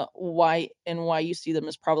 why you see them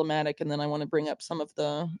as problematic, and then I want to bring up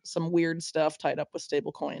some weird stuff tied up with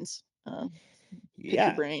stable coins. Pick your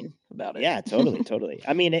Yeah. brain about it. Yeah, totally, totally.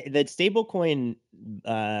 I mean, the stablecoin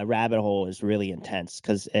rabbit hole is really intense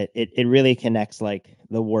because it really connects like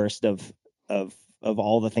the worst of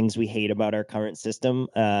all the things we hate about our current system,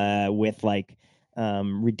 with like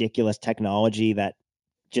ridiculous technology that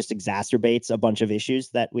just exacerbates a bunch of issues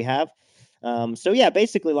that we have. So yeah,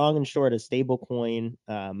 basically, long and short, a stable coin.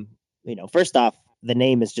 First off, the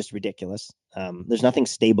name is just ridiculous. There's nothing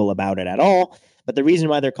stable about it at all. But the reason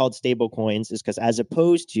why they're called stable coins is because, as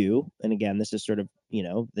opposed to, and again, this is sort of,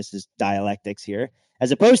 this is dialectics here,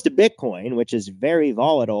 as opposed to Bitcoin, which is very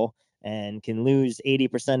volatile and can lose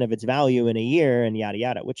 80% of its value in a year and yada,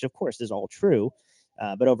 yada, which of course is all true.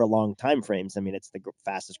 But over long time frames, I mean, it's the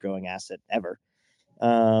fastest growing asset ever.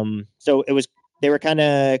 So they were kind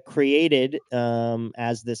of created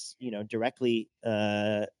as this, directly,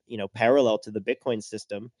 parallel to the Bitcoin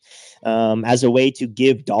system, as a way to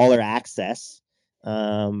give dollar access,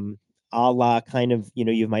 a la kind of,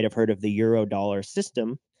 you might have heard of the euro dollar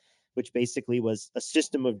system, which basically was a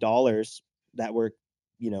system of dollars that were,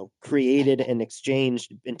 created and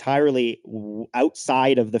exchanged entirely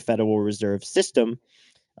outside of the Federal Reserve system,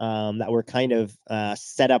 that were kind of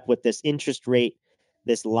set up with this interest rate,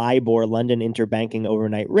 this LIBOR, London Interbanking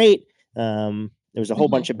Overnight Rate. There was a whole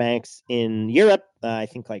bunch of banks in Europe, I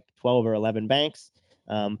think like 12 or 11 banks,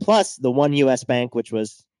 plus the one US bank, which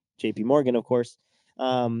was JP Morgan, of course.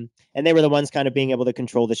 And they were the ones kind of being able to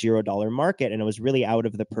control this euro dollar market, and it was really out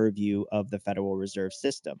of the purview of the Federal Reserve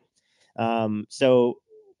System. So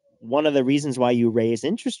one of the reasons why you raise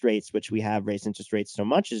interest rates, which we have raised interest rates so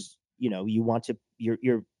much, is, you want to,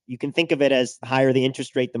 you can think of it as the higher the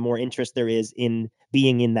interest rate, the more interest there is in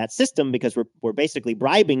being in that system, because we're basically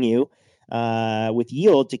bribing you with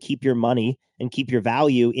yield to keep your money and keep your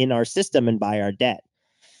value in our system and buy our debt.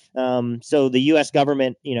 So the U.S.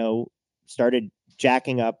 government, started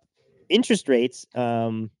jacking up interest rates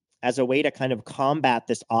as a way to kind of combat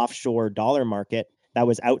this offshore dollar market that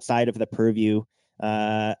was outside of the purview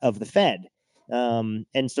of the Fed.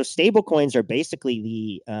 And so stable coins are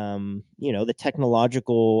basically the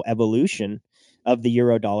technological evolution of the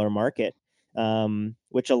euro dollar market,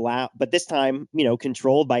 which but this time,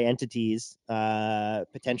 controlled by entities,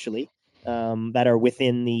 potentially, that are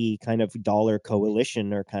within the kind of dollar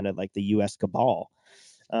coalition, or kind of like the U.S. cabal.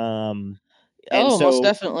 And Most so,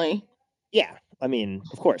 definitely. yeah, I mean,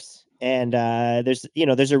 of course. And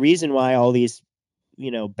there's a reason why all these,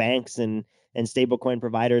 banks and stablecoin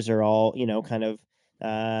providers are all, kind of,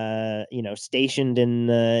 stationed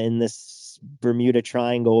in this Bermuda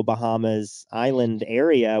Triangle, Bahamas island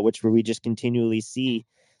area, where we just continually see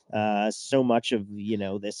so much of,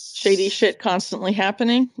 this Shady shit constantly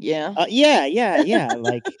happening. Yeah. yeah.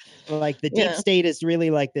 Like the deep Yeah. state is really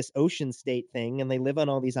like this ocean state thing, and they live on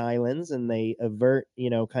all these islands, and they avert,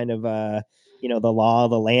 kind of the law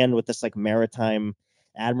of the land with this like maritime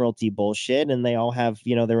admiralty bullshit, and they all have,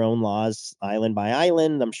 their own laws island by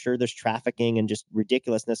island. I'm sure there's trafficking and just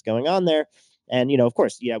ridiculousness going on there. And, of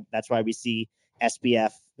course, that's why we see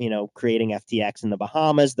SBF, creating FTX in the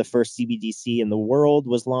Bahamas. The first CBDC in the world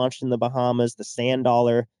was launched in the Bahamas, the sand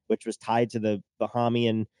dollar, which was tied to the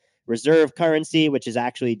Bahamian reserve currency, which is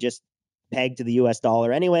actually just pegged to the US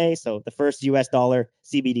dollar anyway. So the first US dollar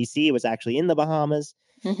CBDC was actually in the Bahamas.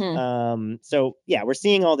 So yeah, we're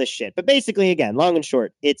seeing all this shit. But basically, again, long and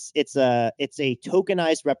short, it's a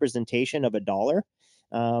tokenized representation of a dollar,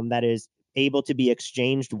 that is able to be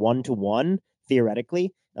exchanged one to one,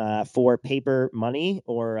 theoretically, for paper money,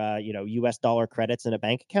 or US dollar credits in a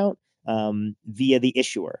bank account, via the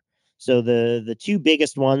issuer. So the two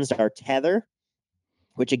biggest ones are Tether,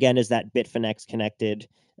 which again is that Bitfinex connected.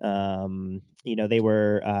 They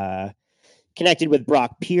were connected with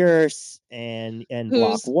Brock Pierce and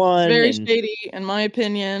Block Who's One. very shady, in my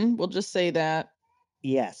opinion. We'll just say that.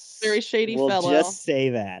 Yes. Very shady we'll fellow. just say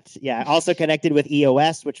that. Yeah. Also connected with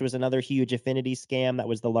EOS, which was another huge affinity scam. That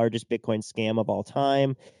was the largest Bitcoin scam of all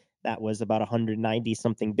time. That was about 190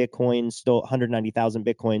 something Bitcoin, 190,000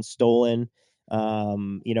 Bitcoins stolen.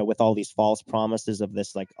 With all these false promises of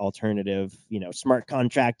this like alternative, smart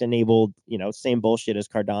contract enabled, same bullshit as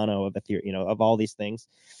Cardano of Ethereum, of all these things.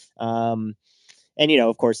 And,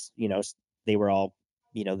 of course, they were all,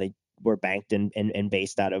 they were banked and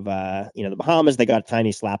based out of, the Bahamas. They got a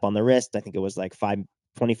tiny slap on the wrist. I think it was like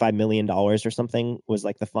 $25 million or something was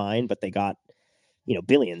like the fine, but they got,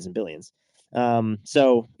 billions and billions.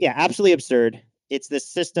 So yeah, absolutely absurd. It's this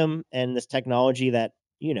system and this technology that,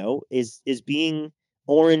 is being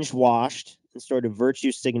orange washed and sort of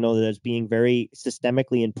virtue signaled as being very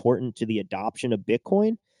systemically important to the adoption of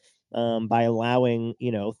Bitcoin, by allowing,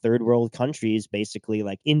 third world countries, basically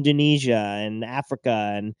like Indonesia and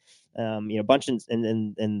Africa and, a bunch in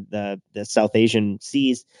the South Asian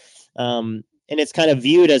seas. And it's kind of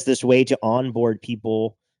viewed as this way to onboard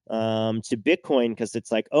people to Bitcoin, because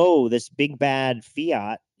it's like, oh, this big bad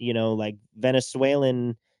fiat, like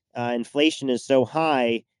Venezuelan inflation is so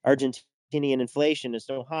high, Argentinian inflation is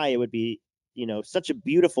so high, it would be, such a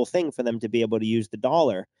beautiful thing for them to be able to use the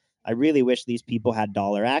dollar. I really wish these people had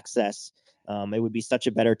dollar access, It would be such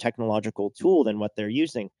a better technological tool than what they're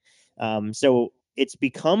using. So it's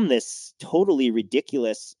become this totally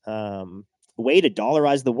ridiculous way to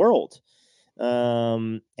dollarize the world.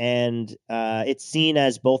 And it's seen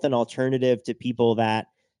as both an alternative to people that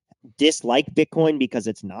dislike Bitcoin because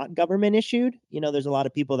it's not government issued. There's a lot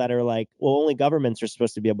of people that are like, well, only governments are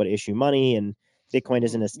supposed to be able to issue money, and Bitcoin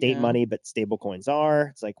isn't a state money, but stable coins are.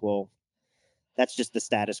 It's like, well, that's just the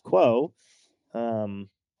status quo. But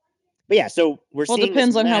yeah, so we're Well, it seeing this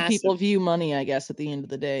depends on how massive. people view money, I guess, at the end of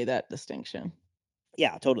the day, that distinction.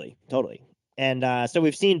 Yeah, totally. And so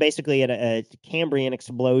we've seen basically a Cambrian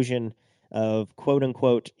explosion of quote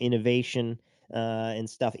unquote innovation and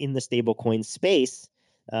stuff in the stablecoin space.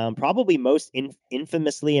 Probably most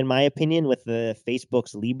infamously, in my opinion, with the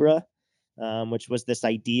Facebook's Libra, which was this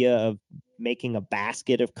idea of making a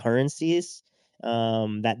basket of currencies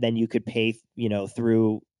that then you could pay,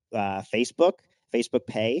 through Facebook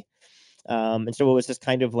Pay. And so it was just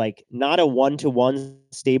kind of like not a one-to-one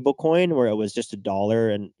stable coin where it was just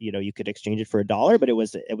 $1 and you could exchange it for $1, but it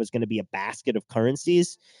was going to be a basket of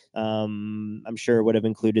currencies. I'm sure it would have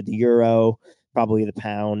included the euro, probably the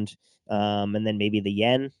pound, and then maybe the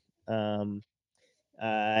yen. And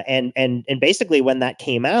basically when that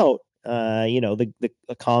came out, the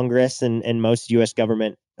Congress and most U.S.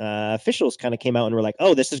 government officials kind of came out and were like,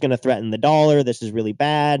 "Oh, this is going to threaten the dollar. This is really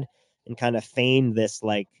bad," and kind of feigned this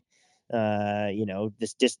like,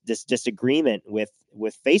 this disagreement with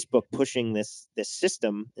Facebook pushing this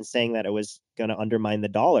system and saying that it was going to undermine the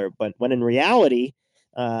dollar. But when in reality,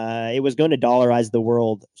 it was going to dollarize the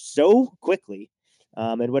world so quickly,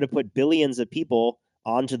 it would have put billions of people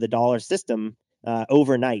onto the dollar system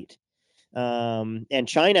overnight. And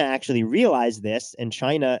China actually realized this, and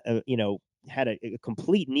China, had a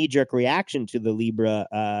complete knee-jerk reaction to the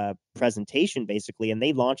Libra presentation, basically, and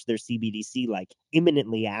they launched their CBDC like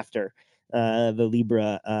imminently after the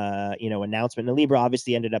Libra, announcement. And Libra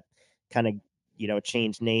obviously ended up kind of,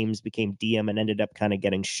 changed names, became Diem, and ended up kind of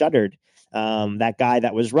getting shuttered. That guy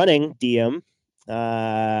that was running Diem,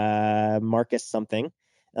 Marcus something,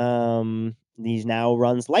 he now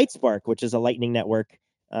runs Lightspark, which is a Lightning Network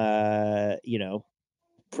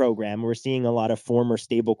program. We're seeing a lot of former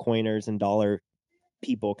stable coiners and dollar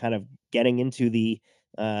people kind of getting into the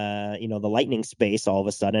the Lightning space all of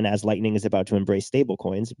a sudden, as Lightning is about to embrace stable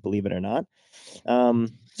coins, believe it or not. So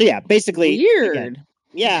yeah, basically, again, Weird.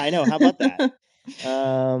 yeah, I know. How about that?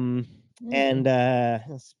 And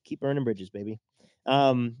let's keep burning bridges, baby.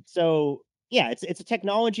 So yeah, it's a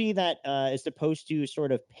technology that is supposed to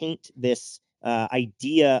sort of paint this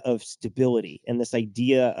idea of stability and this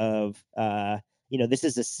idea of this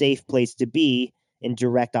is a safe place to be in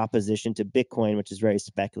direct opposition to Bitcoin, which is very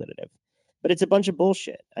speculative. But it's a bunch of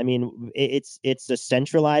bullshit. I mean, it's a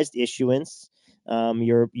centralized issuance.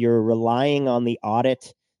 You're relying on the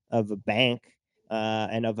audit of a bank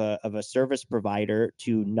and of a service provider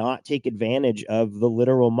to not take advantage of the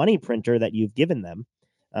literal money printer that you've given them.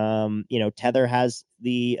 Tether has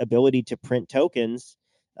the ability to print tokens,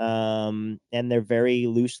 and they're very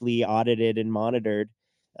loosely audited and monitored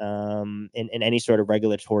in any sort of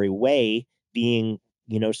regulatory way, being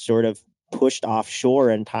sort of pushed offshore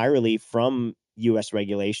entirely from U.S.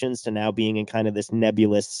 regulations to now being in kind of this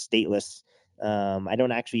nebulous, stateless. I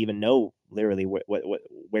don't actually even know literally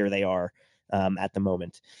where they are at the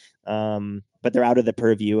moment. But they're out of the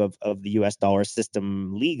purview of the US dollar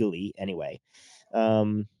system legally anyway.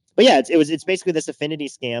 But yeah, it's basically this affinity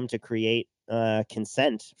scam to create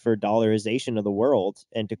consent for dollarization of the world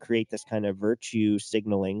and to create this kind of virtue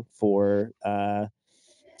signaling for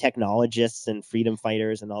technologists and freedom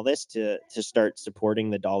fighters and all this to start supporting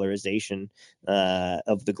the dollarization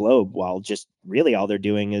of the globe, while just really all they're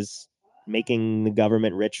doing is making the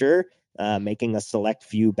government richer, making a select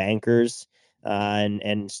few bankers and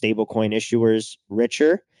stablecoin issuers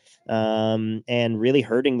richer, and really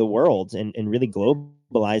hurting the world and really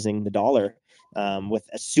globalizing the dollar with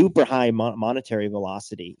a super high monetary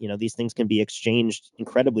velocity. These things can be exchanged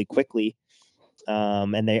incredibly quickly,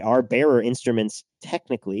 and they are bearer instruments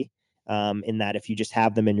technically, in that if you just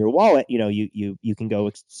have them in your wallet, you can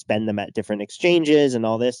go spend them at different exchanges and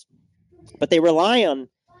all this. But they rely on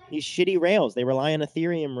these shitty rails. They rely on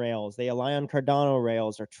Ethereum rails. They rely on Cardano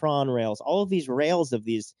rails or Tron rails. All of these rails of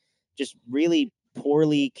these just really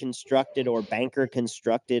poorly constructed or banker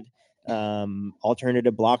constructed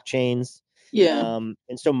alternative blockchains. Yeah.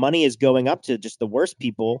 And so money is going up to just the worst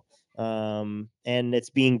people, and it's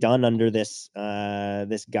being done under this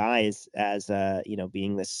this guise as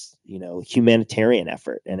being this humanitarian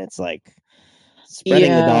effort, and it's like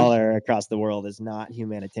Spreading the Yeah. dollar across the world is not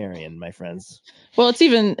humanitarian, my friends. Well, it's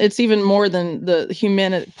even more than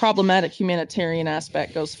the problematic humanitarian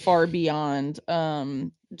aspect goes far beyond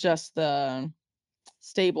just the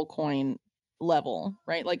stablecoin level,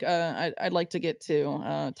 right? Like, I'd like to get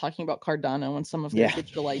to talking about Cardano and some of their Yeah.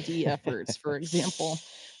 digital ID efforts, for example,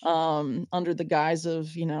 under the guise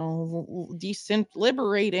of,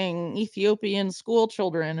 liberating Ethiopian school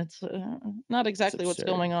children. It's not It's exactly what's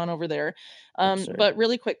absurd. going on over there. Absurd. But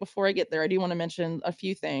really quick before I get there, I do want to mention a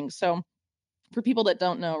few things. So, for people that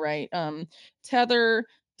don't know, right? Tether,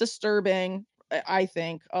 disturbing. I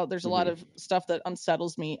think there's a lot Mm-hmm. of stuff that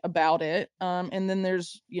unsettles me about it. And then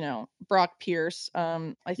there's, Brock Pierce. I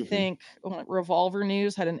Mm-hmm. think Revolver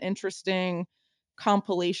News had an interesting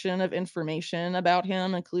compilation of information about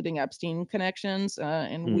him, including Epstein connections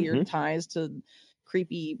and Mm-hmm. weird ties to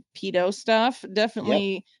creepy pedo stuff. Yep.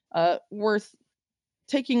 Definitely worth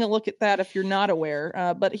taking a look at that if you're not aware.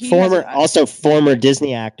 But he has Former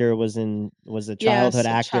Disney actor was a childhood yes, a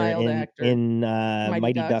actor child actor. in Mighty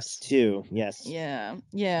Mighty Ducks Ducks. 2. Yes, Yeah, just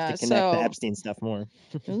to yeah. connect the So, Epstein stuff more.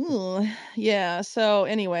 ooh, yeah. So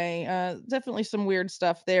anyway, definitely some weird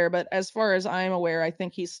stuff there. But as far as I'm aware, I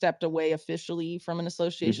think he stepped away officially from an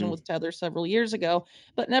association Mm-hmm. with Tether several years ago.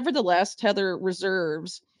 But nevertheless, Tether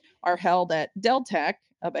reserves are held at Deltec,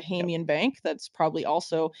 a Yep. Bahamian bank that's probably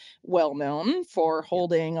also well known for Yep.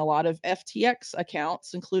 holding a lot of FTX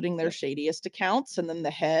accounts, including their Yep. shadiest accounts. And then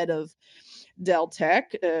the head of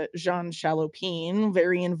Deltec, Jean Chalopin,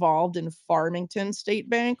 very involved in Farmington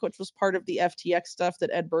State Bank, which was part of the FTX stuff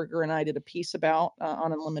that Ed Berger and I did a piece about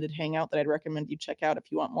on Unlimited Hangout that I'd recommend you check out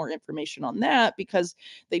if you want more information on that, because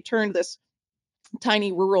they turned this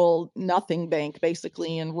tiny rural nothing bank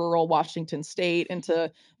basically in rural Washington state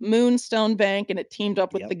into Moonstone Bank, and it teamed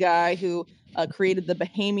up with Yep. the guy who created the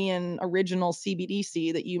Bahamian original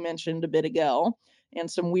CBDC that you mentioned a bit ago. And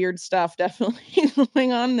some weird stuff definitely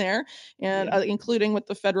going on there, and Yep. including with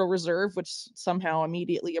the Federal Reserve, which somehow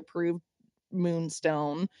immediately approved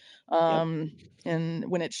Moonstone, Yep. um, and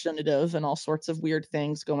when it shouldn't have, and all sorts of weird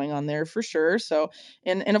things going on there for sure. So,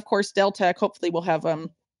 and of course, Deltec. Hopefully, we'll have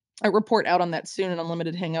a report out on that soon in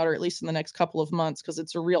Unlimited Hangout, or at least in the next couple of months, because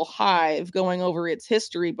it's a real hive going over its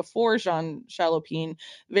history before Jean Chalopin,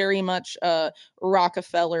 very much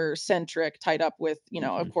Rockefeller centric, tied up with, of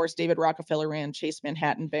Mm-hmm. course, David Rockefeller ran Chase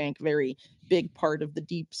Manhattan Bank, very big part of the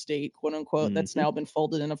deep state, quote unquote, that's Mm-hmm. now been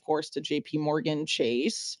folded in, of course, to JP Morgan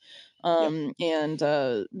Chase. Yep.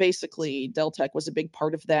 And basically, Deltec was a big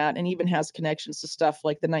part of that, and even has connections to stuff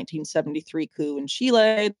like the 1973 coup in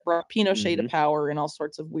Chile, brought Pinochet to Mm-hmm. power, and all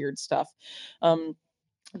sorts of weird stuff. Um,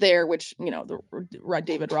 there, which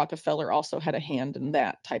David Rockefeller also had a hand in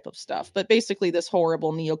that type of stuff. But basically, this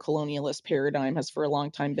horrible neo-colonialist paradigm has for a long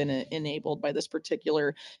time been enabled by this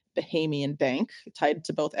particular Bahamian bank tied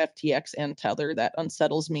to both FTX and Tether. That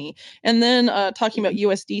unsettles me. And then talking Mm-hmm.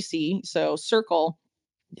 about USDC, so Circle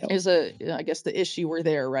Yep. is I guess the issue we're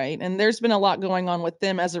there, right? And there's been a lot going on with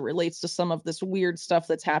them as it relates to some of this weird stuff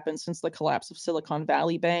that's happened since the collapse of Silicon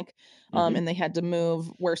Valley Bank. Mm-hmm. And they had to move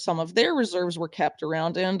where some of their reserves were kept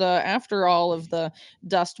around. And after all of the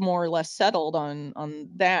dust more or less settled on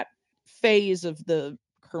that phase of the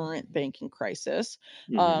current banking crisis,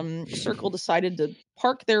 Mm-hmm. Circle decided to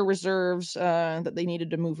park their reserves that they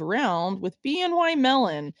needed to move around with BNY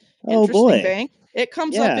Mellon. Oh Interesting boy. bank. It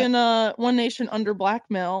comes up Yeah. in One Nation Under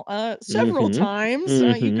Blackmail several Mm-hmm. times.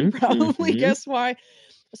 You can Mm-hmm. probably Mm-hmm. guess why.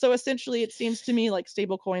 So essentially, it seems to me like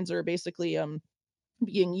stable coins are basically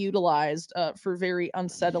being utilized for very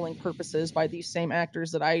unsettling purposes by these same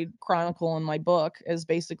actors that I chronicle in my book as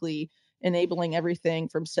basically enabling everything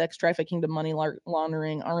from sex trafficking to money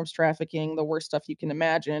laundering, arms trafficking, the worst stuff you can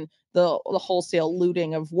imagine, the wholesale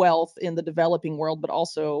looting of wealth in the developing world, but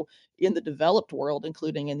also in the developed world,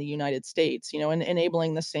 including in the United States, and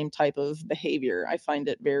enabling the same type of behavior. I find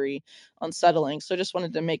it very unsettling. So just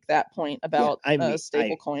wanted to make that point Yeah. about I mean,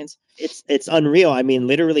 stable coins. it's unreal. I mean,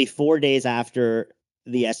 literally 4 days after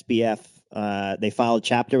the SBF, they filed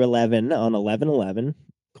Chapter 11 on 11/11,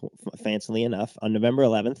 fancily enough, on November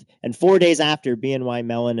 11th, and 4 days after, BNY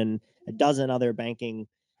Mellon and a dozen other banking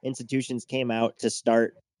institutions came out to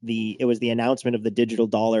start it was the announcement of the digital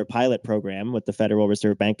dollar pilot program with the Federal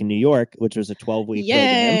Reserve Bank in New York, which was a 12-week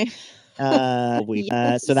program. Yay.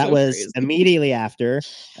 So that So was crazy. immediately after,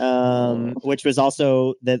 Oh. which was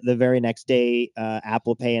also the very next day.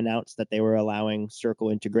 Apple Pay announced that they were allowing Circle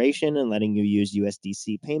integration and letting you use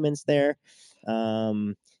USDC payments there.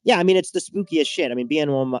 Yeah, I mean, it's the spookiest shit. I mean,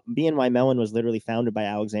 BNY Mellon was literally founded by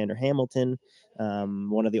Alexander Hamilton,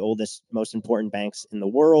 one of the oldest, most important banks in the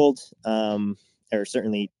world, or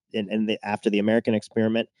certainly after the American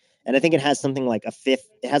experiment. and I think it has something like a fifth.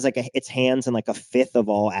 It has like its hands in like a fifth of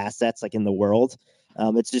all assets like in the world.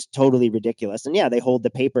 It's just totally ridiculous. And yeah, they hold the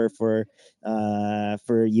paper for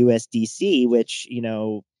USDC, which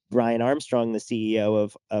Brian Armstrong, the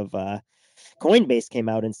CEO of Coinbase, came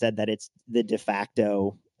out and said that it's the de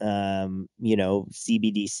facto CBDC.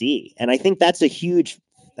 And I think that's a huge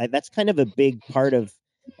that's kind of a big part of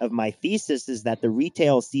my thesis, is that the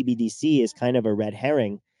retail CBDC is kind of a red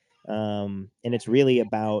herring. And it's really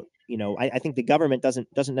about, I think the government doesn't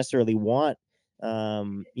necessarily want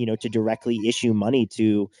to directly issue money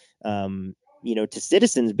to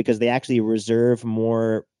citizens, because they actually reserve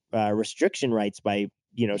more restriction rights by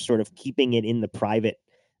sort of keeping it in the private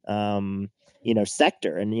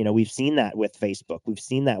sector. And we've seen that with Facebook. We've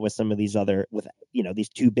seen that with some of these other, with these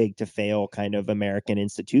too big to fail kind of American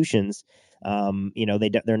institutions.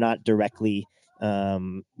 They're not directly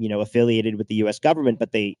affiliated with the US government,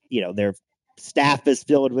 but their staff is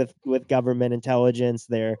filled with government intelligence.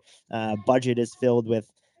 Their budget is filled with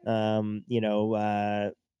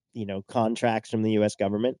contracts from the US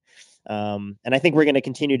government. And I think we're going to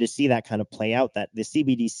continue to see that kind of play out. That the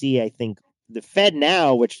CBDC, I think, the Fed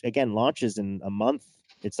now, which again launches in a month,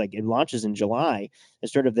 it's like it launches in July,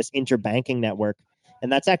 is sort of this interbanking network.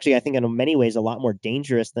 And that's actually, I think, in many ways, a lot more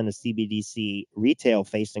dangerous than a CBDC retail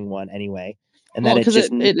facing one anyway. And Well, that because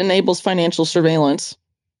it enables financial surveillance,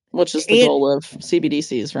 which is the goal of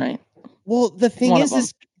CBDCs, right? Well, the thing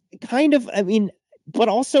is kind of, I mean, but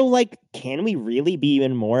also, like, can we really be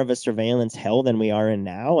in more of a surveillance hell than we are in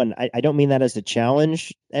now? And I don't mean that as a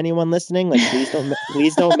challenge, anyone listening. Like,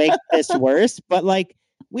 please don't make this worse. But like,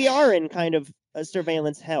 we are in kind of a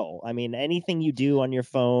surveillance hell. I mean, anything you do on your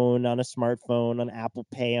phone, on a smartphone, on Apple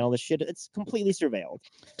Pay, and all this shit, it's completely surveilled.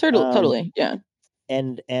 Totally, yeah.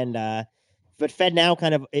 But FedNow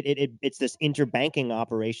kind of it's this interbanking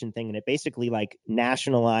operation thing, and it basically like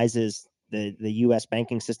nationalizes the U.S.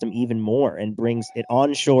 banking system even more, and brings it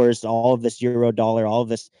onshores all of this euro dollar, all of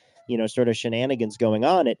this sort of shenanigans going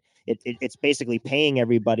on. It's basically paying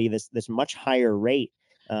everybody this much higher rate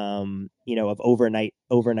of overnight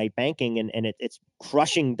banking, and it's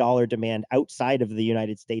crushing dollar demand outside of the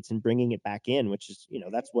United States and bringing it back in, which is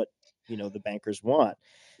that's what the bankers want.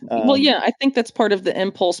 Well, yeah, I think that's part of the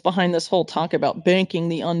impulse behind this whole talk about banking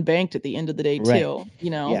the unbanked at the end of the day, too.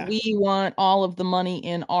 Right. We want all of the money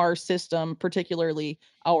in our system, particularly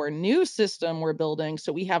our new system we're building.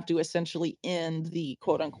 So we have to essentially end the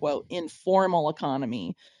quote unquote informal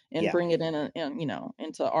economy and bring it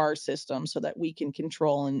into our system so that we can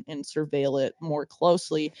control and surveil it more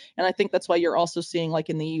closely. And I think that's why you're also seeing, like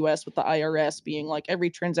in the US with the IRS being like every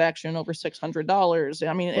transaction over $600.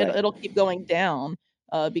 I mean, it'll keep going down.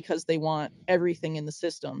 Because they want everything in the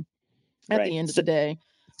system at the end of the day.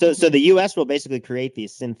 So the U.S. will basically create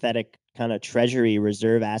these synthetic kind of treasury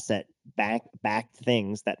reserve asset backed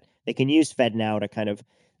things that they can use FedNow to kind of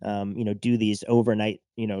do these overnight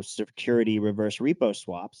security reverse repo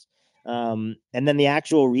swaps. And then the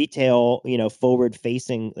actual retail forward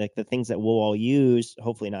facing, like the things that we'll all use,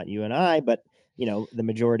 hopefully not you and I, but the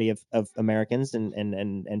majority of Americans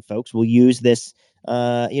and folks will use this.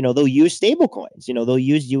 They'll use stable coins. They'll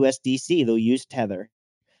use USDC. They'll use Tether.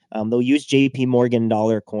 They'll use JP Morgan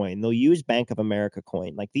dollar coin. They'll use Bank of America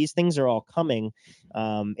coin. Like, these things are all coming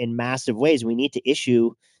in massive ways. We need to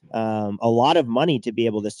issue a lot of money to be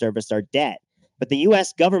able to service our debt. But the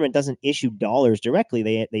U.S. government doesn't issue dollars directly.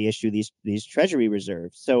 They issue these treasury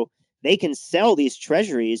reserves. So they can sell these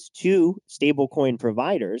treasuries to stablecoin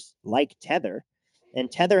providers like Tether. And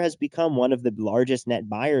Tether has become one of the largest net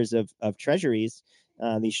buyers of treasuries,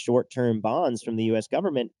 these short-term bonds from the U.S.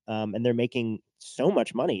 government, and they're making so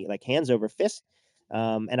much money, like hands over fist.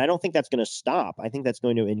 And I don't think that's going to stop. I think that's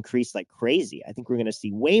going to increase like crazy. I think we're going to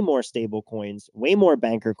see way more stable coins, way more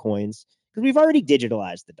banker coins, because we've already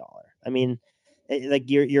digitalized the dollar. I mean, like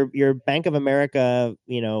your Bank of America,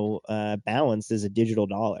 balance is a digital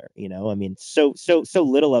dollar. I mean, so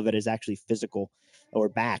little of it is actually physical or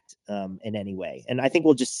backed in any way. And I think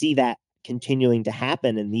we'll just see that continuing to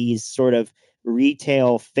happen, and these sort of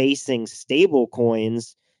retail facing stable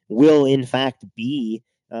coins will in fact be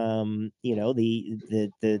the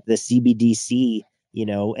CBDC,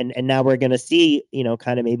 and now we're going to see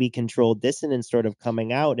kind of maybe controlled dissonance sort of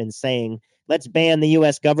coming out and saying, let's ban the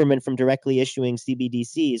US government from directly issuing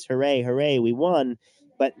CBDCs. Hooray, we won.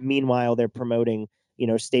 But meanwhile, they're promoting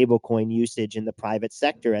stablecoin usage in the private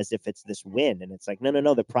sector as if it's this win. And it's like,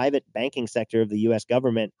 no, the private banking sector of the US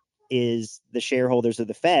government is the shareholders of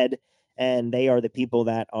the Fed, and they are the people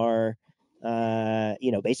that are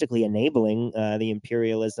basically enabling the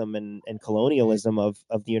imperialism and colonialism of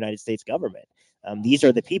the United States government. These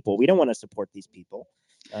are the people. We don't want to support these people.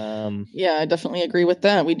 Yeah, I definitely agree with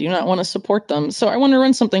that. We do not want to support them. So I want to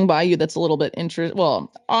run something by you that's a little bit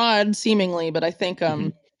odd seemingly, but I think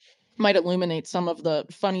Mhm. might illuminate some of the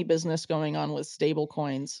funny business going on with stable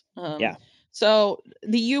coins. Yeah. So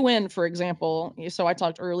the UN, for example, so I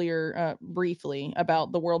talked earlier briefly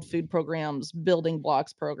about the World Food Programme's Building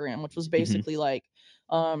Blocks program, which was Mhm. basically like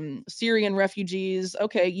Syrian refugees.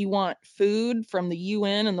 Okay, you want food from the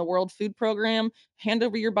UN and the World Food Program? Hand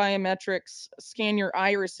over your biometrics, scan your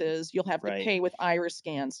irises. You'll have to Right. pay with iris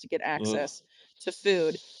scans to get Ugh. access to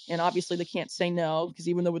food. And obviously they can't say no because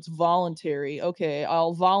even though it's voluntary, okay,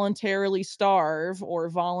 I'll voluntarily starve or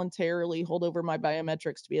voluntarily hold over my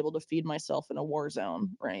biometrics to be able to feed myself in a war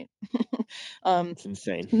zone, right? um, It's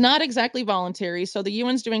insane. not exactly voluntary. So the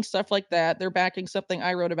UN's doing stuff like that. They're backing something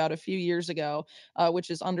I wrote about a few years ago, which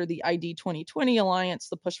is under the ID 2020 Alliance,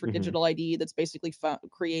 the push for Mhm. digital ID that's basically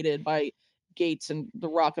created by Gates and the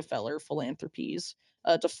Rockefeller philanthropies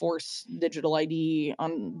to force digital ID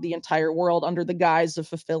on the entire world under the guise of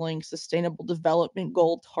fulfilling Sustainable Development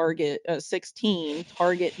Goal Target 16,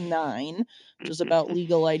 Target 9, which is about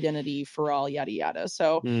legal identity for all, yada, yada.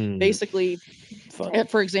 So Mm. basically, Fun.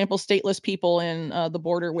 for example, stateless people in the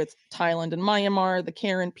border with Thailand and Myanmar, the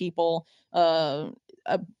Karen people,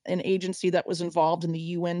 an agency that was involved in the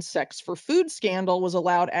UN Sex for Food scandal was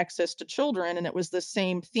allowed access to children. And it was the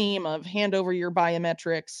same theme of hand over your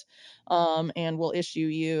biometrics and we'll issue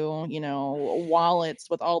you, wallets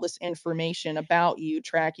with all this information about you,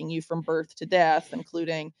 tracking you from birth to death,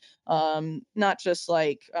 including not just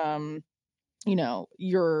like,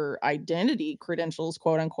 your identity credentials,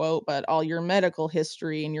 quote unquote, but all your medical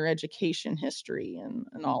history and your education history and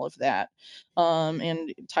all of that.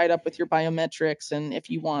 And tied up with your biometrics. And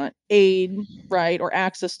if you want aid, right, or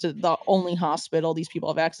access to the only hospital these people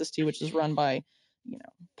have access to, which is run by,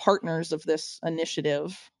 partners of this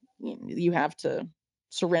initiative, you have to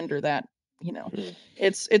surrender that, you know Mm.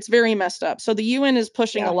 it's very messed up. So the UN is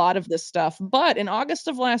pushing a Yeah. lot of this stuff, but in August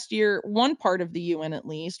of last year, one part of the UN at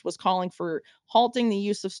least was calling for halting the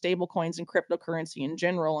use of stablecoins and cryptocurrency in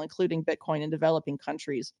general, including Bitcoin in developing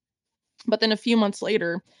countries. But then a few months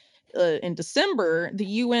later, in December, the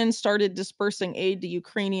UN started dispersing aid to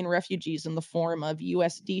Ukrainian refugees in the form of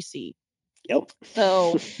USDC. Yep.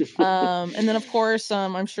 So, and then of course,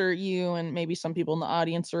 I'm sure you and maybe some people in the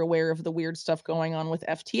audience are aware of the weird stuff going on with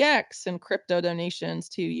FTX and crypto donations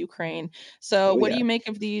to Ukraine. So, Oh what do yeah. you make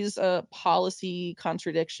of these policy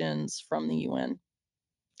contradictions from the UN?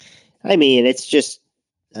 I mean, it's just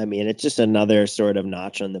it's just another sort of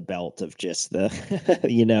notch on the belt of just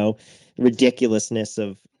the ridiculousness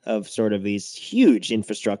of sort of these huge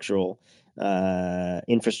infrastructure,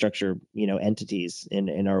 entities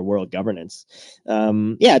in our world governance.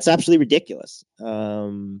 Yeah, it's absolutely ridiculous.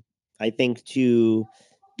 I think to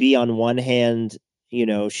be on one hand,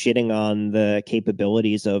 shitting on the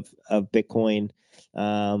capabilities of Bitcoin,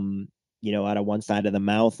 out of one side of the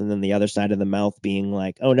mouth, and then the other side of the mouth being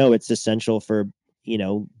like, oh no, it's essential for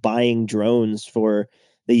buying drones for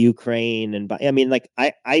the Ukraine. And like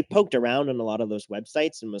I poked around on a lot of those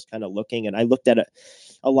websites and was kind of looking, and I looked at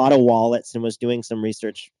a lot of wallets and was doing some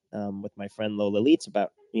research with my friend Lola Leitz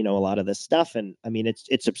about a lot of this stuff. And I mean,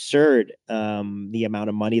 it's absurd, the amount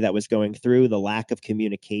of money that was going through, the lack of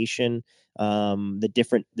communication,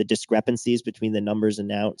 the discrepancies between the numbers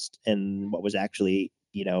announced and what was actually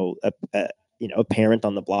apparent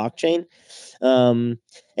on the blockchain. um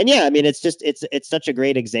and yeah, I mean, it's such a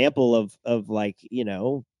great example of like,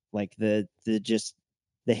 like the just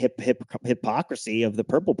the hypocrisy of the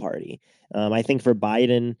purple party. I think for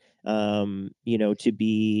Biden, to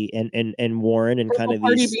be and Warren and kind Purple of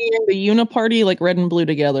Party these. being the Uniparty, like red and blue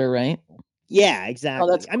together, right? Yeah, Oh,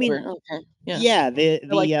 that's exactly. I mean, clever. Okay, yeah, yeah,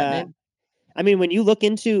 I like that name. I mean, when you look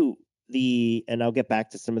into and I'll get back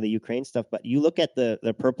to some of the Ukraine stuff, but you look at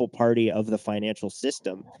the purple party of the financial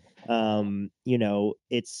system.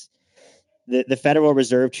 It's the Federal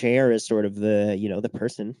Reserve chair is sort of the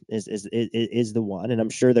person is the one, and I'm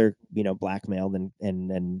sure they're blackmailed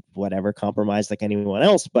and whatever, compromised like anyone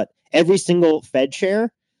else. But every single Fed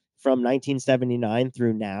chair from 1979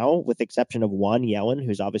 through now, with exception of one, Yellen,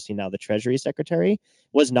 who's obviously now the Treasury Secretary,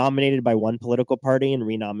 was nominated by one political party and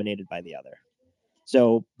renominated by the other.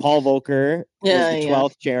 So Paul Volcker was Yeah, the yeah.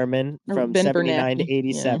 12th chairman Or from Ben 79 to Bernanke. Yeah,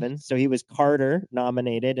 87. So he was Carter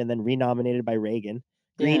nominated and then renominated by Reagan.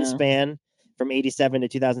 yeah. Greenspan from 87 to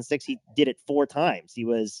 2006, he did it 4 times. He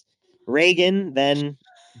was Reagan, then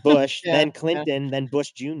Bush, Yeah, then yeah. Clinton, then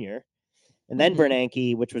Bush Jr., and then Hmm.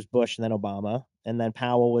 Bernanke, which was Bush, and then Obama, and then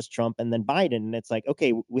Powell was Trump, and then Biden. And it's like,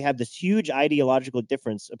 okay, we have this huge ideological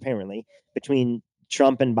difference apparently between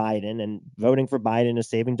Trump and Biden, and voting for Biden is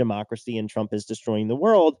saving democracy and Trump is destroying the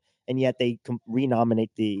world. And yet they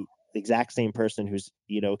renominate the exact same person who's,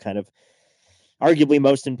 kind of arguably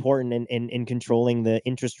most important in controlling the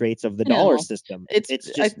interest rates of the dollar know, system. it's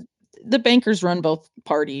It's just, the bankers run both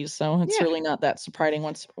parties, so it's yeah, really not that surprising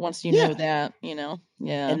once you know yeah. that,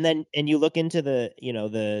 Yeah. And you look into the,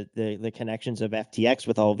 the connections of FTX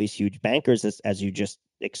with all of these huge bankers, as you just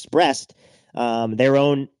expressed. Their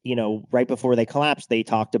own, right before they collapsed, they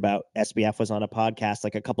talked about, SBF was on a podcast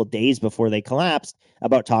like a couple days before they collapsed,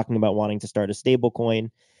 about talking about wanting to start a stable coin.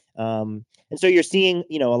 And so you're seeing,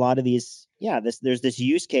 a lot of these, there's this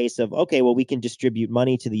use case of, okay, well, we can distribute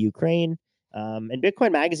money to the Ukraine. And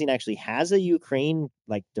Bitcoin Magazine actually has a Ukraine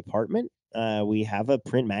like department. We have a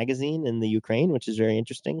print magazine in the Ukraine, which is very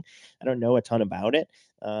interesting. I don't know a ton about it.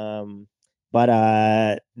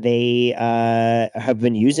 But they have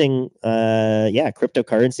been using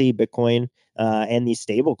cryptocurrency, Bitcoin, and these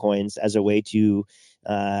stable coins as a way to,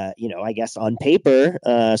 I guess on paper,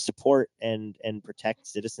 support and protect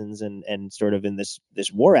citizens, and sort of in this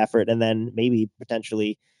war effort, and then maybe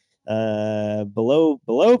potentially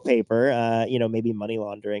below paper, maybe money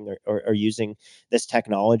laundering, or using this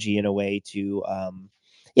technology in a way to,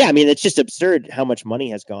 I mean, it's just absurd how much money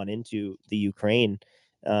has gone into the Ukraine,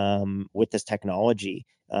 with this technology.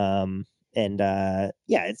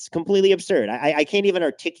 It's completely absurd. I can't even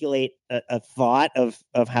articulate a thought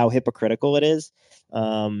of how hypocritical it is,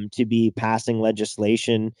 to be passing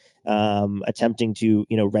legislation, attempting to,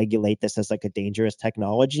 regulate this as like a dangerous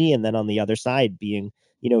technology, and then on the other side being,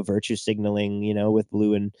 virtue signaling, with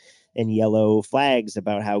blue and yellow flags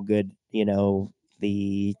about how good,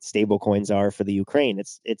 the stable coins are for the Ukraine.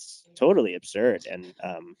 It's totally absurd. And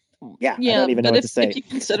I Yeah, don't even know but what to if say. you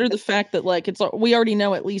consider the fact that like we already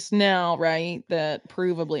know at least now, right, that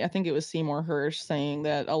provably, I think it was Seymour Hersh saying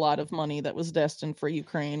that a lot of money that was destined for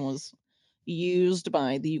Ukraine was used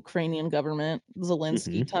by the Ukrainian government, Mm-hmm.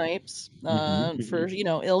 Zelensky types, Mm-hmm. Mm-hmm. for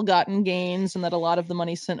ill-gotten gains, and that a lot of the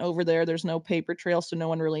money sent over there, there's no paper trail, so no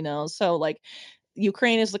one really knows. So like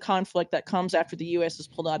Ukraine is the conflict that comes after the U.S. is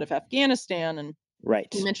pulled out of Afghanistan, and you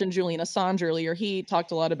Right. mentioned Julian Assange earlier. He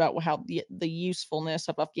talked a lot about how the usefulness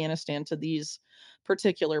of Afghanistan to these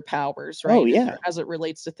particular powers, Oh right? yeah. As it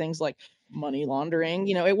relates to things like money laundering.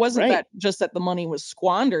 It wasn't Right. that just that the money was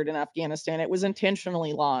squandered in Afghanistan, it was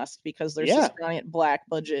intentionally lost because there's this Yeah. giant black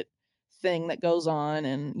budget thing that goes on.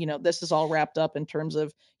 And, this is all wrapped up in terms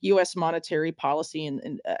of US monetary policy,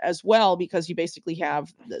 and as well, because you basically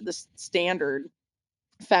have the standard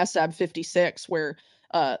FASAB 56, where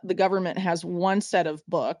the government has one set of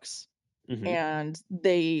books Mm-hmm. and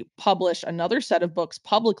they publish another set of books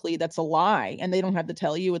publicly that's a lie, and they don't have to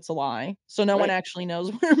tell you it's a lie. So no one Right. actually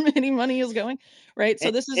knows where any money is going, right?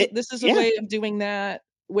 So this is a Yeah. way of doing that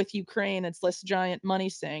with Ukraine. It's this giant money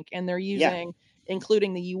sink, and they're Yeah. using,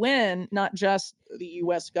 including the UN, not just the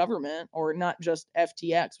US government or not just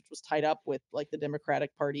FTX, which was tied up with like the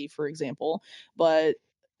Democratic Party, for example, but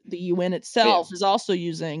the UN Yeah. itself is also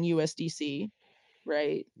using USDC,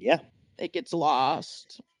 right? Yeah. It gets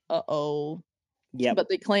lost. Uh-oh. Yep. But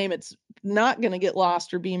they claim it's not going to get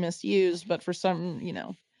lost or be misused, but for some,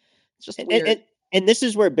 it's just and, and weird. and and this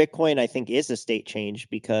is where Bitcoin, I think, is a state change,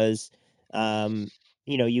 because um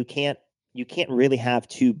you can't really have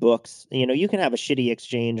two books. You can have a shitty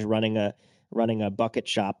exchange running a bucket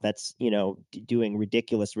shop that's, doing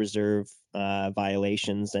ridiculous reserve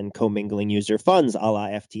violations and commingling user funds, a la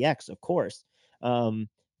FTX, of course.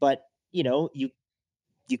 But you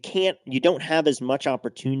don't have as much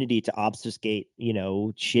opportunity to obfuscate,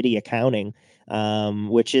 shitty accounting,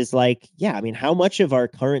 which is like, yeah, I mean, how much of our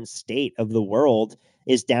current state of the world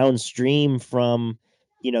is downstream from,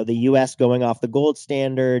 the US going off the gold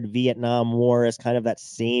standard, Vietnam War is kind of that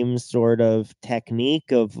same sort of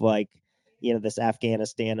technique of like, this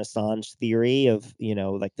Afghanistan Assange theory of,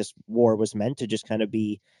 like this war was meant to just kind of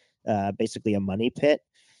be basically a money pit,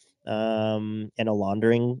 and a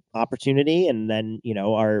laundering opportunity. And then,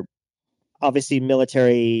 our obviously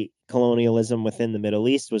military colonialism within the Middle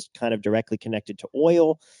East was kind of directly connected to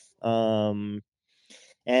oil.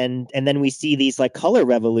 And then we see these like color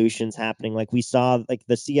revolutions happening. Like we saw like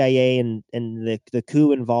the CIA and the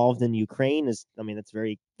coup involved in Ukraine is, I mean,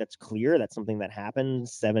 that's clear. That's something that happened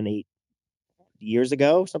 7-8 years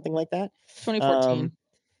ago, something like that. Um, 2014.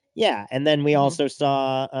 yeah, and then we Mhm. also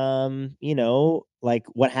saw, like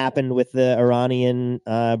what happened with the Iranian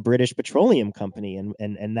British Petroleum Company,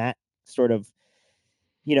 and that sort of,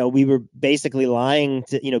 we were basically lying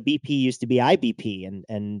to, BP used to be IBP,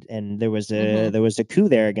 and Mhm. there was a coup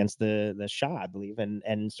there against the Shah, I believe,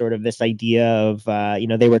 and sort of this idea of,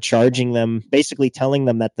 they were charging them, basically telling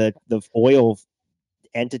them that the oil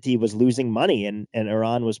entity was losing money, and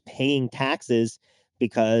Iran was paying taxes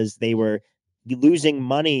because they were losing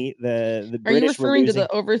money. The Are you British were referring to losing.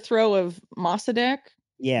 the overthrow of Mossadegh that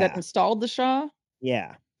Yeah, installed the Shah?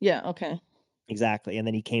 yeah, Yeah, okay. exactly. And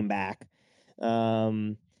then he came back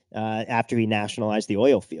um, after he nationalized the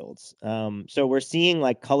oil fields. So we're seeing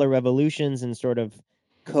like color revolutions and sort of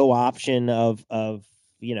co-option of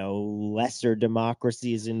lesser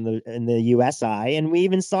democracies in the USI, and we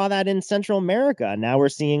even saw that in Central America. Now we're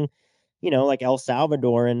seeing like El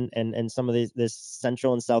Salvador and some of this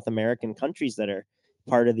Central and South American countries that are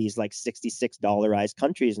part of these like 66 dollarized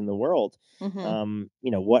countries in the world. Mhm.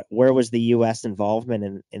 Where was the US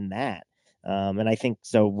involvement in that? And I think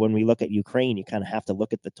so when we look at Ukraine, you kind of have to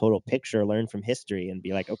look at the total picture, learn from history, and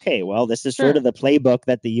be like, okay, well, this is sort Sure. of the playbook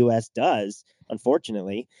that the US does,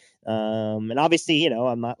 unfortunately. And obviously,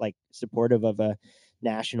 I'm not like supportive of a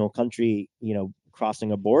national country,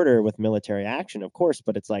 crossing a border with military action, of course,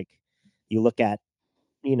 but it's like you look at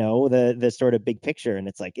the sort of big picture, and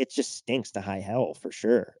it's like it just stinks to high hell for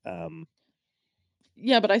sure.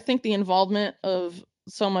 Yeah, but I think the involvement of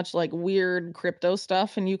so much like weird crypto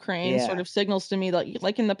stuff in Ukraine sort Yeah, of signals to me that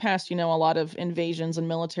like in the past, a lot of invasions and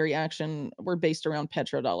military action were based around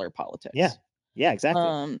petrodollar yeah, politics. yeah,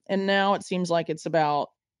 exactly. And now it seems like it's about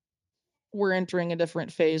we're entering a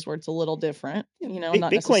different phase where it's a little different, not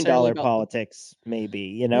Bitcoin necessarily dollar about the politics,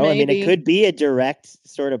 maybe. I mean, it maybe. could be a direct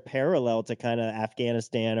sort of parallel to kind of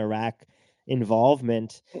Afghanistan, Iraq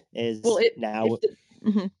involvement. Well, Is it now if the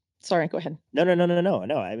mhm. Sorry, go ahead. No, no, no, no, no,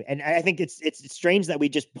 no. And I think it's strange that we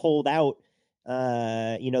just pulled out.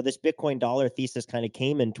 This Bitcoin dollar thesis kind of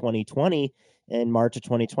came in 2020, in March of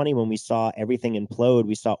 2020, when we saw everything implode.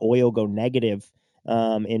 We saw oil go negative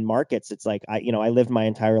in markets. It's like I lived my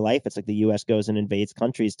entire life. It's like the U.S. goes and invades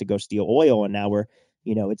countries to go steal oil, and now we're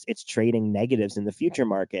it's trading negatives in the future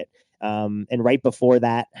market. And right before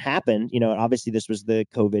that happened, obviously this was the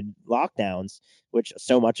COVID lockdowns, which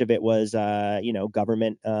so much of it was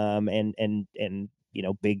government and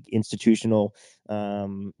big institutional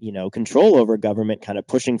control over government kind of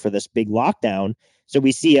pushing for this big lockdown. So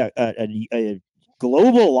we see a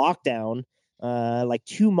global lockdown like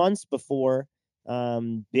 2 months before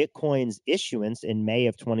Bitcoin's issuance in May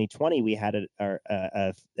of 2020. We had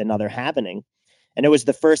another happening, and it was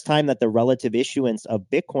the first time that the relative issuance of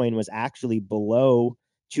Bitcoin was actually below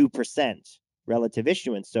 2% relative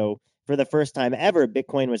issuance. So for the first time ever,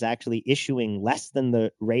 Bitcoin was actually issuing less than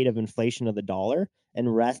the rate of inflation of the dollar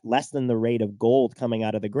and less than the rate of gold coming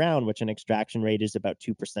out of the ground, which an extraction rate is about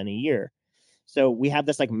 2% a year. So we have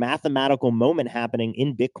this like mathematical moment happening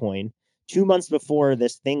in Bitcoin 2 months before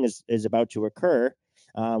this thing is about to occur.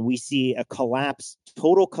 We see a collapse,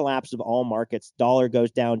 total collapse of all markets. Dollar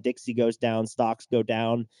goes down, Dixie goes down, stocks go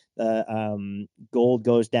down, gold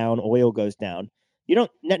goes down, oil goes down.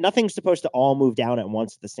 Nothing's supposed to all move down at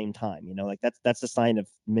once at the same time. Like that's a sign of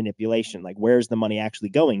manipulation. Like, where's the money actually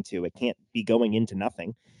going to? It can't be going into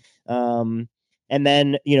nothing. Um, and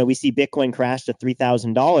then, we see Bitcoin crash to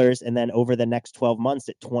 $3,000. And then over the next 12 months,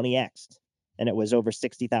 it 20x. And it was over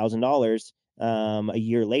 $60,000 a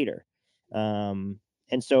year later. And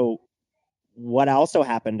so what also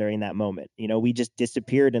happened during that moment? We just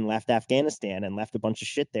disappeared and left Afghanistan and left a bunch of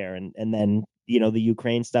shit there. And then, the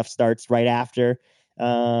Ukraine stuff starts right after,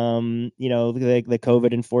 the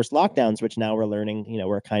COVID enforced lockdowns, which now we're learning,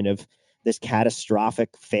 we're kind of this catastrophic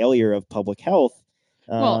failure of public health.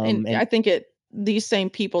 Well, and And I think these same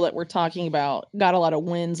people that we're talking about got a lot of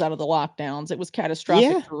wins out of the lockdowns. It was catastrophic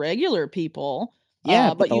yeah, for regular people.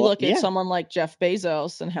 yeah, but But you look at yeah, someone like Jeff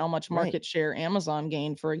Bezos and how much right. market share Amazon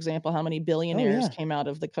gained, for example, how many Oh billionaires yeah, came out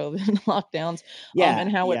of the COVID lockdowns, yeah, and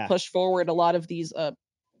how it yeah, pushed forward a lot of these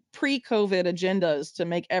pre-COVID agendas to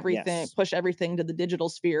make everything yes, push everything to the digital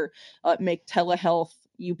sphere, make telehealth mm-hmm,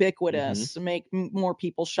 ubiquitous, make more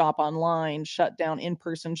people shop online, shut down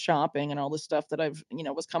in-person shopping, and all this stuff that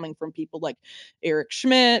was coming from people like Eric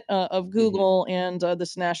Schmidt of mm-hmm, Google and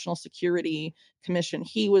this National Security Commission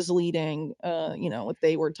he was leading. What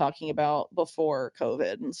they were talking about before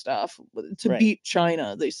COVID and stuff to right, beat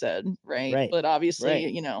China, they said, right? right, But right,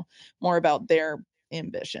 obviously, more about their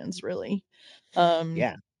ambitions, really. Um,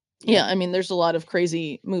 yeah, yeah, yeah, I mean, there's a lot of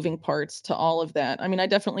crazy moving parts to all of that. I mean, I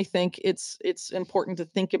definitely think it's important to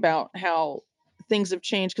think about how things have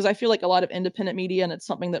changed because I feel like a lot of independent media, and it's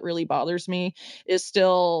something that really bothers me, is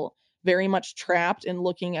still very much trapped in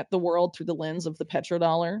looking at the world through the lens of the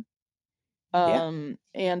petrodollar. Yeah.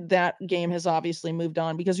 And that game has obviously moved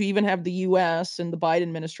on because you even have the US and the Biden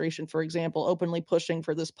administration, for example, openly pushing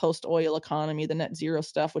for this post-oil economy, the net zero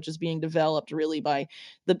stuff, which is being developed really by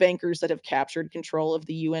the bankers that have captured control of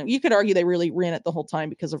the UN. You could argue they really ran it the whole time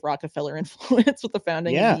because of Rockefeller influence with the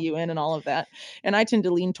founding of the Yeah. UN and all of that. And I tend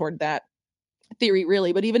to lean toward that theory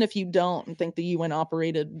really, but even if you don't and think the UN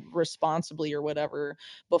operated responsibly or whatever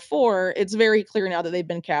before, it's very clear now that they've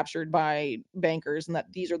been captured by bankers and that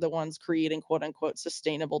these are the ones creating quote unquote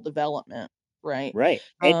sustainable development, right? Right.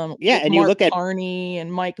 And yeah, With and you Mark look at Carney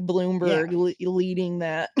and Mike yeah. Bloomberg leading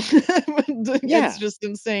that. It's Yeah. just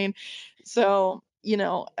insane. So,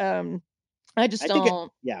 I just I think it,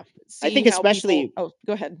 don't yeah. I see think how people. especially Oh,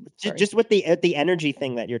 go ahead. Sorry. just with the energy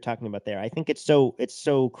thing that you're talking about there, I think it's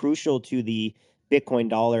so crucial to the Bitcoin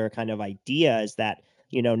dollar kind of idea is that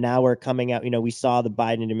now we're coming out. We saw the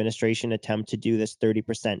Biden administration attempt to do this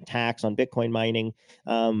 30% tax on Bitcoin mining.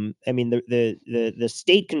 I mean the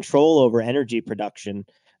state control over energy production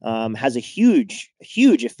has a huge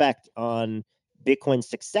effect on Bitcoin's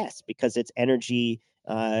success because its energy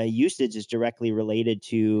usage is directly related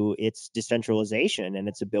to its decentralization and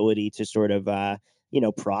its ability to sort of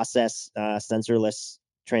process sensorless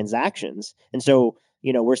transactions. And so,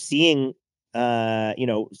 we're seeing, a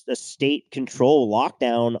state control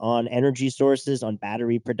lockdown on energy sources, on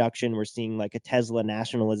battery production. We're seeing like a Tesla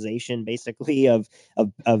nationalization, basically, of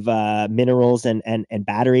minerals and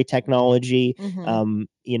battery technology. Hmm.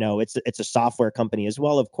 It's a software company as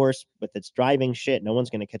well, of course, with its driving shit. No one's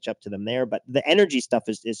going to catch up to them there. But the energy stuff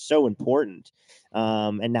is so important.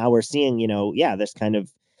 And now we're seeing, yeah, this kind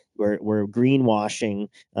of we're greenwashing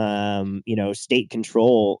state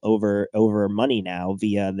control over money now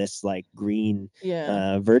via this like green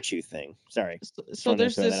Yeah. virtue thing. Sorry, just So wanted to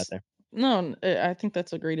there's throw that out this. there. No, I think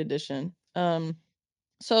that's a great addition.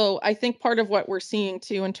 So I think part of what we're seeing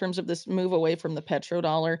too in terms of this move away from the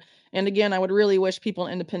petrodollar, and again, I would really wish people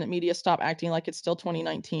in independent media stop acting like it's still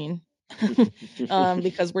 2019,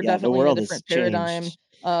 because we're Yeah, the definitely in a world has different paradigm changed.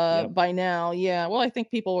 Yep. by now. Yeah, well, I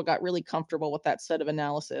think people got really comfortable with that set of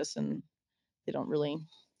analysis, and they don't really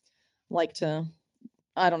like to.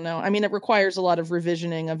 I don't know. I mean, it requires a lot of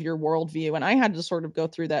revisioning of your worldview, and I had to sort of go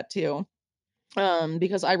through that too,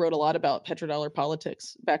 because I wrote a lot about petrodollar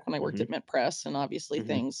politics back when I worked Hmm. at Mint Press, and obviously Hmm.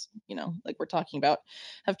 things, like we're talking about,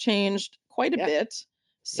 have changed quite a Yeah. bit. Yeah.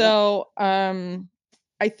 So,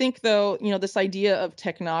 I think though, this idea of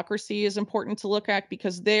technocracy is important to look at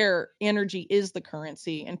because their energy is the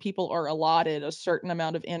currency, and people are allotted a certain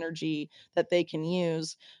amount of energy that they can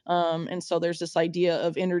use. And so there's this idea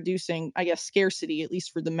of introducing, I guess, scarcity, at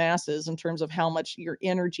least for the masses, in terms of how much your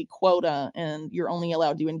energy quota, and you're only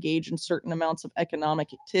allowed to engage in certain amounts of economic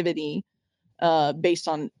activity based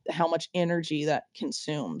on how much energy that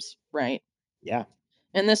consumes, right? Yeah.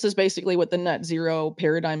 And this is basically what the net zero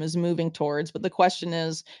paradigm is moving towards. But the question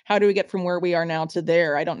is, how do we get from where we are now to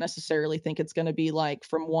there? I don't necessarily think it's going to be like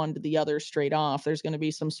from one to the other straight off. There's going to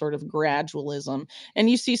be some sort of gradualism. And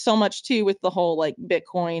you see so much too with the whole like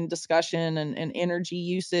Bitcoin discussion and energy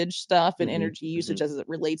usage stuff and Hmm. energy Hmm. usage as it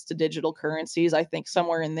relates to digital currencies. I think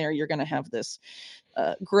somewhere in there, you're going to have this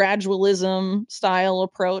gradualism style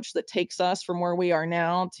approach that takes us from where we are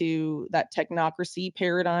now to that technocracy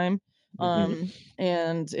paradigm. Hmm.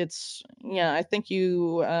 And it's, yeah, I think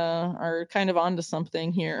you are kind of onto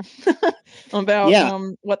something here about Yeah.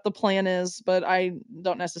 what the plan is, but I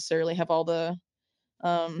don't necessarily have all the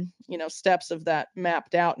steps of that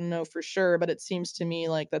mapped out and know for sure. But it seems to me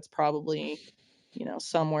like that's probably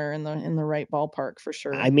somewhere in the right ballpark for I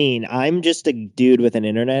sure. mean, I'm just a dude with an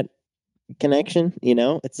internet connection.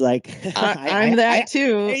 It's like I'm that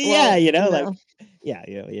too. yeah, Well, like yeah,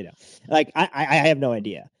 like I have no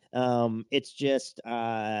idea. It's just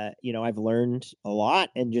I've learned a lot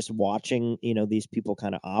and just watching these people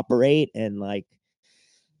kind of operate and like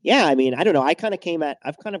yeah, I mean, I don't know. I've kind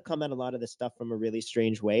of come at a lot of this stuff from a really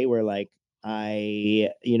strange way where like I,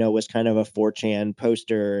 was kind of a 4chan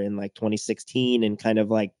poster in like 2016 and kind of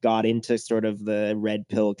like got into sort of the red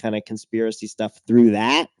pill kind of conspiracy stuff through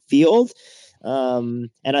that field. And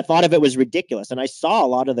I thought of it was ridiculous. And I saw a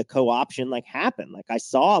lot of the co-option like happen. Like I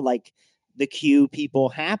saw like the Q people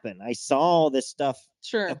happen. I saw this stuff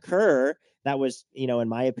sure. occur that was, in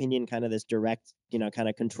my opinion, kind of this direct, kind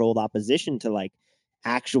of controlled opposition to like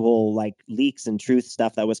actual like leaks and truth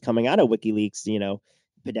stuff that was coming out of WikiLeaks,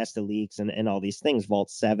 Podesta leaks and all these things, Vault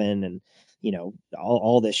 7 and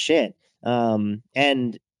all this shit. And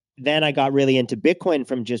then I got really into Bitcoin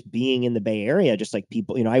from just being in the Bay Area, just like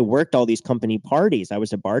people, I worked all these company parties. I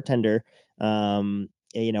was a bartender up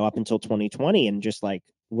until 2020 and just like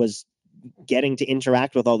was getting to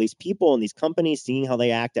interact with all these people and these companies, seeing how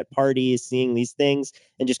they act at parties, seeing these things,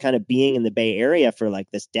 and just kind of being in the Bay Area for like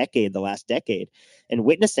this decade, the last decade, and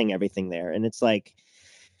witnessing everything there. And it's like,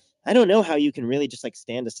 I don't know how you can really just like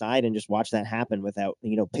stand aside and just watch that happen without,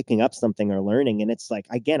 picking up something or learning. And it's like,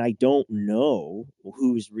 again, I don't know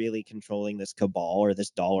who's really controlling this cabal or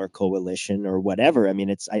this dollar coalition or whatever. I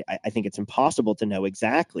mean, I think it's impossible to know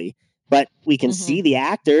exactly, but we can see the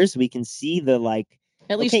actors. We can see the like,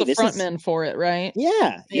 At least okay, the this front is, men for it, right?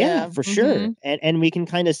 yeah, Yeah. for sure. And we can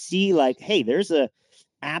kind of see like, hey, there's a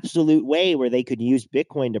absolute way where they could use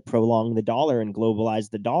Bitcoin to prolong the dollar and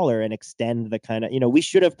globalize the dollar and extend the kind of, we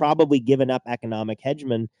should have probably given up economic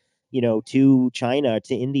hegemon, to China,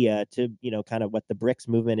 to India, to, kind of what the BRICS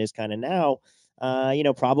movement is kind of now,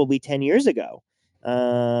 probably 10 years ago,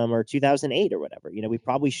 or 2008 or whatever. We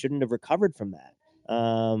probably shouldn't have recovered from that.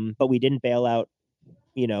 But we didn't bail out,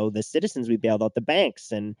 the citizens. We bailed out the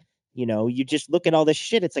banks. And, you just look at all this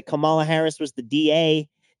shit. It's like Kamala Harris was the DA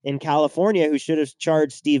in California who should have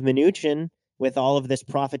charged Steve Mnuchin with all of this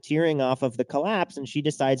profiteering off of the collapse, and she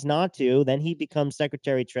decides not to. Then he becomes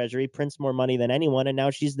Secretary of Treasury, prints more money than anyone, and now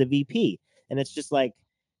she's the VP. And it's just like,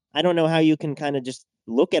 I don't know how you can kind of just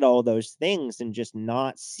look at all those things and just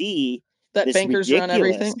not see That this bankers run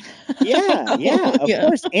ridiculous. everything. Yeah, of Yeah.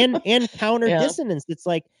 course. And counter Yeah. dissonance. It's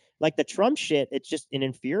like the Trump shit, it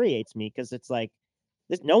infuriates me because it's like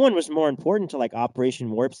no one was more important to like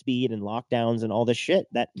Operation Warp Speed and lockdowns and all this shit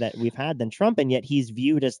that we've had than Trump, and yet he's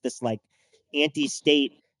viewed as this like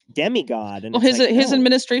anti-state demigod, and Well, it's like, his no,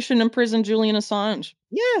 administration imprisoned Julian Assange.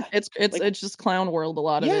 yeah, It's like, it's just clown world, a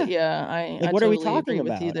lot of it. yeah, Yeah, like I what are we totally agree talking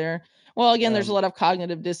with you about? there. Well, again, there's a Um, lot of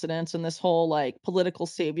cognitive dissonance and this whole like political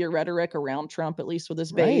savior rhetoric around Trump, at least with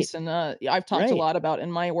his right, base. And I've talked a right, lot about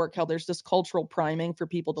in my work how there's this cultural priming for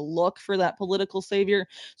people to look for that political savior.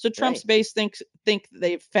 So Trump's right, base think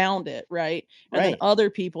they've found it, right? And then right, other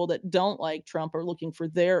people that don't like Trump are looking for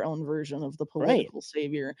their own version of the right. political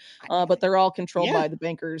savior. I, But they're all controlled yeah, by the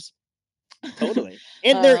bankers. totally.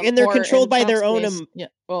 And they're Or controlled in by Trump's case, yeah.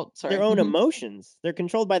 Well, their sorry. own emotions. They're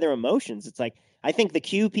controlled by their emotions. It's like, I think the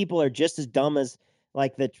Q people are just as dumb as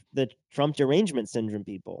like the Trump derangement syndrome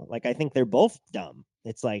people. Like, I think they're both dumb.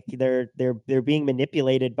 It's like they're being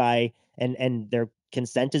manipulated by, and their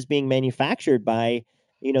consent is being manufactured by,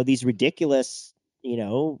 these ridiculous,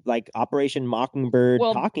 like Operation Mockingbird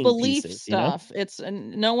Well, talking belief pieces. stuff. It's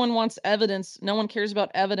and no one wants evidence. No one cares about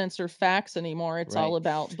evidence or facts anymore. It's all Right.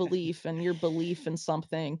 about belief and your belief in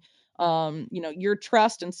something. Your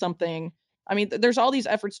trust in something. I mean, there's all these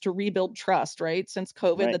efforts to rebuild trust, right? Since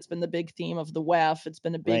COVID, Right. that's been the big theme of the WEF. It's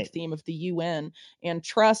been a big Right. theme of the UN. And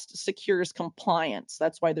trust secures compliance.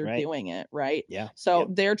 That's why they're Right. doing it, right? Yeah. So Yep.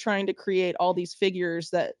 they're trying to create all these figures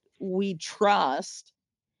that we trust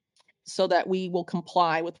so that we will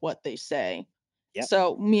comply with what they say. Yep.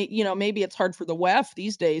 So maybe it's hard for the WEF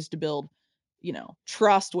these days to build,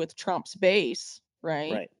 trust with Trump's base,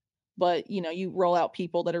 right? Right. But you roll out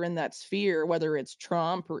people that are in that sphere, whether it's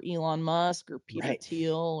Trump or Elon Musk or Peter Right.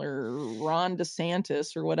 Thiel or Ron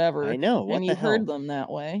DeSantis or I whatever, know. and What the you herd hell? them that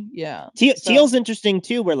way. Yeah. So Teal's interesting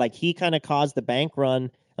too, where like he kind of caused the bank run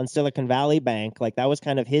on Silicon Valley Bank. Like that was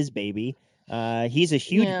kind of his baby. He's a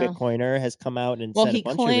huge yeah. Bitcoiner, has come out and Well, said a he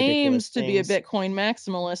bunch of ridiculous claims to be a things. Bitcoin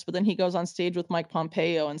maximalist, but then he goes on stage with Mike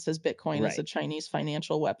Pompeo and says Bitcoin is Right. a Chinese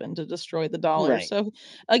financial weapon to destroy the dollar. Right. So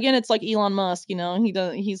again, it's like Elon Musk,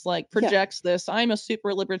 he's like Yeah. projects this, I'm a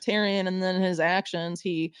super libertarian, and then his actions,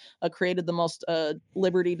 he created the most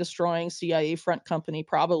liberty destroying CIA front company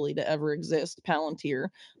probably to ever exist, Palantir.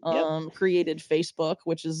 Yep. Created Facebook,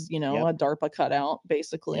 which is, Yep. a DARPA cutout Yep.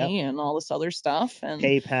 basically, and all this other stuff. And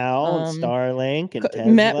PayPal and um Starlink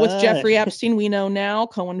and met with Tesla. Jeffrey Epstein, we know now,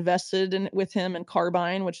 co-invested with him in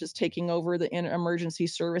Carbine, which is taking over the emergency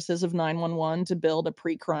services of 911 to build a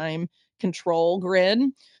pre-crime control grid.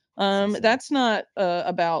 It's insane. That's not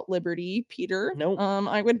about liberty, Peter. Nope.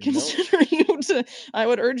 I would Nope. consider I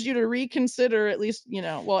would urge you to reconsider at least,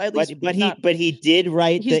 well, at least not. But he did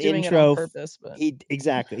write He's the doing it on intro. purpose, but He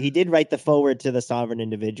did write the forward to the Sovereign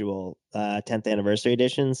Individual 10th anniversary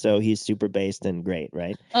edition, so he's super based and great,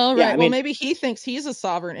 right? oh, Yeah, right. I Well, mean, maybe he thinks he's a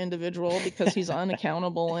sovereign individual because he's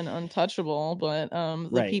unaccountable and untouchable. But the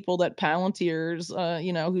right, people that Palantirs,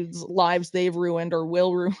 whose lives they've ruined or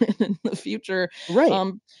will ruin in the future, right.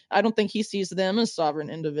 um, I don't think he sees them as sovereign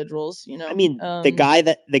individuals. I mean, the guy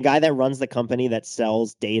that runs the company that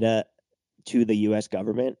sells data to the U.S.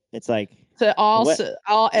 government, it's like to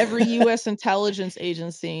what? every U.S. intelligence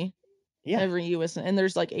agency, Yeah, every U.S. and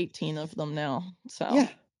there's like 18 of them now. So yeah,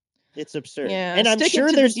 it's absurd, yeah, and I'm stick it sure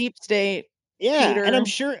to the there's deep state, yeah, and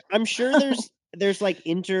Peter. I'm sure there's like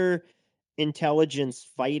intelligence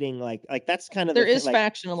fighting, like that's kind of There the thing. is Like,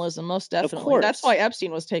 factionalism, most of definitely. That's why course,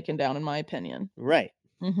 Epstein was taken down, in my opinion. right,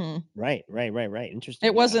 Mhm. right. It Interesting.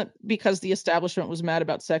 Yeah. wasn't because the establishment was mad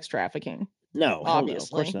about sex trafficking, No, hell no. Of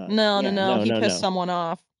course obviously. not. No, no, Yeah. no, No. he No. pissed No. someone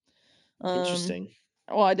off. Um, Interesting.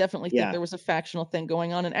 well, I definitely think Yeah. there was a factional thing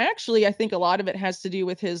going on, and actually, I think a lot of it has to do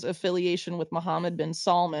with his affiliation with Mohammed bin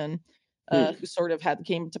Salman, Hmm. who sort of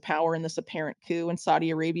came to power in this apparent coup in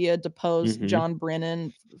Saudi Arabia, deposed Mm-hmm. John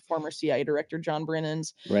Brennan, former CIA director John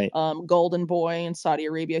Brennan's Right. golden boy in Saudi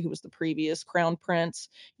Arabia, who was the previous crown prince,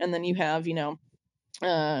 and then you have,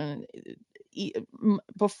 uh,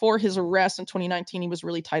 before his arrest in 2019, he was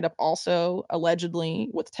really tied up also allegedly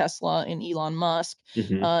with Tesla and Elon Musk.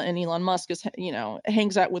 Mm-hmm. And Elon Musk is,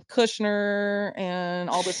 hangs out with Kushner and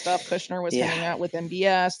all this stuff. Kushner was Yeah. hanging out with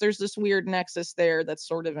MBS. There's this weird nexus there that's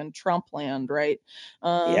sort of in Trump land, right?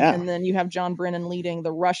 Yeah. And then you have John Brennan leading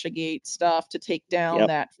the Russiagate stuff to take down Yep.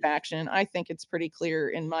 that faction. I think it's pretty clear,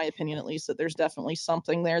 in my opinion at least, that there's definitely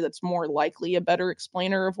something there that's more likely a better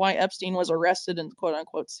explainer of why Epstein was arrested and quote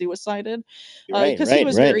unquote suicided, Right. because he Right.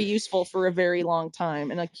 was Right. very useful for a very long time.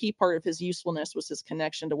 And a key part of his usefulness was his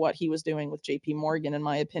connection to what he was doing with JP Morgan, in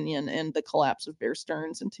my opinion, and the collapse of Bear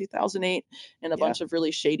Stearns in 2008 and a Yeah. bunch of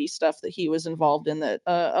really shady stuff that he was involved in that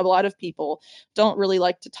a lot of people don't really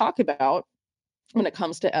like to talk about when it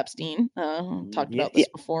comes to Epstein. Talked Yeah. about Yeah. this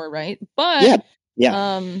before, right? But Yeah.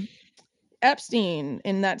 Yeah. um, Epstein,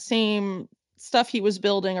 in that same stuff he was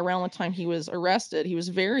building around the time he was arrested, he was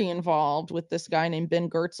very involved with this guy named Ben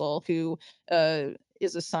Goertzel, who uh,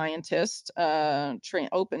 is a scientist,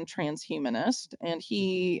 open transhumanist, and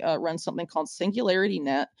he runs something called Singularity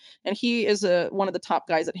Net. And he is one of the top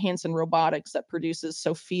guys at Hanson Robotics that produces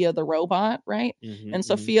Sophia the robot, right? Mm-hmm. And Mm-hmm.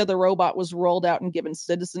 Sophia the robot was rolled out and given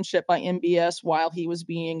citizenship by MBS while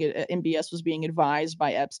MBS was being advised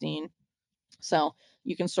by Epstein. So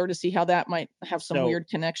you can sort of see how that might have some So weird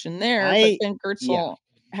connection there. But I. Ben Yeah. Goertzel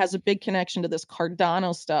has a big connection to this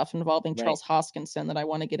Cardano stuff involving Right. Charles Hoskinson that I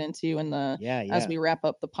want to get into Yeah. as Yeah. we wrap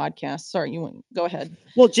up the podcast. Sorry, go ahead.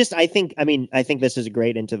 Well, just I think this is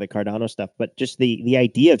great into the Cardano stuff, but just the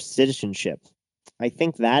idea of citizenship, I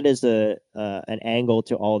think that is a an angle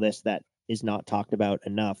to all this that is not talked about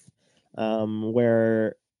enough.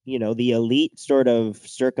 Where the elite sort of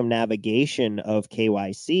circumnavigation of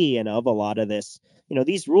KYC and of a lot of this,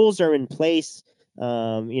 these rules are in place,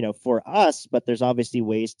 for us, but there's obviously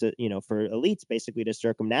ways to, for elites basically to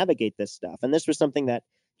circumnavigate this stuff. And this was something that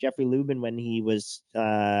Jeffrey Lubin, when he was,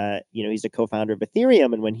 he's a co-founder of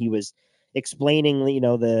Ethereum, and when he was explaining,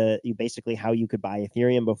 basically how you could buy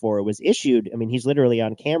Ethereum before it was issued. I mean, he's literally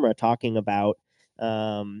on camera talking about,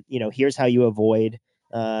 here's how you avoid,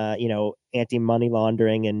 anti-money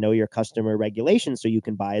laundering and know your customer regulations so you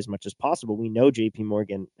can buy as much as possible. We know JP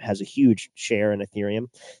Morgan has a huge share in Ethereum.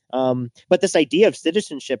 But this idea of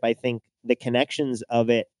citizenship, I think the connections of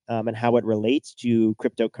it, and how it relates to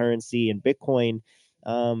cryptocurrency and Bitcoin,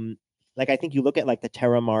 like I think you look at like the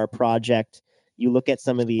Terramar project, you look at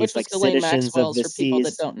some of Which these was like Ghislaine citizens of Maxwell's the for people that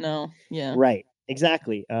seas. don't know. Yeah. Right.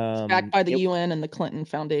 Exactly. It's backed by the It UN and the Clinton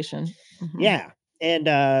Foundation. Hmm. Yeah. And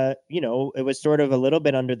it was sort of a little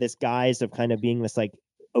bit under this guise of kind of being this like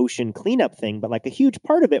ocean cleanup thing, but like a huge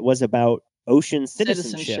part of it was about ocean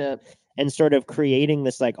citizenship Citizenship. and sort of creating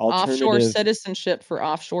this like Offshore alternative. citizenship for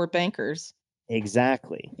offshore bankers.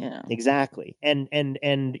 Exactly. Yeah. Exactly. And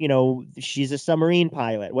she's a submarine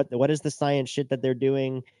pilot. What is the science shit that they're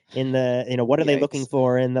doing in the, what are they looking Yikes.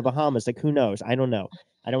 for in the Bahamas? Like, who knows? I don't know.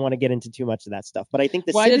 I don't want to get into too much of that stuff, but I think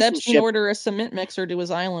the Why did Epstein citizenship. order a cement mixer to his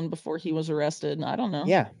island before he was arrested? I don't know.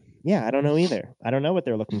 Yeah. Yeah, I don't know either. I don't know what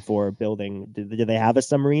they're looking for building. Do they have a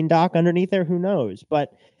submarine dock underneath there? Who knows?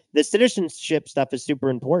 But the citizenship stuff is super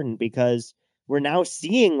important because we're now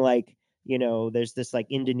seeing like, there's this like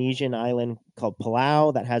Indonesian island called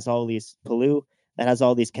Palau that has all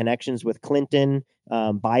these connections with Clinton.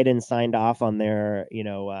 Biden signed off on their,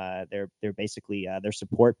 their basically their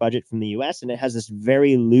support budget from the U.S. and it has this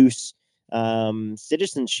very loose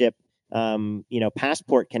citizenship,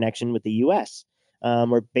 passport connection with the U.S.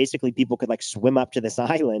 Where basically people could like swim up to this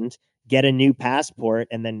island, get a new passport,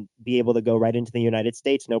 and then be able to go right into the United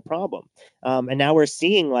States, no problem. And now we're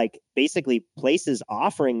seeing like basically places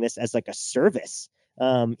offering this as like a service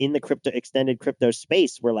in the extended crypto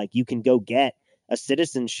space, where like you can go get a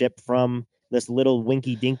citizenship from this little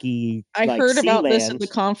winky dinky I like heard sea about this at land. the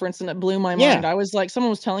conference and it blew my mind. Yeah, I was like, someone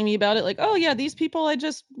was telling me about it, like, oh yeah, these people I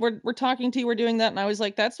just were talking to were doing that. And I was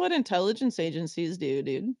like, that's what intelligence agencies do,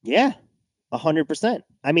 dude. yeah, 100%.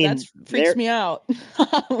 I mean, That's freaks they're me out.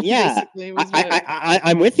 yeah. Basically was I, what I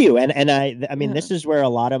I'm with you, and I mean yeah. this is where a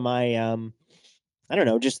lot of my I don't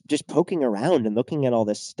know, just poking around and looking at all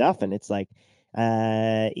this stuff, and it's like,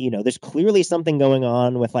 there's clearly something going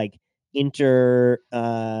on with like inter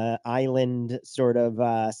island sort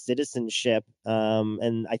of citizenship,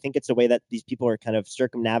 and I think it's a way that these people are kind of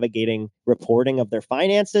circumnavigating reporting of their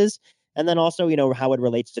finances, and then also how it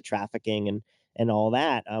relates to trafficking and all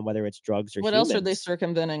that, whether it's drugs or What else are they humans.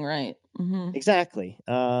 circumventing, right? Exactly.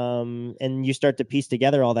 And you start to piece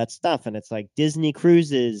together all that stuff, and it's like Disney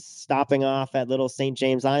cruises stopping off at Little St.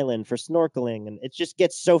 James Island for snorkeling, and it just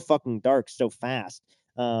gets so fucking dark so fast.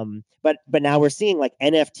 But now we're seeing like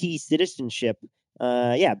NFT citizenship,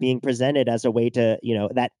 yeah, being presented as a way to,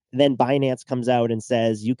 that then Binance comes out and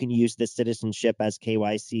says you can use this citizenship as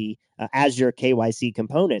KYC, as your KYC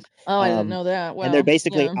component. Oh, I didn't know that. And they're Wow.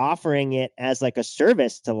 basically Yeah. offering it as like a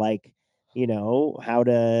service to like how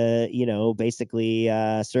to, basically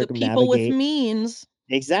The people with circumnavigate. means.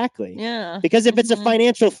 Exactly. Yeah. Because if it's a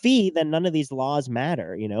financial fee, then none of these laws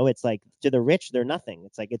matter. It's like to the rich, they're nothing.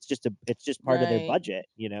 It's like it's just part of their Right. budget.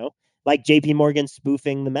 Like JP Morgan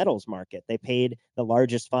spoofing the metals market. They paid the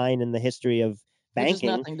largest fine in the history of Which is banking,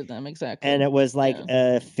 nothing to them, and exactly. it was like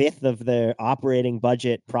Yeah. a fifth of the operating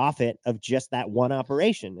budget profit of just that one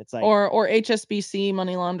operation. It's like, Or HSBC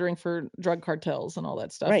money laundering for drug cartels and all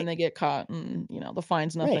that stuff, and right, they get caught and, the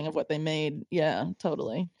fine's right. nothing of what they made. Yeah,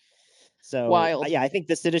 totally. So, Wild. yeah, I think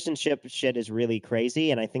the citizenship shit is really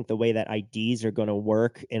crazy, and I think the way that IDs are going to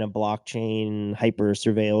work in a blockchain hyper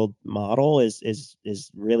surveilled model is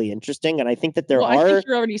really interesting, and I think that there Well, I think are.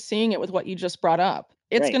 you're already seeing it with what you just brought up.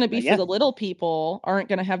 It's Right, gonna be for yeah, the little people aren't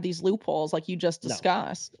gonna have these loopholes like you just no,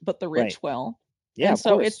 discussed, but the right, rich will. yeah, And of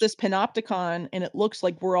so it's course, this panopticon, and it looks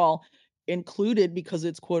like we're all included because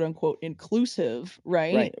it's quote unquote inclusive,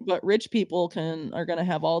 right? right, But rich people are gonna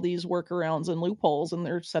have all these workarounds and loopholes, and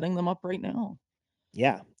they're setting them up right now.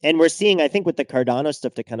 yeah, and we're seeing, I think, with the Cardano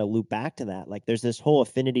stuff to kind of loop back to that, like there's this whole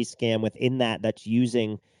affinity scam within that's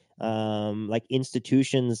using like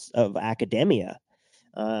institutions of academia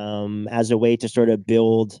as a way to sort of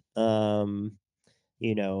build yeah,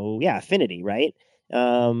 affinity, right?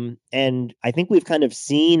 And I think we've kind of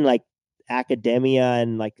seen like academia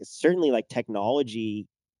and like certainly like technology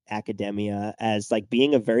academia as like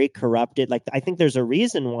being a very corrupted, like I think there's a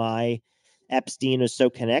reason why Epstein is so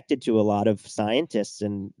connected to a lot of scientists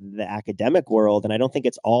in the academic world, and I don't think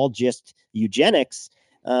it's all just eugenics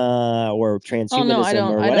or Oh, no, I transhumanism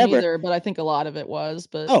don't or I don't whatever. either, but I think a lot of it was,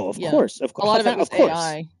 but Oh, of yeah. course, A lot of it of was course.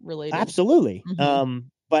 AI related. Absolutely. Mhm.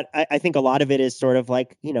 But I think a lot of it is sort of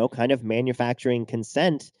like, kind of manufacturing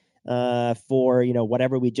consent for,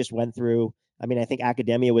 whatever we just went through. I mean, I think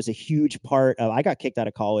academia was a huge part of, I got kicked out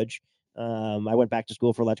of college. I went back to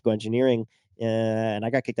school for electrical engineering, and I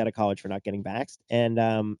got kicked out of college for not getting vaxxed. And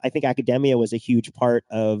I think academia was a huge part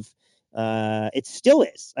of, it still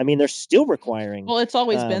is. I mean, they're still requiring, Well, it's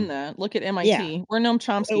always been um, that. Look at yeah, MIT, where Noam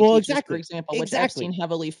Chomsky well, teaches, for exactly. example, which Epstein Exactly.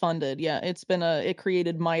 heavily funded. Yeah, it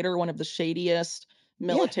created MITRE, one of the shadiest Yeah.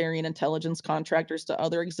 military and intelligence contractors to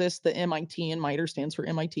other exist. The MIT and MITRE stands for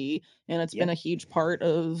MIT, and it's Yeah. been a huge part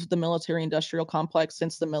of the military industrial complex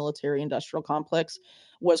since the military industrial complex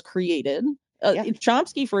was created. Yeah.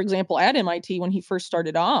 Chomsky, for example, at MIT when he first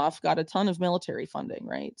started off, got a ton of military funding,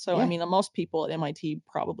 right? So, I Yeah. mean, most people at MIT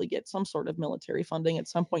probably get some sort of military funding at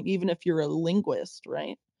some point, even if you're a linguist,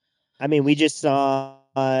 right? I mean, we just saw.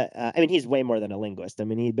 I mean, he's way more than a linguist. I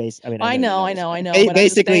mean, I mean, I I know you know, know I this, know, but I know, but I'm just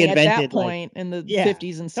basically saying at that invented like, point in the yeah,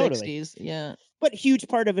 50s and totally. 60s, yeah. But huge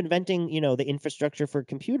part of inventing, the infrastructure for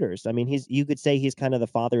computers. I mean, you could say he's kind of the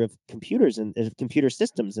father of computers and computer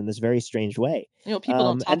systems in this very strange way. People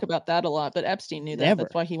don't And talk about that a lot, but Epstein knew that. That's never,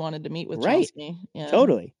 why he wanted to meet with right? Chomsky. Yeah.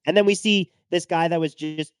 Totally. And then we see this guy that was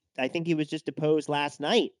just, I think he was just deposed last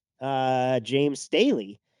night, James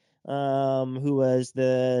Staley, who was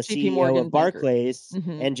the JP CEO Morgan of banker. Barclays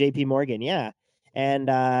Mhm. and JP Morgan. Yeah. And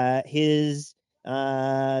his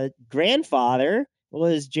grandfather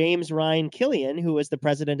was James Ryan Killian, who was the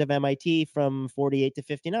president of MIT from 48 to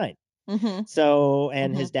 59. Mhm. So,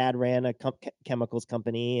 and his Mhm. dad ran a chemicals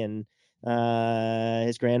company, and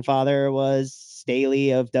his grandfather was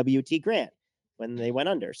Staley of WT Grant when they went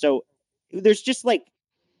under. So there's just like,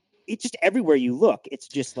 it's just everywhere you look. It's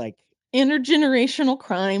just like, Intergenerational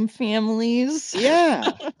crime families.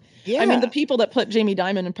 yeah, I mean, the yeah, people that put Jamie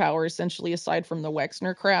Dimon in power, essentially, aside from the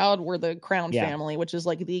Wexner crowd, were the Crown yeah, family, which is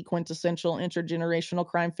like the quintessential intergenerational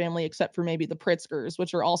crime family, except for maybe the Pritzkers,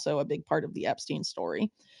 which are also a big part of the Epstein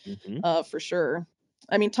story, hmm, for sure.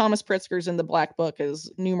 I mean, Thomas Pritzker's in the Black Book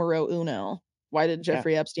as numero uno. Why did yeah,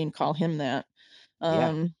 Jeffrey Epstein call him that? yeah,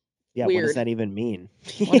 Um, yeah. What does Weird. that even mean?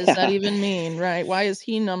 What does that Yeah, even mean, right? Why is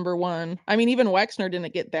he number one? I mean, even Wexner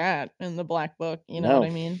didn't get that in the Black Book. You know what no, I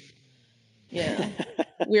mean? Yeah.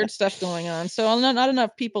 Weird stuff going on. So not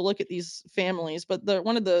enough people look at these families, but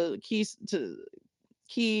one of the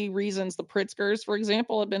key reasons the Pritzkers, for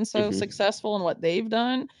example, have been so Hmm. successful in what they've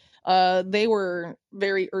done. They were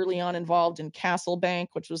very early on involved in Castle Bank,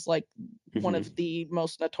 which was like one Hmm. of the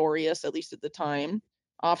most notorious, at least at the time,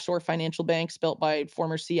 offshore financial banks built by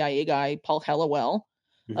former CIA guy Paul Hellawell,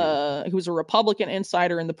 Hmm. who was a Republican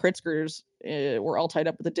insider, and the Pritzkers were all tied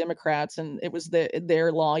up with the Democrats, and it was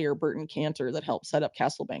their lawyer Burton Cantor that helped set up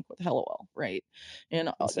Castle Bank with Hellawell, right?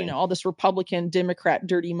 And Insane. all this Republican Democrat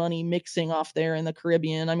dirty money mixing off there in the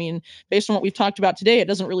Caribbean. I mean, based on what we've talked about today, it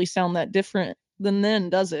doesn't really sound that different than then,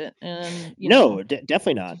 does it? And No,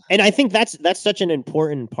 definitely not. And I think that's such an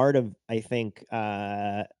important part of, I think,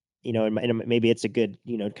 and maybe it's a good,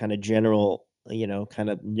 kind of general, kind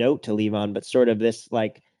of note to leave on, but sort of this,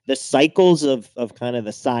 like, the cycles of kind of the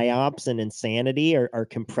psyops and insanity are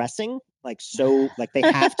compressing, like, so, like, they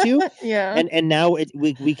have to. yeah, And now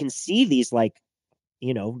we can see these, like,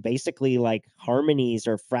 basically, like, harmonies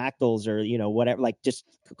or fractals or, whatever, like, just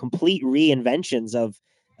complete reinventions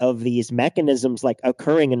of these mechanisms, like,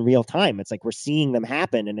 occurring in real time. It's like we're seeing them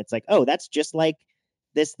happen, and it's like, oh, that's just like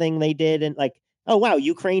this thing they did, and, like, oh wow,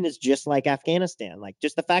 Ukraine is just like Afghanistan. Like,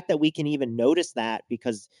 just the fact that we can even notice that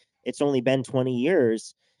because it's only been 20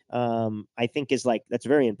 years, I think is, like, that's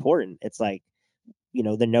very important. It's like, the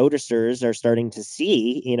noticers are starting to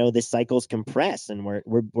see, the cycles compress, and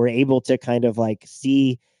we're able to kind of, like,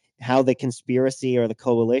 see how the conspiracy or the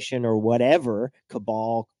coalition or whatever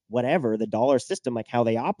cabal, whatever the dollar system, like, how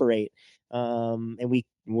they operate. And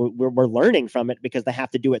we're learning from it because they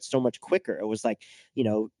have to do it so much quicker. It was like,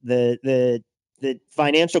 the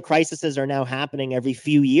financial crises are now happening every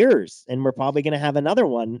few years, and we're probably going to have another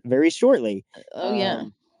one very shortly. oh yeah,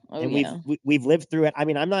 um oh and yeah, we've lived through it. I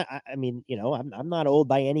mean, I'm not old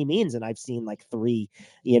by any means, and I've seen, like, three,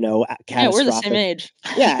 yeah. We're the same catastrophic. age,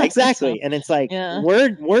 Yeah, so exactly. And it's like yeah.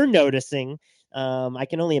 we're noticing. I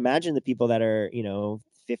can only imagine the people that are,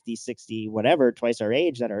 50, 60, whatever, twice our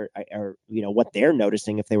age, that are, what they're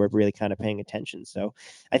noticing if they were really kind of paying attention. So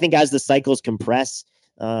I think as the cycles compress,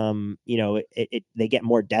 they get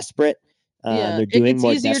more desperate. Yeah, They're it doing gets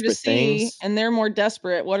more easier to desperate see, things. and they're more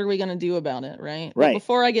desperate. What are we gonna do about it, right? But Right.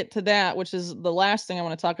 before I get to that, which is the last thing I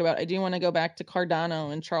wanna talk about, I do wanna go back to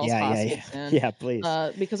Cardano and Charles Yeah, yeah, yeah. Hoskinson, Yeah, please.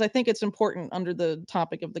 because I think it's important under the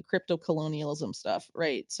topic of the crypto colonialism stuff,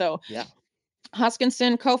 right? So Yeah.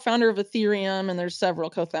 Hoskinson, co-founder of Ethereum, and there's several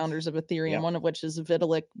co-founders of Ethereum, Yep. one of which is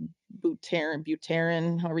Vitalik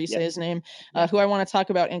Buterin, however you say Yep. his name, Yep. who I want to talk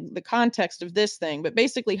about in the context of this thing. But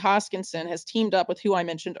basically, Hoskinson has teamed up with who I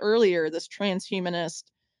mentioned earlier, this transhumanist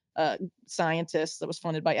uh, scientist that was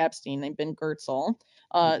funded by Epstein named Ben Goertzel.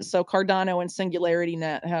 Mhm. So Cardano and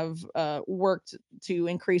SingularityNet have worked to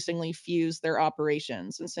increasingly fuse their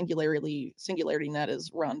operations, and SingularityNet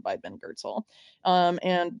is run by Ben Goertzel.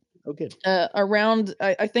 And Oh, good. around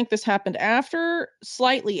I think this happened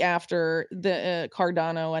slightly after the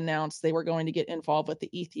Cardano announced they were going to get involved with the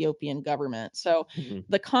Ethiopian government. So Mhm.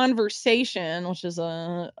 the conversation, which is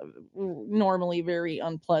normally very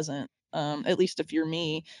unpleasant, at least if you're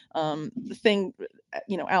me, the thing,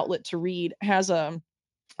 outlet to read has a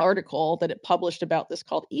article that it published about this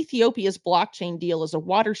called Ethiopia's blockchain deal is a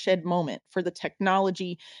watershed moment for the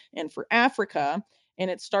technology and for Africa. And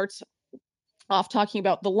it starts off talking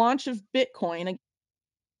about the launch of Bitcoin.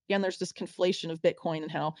 Again, there's this conflation of Bitcoin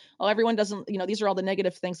and how, oh, everyone doesn't, these are all the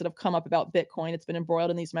negative things that have come up about Bitcoin. It's been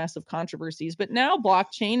embroiled in these massive controversies. But now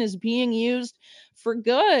blockchain is being used for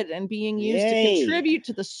good and being used to Yay. contribute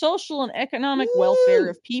to the social and economic welfare Woo!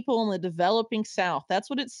 of people in the developing South. That's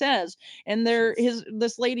what it says. And Jeez.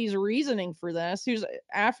 this lady's reasoning for this, who's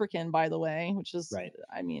African, by the way, which is, Right.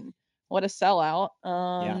 I mean, what a sellout.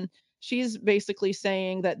 Yeah. She's basically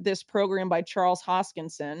saying that this program by Charles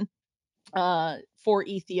Hoskinson for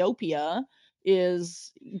Ethiopia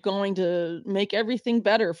is going to make everything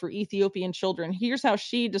better for Ethiopian children. Here's how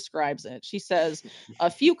she describes it. She says,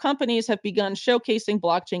 a few companies have begun showcasing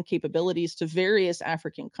blockchain capabilities to various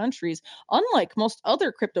African countries. Unlike most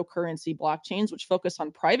other cryptocurrency blockchains, which focus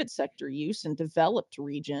on private sector use in developed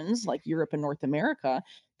regions like Europe and North America,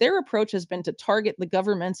 their approach has been to target the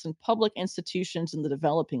governments and public institutions in the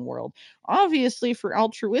developing world. Obviously, for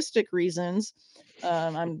altruistic reasons.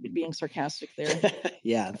 I'm being sarcastic there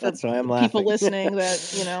Yeah, for that's why I'm people laughing. listening that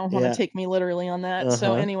want to Yeah. take me literally on that.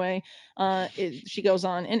 So Uh-huh. anyway, she goes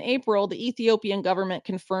on. In April, the Ethiopian government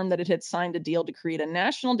confirmed that it had signed a deal to create a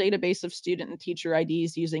national database of student and teacher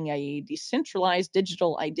IDs using a decentralized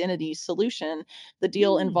digital identity solution. The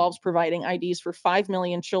deal Mm. involves providing IDs for 5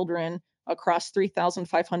 million children across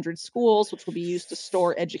 3,500 schools, which will be used to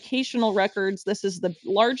store educational records. This is the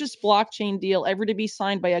largest blockchain deal ever to be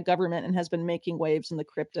signed by a government and has been making waves in the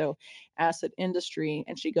crypto asset industry.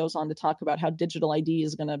 And she goes on to talk about how digital ID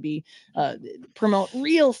is going to be promote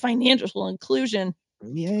real financial inclusion.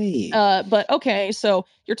 Yay. But okay, so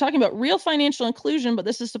you're talking about real financial inclusion, but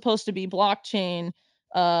this is supposed to be blockchain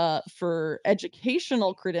for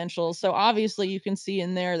educational credentials. So obviously you can see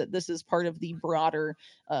in there that this is part of the broader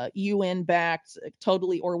UN backed,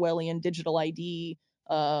 totally Orwellian digital ID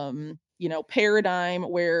paradigm,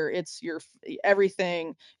 where it's your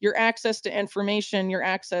everything, your access to information, your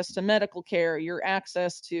access to medical care, your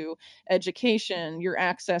access to education, your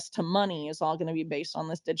access to money is all going to be based on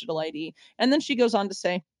this digital ID. And then she goes on to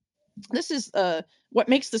say, this is what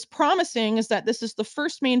makes this promising is that this is the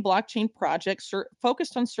first main blockchain project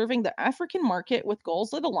focused on serving the African market with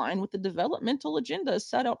goals that align with the developmental agenda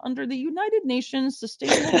set out under the United Nations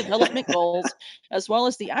Sustainable Development Goals, as well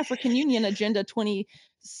as the African Union Agenda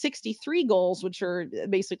 2063 goals, which are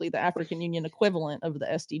basically the African Union equivalent of the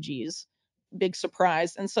SDGs. Big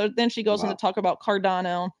surprise. And so then she goes on to talk about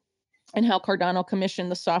Cardano and how Cardano commissioned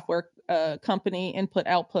the software company Input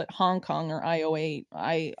Output Hong Kong, or IOHK,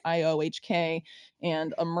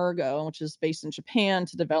 and Emergo, which is based in Japan,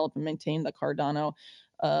 to develop and maintain the Cardano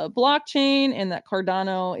blockchain, and that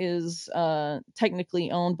Cardano is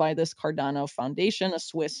technically owned by this Cardano Foundation, a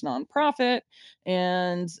Swiss nonprofit,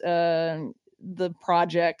 and the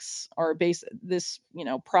projects are based, this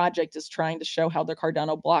project is trying to show how the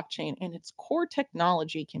Cardano blockchain and its core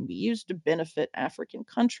technology can be used to benefit African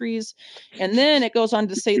countries. And then it goes on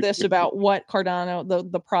to say this about what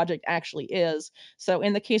Cardano, the project actually is. So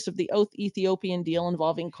in the case of the Ethiopian deal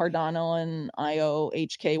involving Cardano and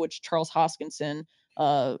IOHK, which Charles Hoskinson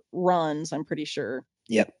runs, I'm pretty sure.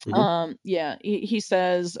 Yep. Mm-hmm. He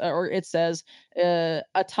says, or it says,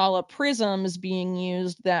 Atala Prism is being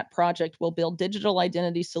used. That project will build digital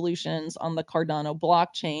identity solutions on the Cardano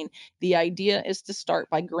blockchain. The idea is to start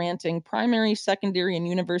by granting primary, secondary, and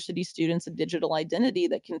university students a digital identity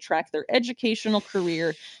that can track their educational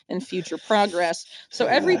career and future progress. So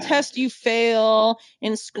every test you fail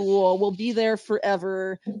in school will be there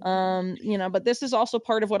forever. But this is also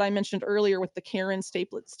part of what I mentioned earlier with the Karen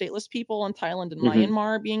stateless people in Thailand and Myanmar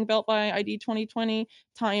being built by ID 2020,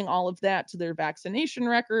 tying all of that to their vaccination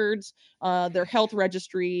records, their health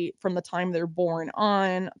registry from the time they're born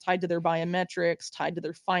on, tied to their biometrics, tied to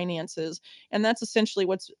their finances. And that's essentially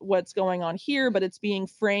what's going on here, but it's being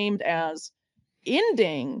framed as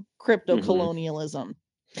ending crypto-colonialism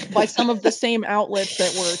by some of the same outlets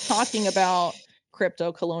that were talking about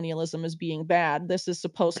crypto-colonialism as being bad. This is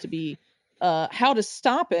supposed to be how to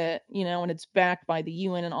stop it, and it's backed by the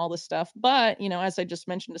UN and all this stuff. But, as I just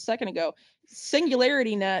mentioned a second ago,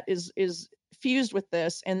 Singularity Net is fused with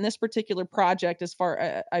this, and this particular project, as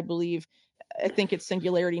far I believe, I think it's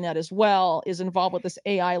Singularity Net as well, is involved with this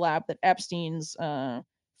AI lab that Epstein's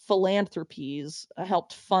philanthropies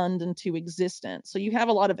helped fund into existence. So you have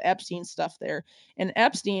a lot of Epstein stuff there. And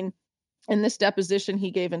Epstein, in this deposition he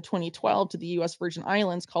gave in 2012 to the U.S. Virgin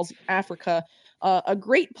Islands, calls Africa a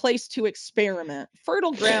great place to experiment,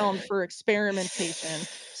 fertile ground for experimentation.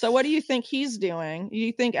 So what do you think he's doing? Do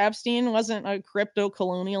you think Epstein wasn't a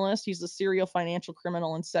crypto-colonialist? He's a serial financial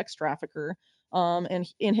criminal and sex trafficker. And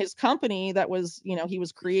in his company that was, he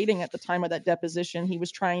was creating at the time of that deposition, he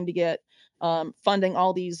was trying to get funding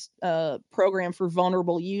all these program for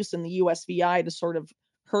vulnerable use in the USVI to sort of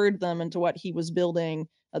herd them into what he was building,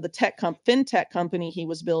 the fintech company he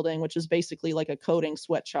was building, which is basically like a coding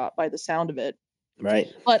sweatshop by the sound of it.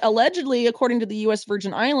 Right. But allegedly, according to the U.S.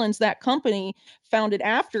 Virgin Islands, that company, founded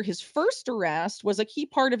after his first arrest, was a key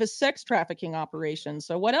part of his sex trafficking operation.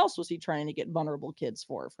 So what else was he trying to get vulnerable kids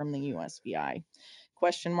for from the USVI?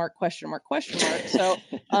 Question mark, question mark, question mark. So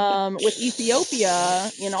with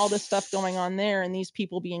Ethiopia and all this stuff going on there, and these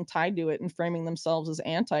people being tied to it and framing themselves as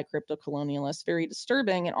anti-crypto-colonialists, very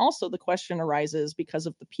disturbing. And also the question arises, because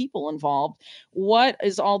of the people involved, what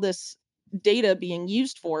is all this data being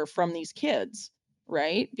used for from these kids?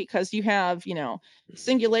 Right? Because you have,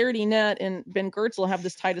 Singularity Net and Ben Goertzel have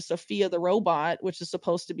this tie to Sophia the robot, which is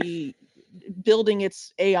supposed to be building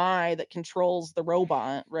its AI that controls the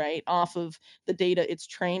robot, right, off of the data it's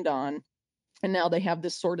trained on. And now they have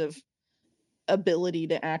this sort of ability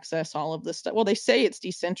to access all of this stuff. Well, they say it's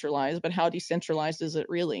decentralized, but how decentralized is it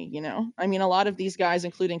really? I mean, a lot of these guys,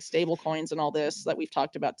 including stable coins and all this that we've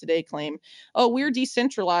talked about today, claim, oh, we're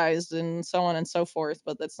decentralized and so on and so forth,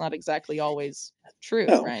 but that's not exactly always true,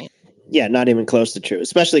 right? Yeah, not even close to true,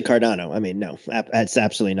 especially Cardano. I mean, no, it's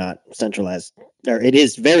absolutely not centralized Or it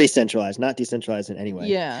is very centralized, not decentralized in any way.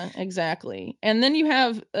 Yeah, exactly. And then you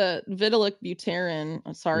have Vitalik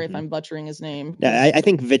Buterin. Sorry if I'm butchering his name. Yeah, I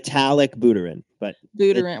think Vitalik Buterin, but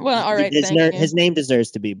Buterin. Well, all right, thank you. his name deserves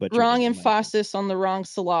to be butchered. Wrong emphasis on the wrong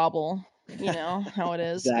syllable. You know how it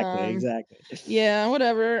is. Exactly. Yeah,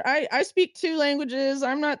 whatever. I speak 2 languages.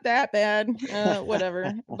 I'm not that bad.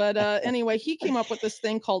 Whatever. But anyway, he came up with this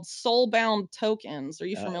thing called soul-bound tokens. Are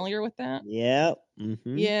you familiar with that? Yeah.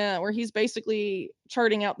 Yeah, where he's basically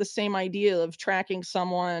charting out the same idea of tracking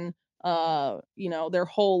someone, their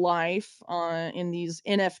whole life in these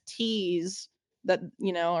NFTs that,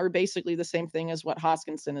 are basically the same thing as what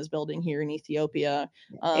Hoskinson is building here in Ethiopia.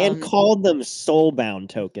 And called them soul-bound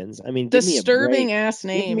tokens. I mean, give me a break. Disturbing ass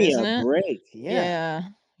name, isn't it? Break.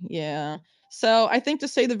 Yeah. So I think, to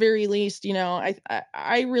say the very least,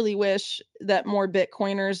 I really wish that more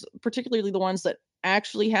Bitcoiners, particularly the ones that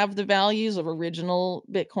actually have the values of original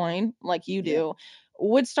Bitcoin, like you do,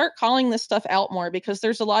 would start calling this stuff out more, because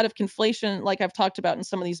there's a lot of conflation, like I've talked about in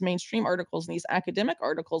some of these mainstream articles and these academic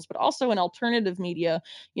articles, but also in alternative media.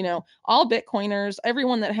 All Bitcoiners,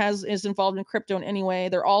 everyone that is involved in crypto in any way,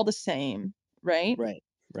 they're all the same, right?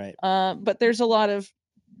 Right. But there's a lot of,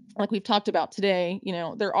 like we've talked about today,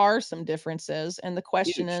 there are some differences. And the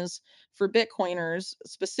question is, for Bitcoiners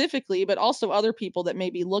specifically, but also other people that may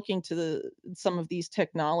be looking to some of these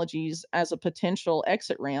technologies as a potential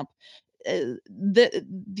exit ramp,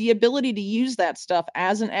 the ability to use that stuff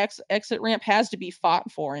as an exit ramp has to be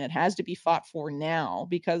fought for, and it has to be fought for now,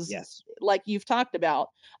 because like you've talked about,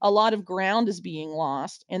 a lot of ground is being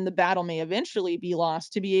lost, and the battle may eventually be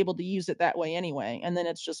lost to be able to use it that way anyway. And then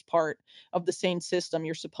it's just part of the same system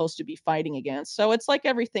you're supposed to be fighting against. So it's like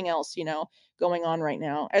everything else, going on right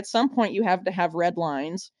now. At some point, you have to have red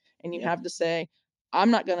lines, and you have to say,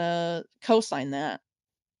 I'm not going to co-sign that,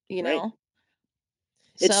 know?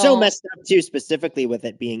 It's so messed up too, specifically with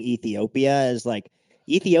it being Ethiopia. Is like,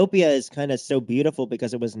 Ethiopia is kind of so beautiful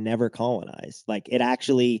because it was never colonized. Like, it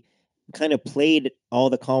actually kind of played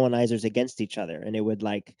all the colonizers against each other, and it would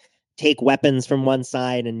like take weapons from one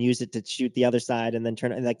side and use it to shoot the other side, and then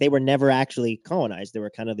turn it. Like, they were never actually colonized. They were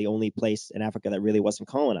kind of the only place in Africa that really wasn't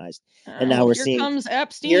colonized. And now we're seeing, comes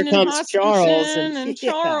Epstein, here and comes Charles and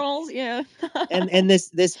Charles, and this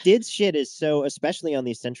DID shit is so, especially on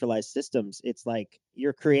these centralized systems, it's like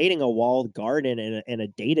you're creating a walled garden and a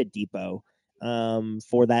data depot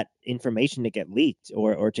for that information to get leaked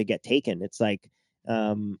or to get taken. It's like,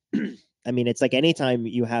 I mean, it's like anytime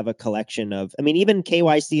you have a collection of, I mean, even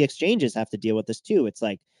KYC exchanges have to deal with this too. It's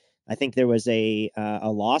like, I think there was a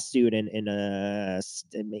lawsuit in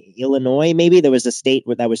Illinois, maybe. There was a state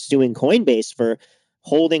that was suing Coinbase for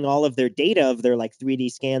holding all of their data of their like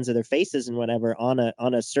 3D scans of their faces and whatever on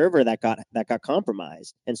a server that got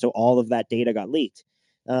compromised, and so all of that data got leaked.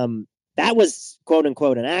 That was, quote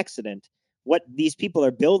unquote, an accident. What these people are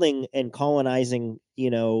building and colonizing,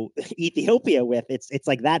 Ethiopia with, it's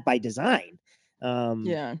like that by design.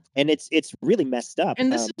 And it's really messed up.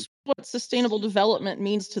 And this is what sustainable development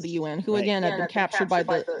means to the UN, who again have been captured by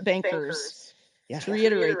the bankers. To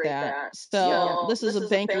reiterate that. So this is a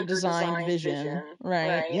banker designed vision,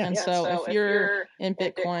 right? And so if you're in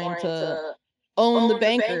Bitcoin to own the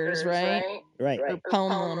bankers, right? Or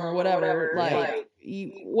pwn them or whatever, like,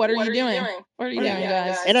 what are you doing? What are you doing,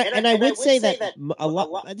 guys? And I would say that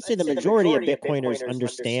I'd say the majority of Bitcoiners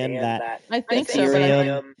understand that. I think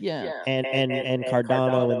Ethereum, so, and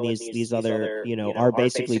Cardano and these other, are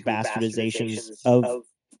basically bastardizations of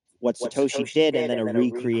what Satoshi did, and then a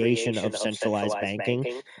recreation of centralized banking.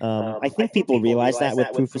 I think people realize that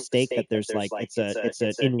with proof of stake, that there's like, it's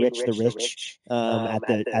a enrich the rich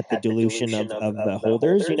at the dilution of the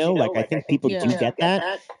holders. Like, I think people do get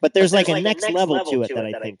that, but there's like a next level to it that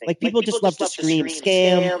I think, like, people just love to scream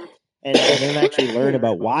scam, and they don't actually learn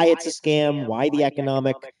about why it's a scam, why the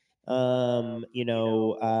economic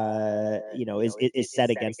is set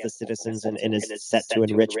against the citizens and is set to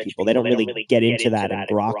enrich people. They don't really get into that and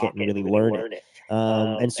grok it and really learn it.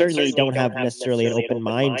 And certainly don't have necessarily an open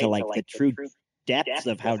mind to like the true depths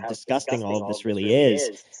of how disgusting all of this really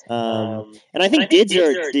is. And I think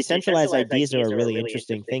decentralized IDs are a really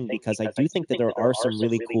interesting thing, because I do think that there are some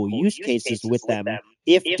really cool use cases with them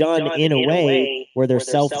if done in a way where they're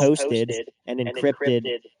self-hosted and encrypted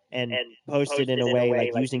and posted in a way,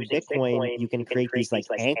 like using Bitcoin, you can create these like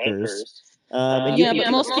anchors. But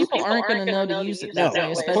most people aren't going to know to use it that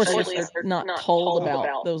way, especially if they're not told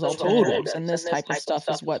about those alternatives. And this type of stuff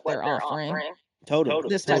is what they're offering.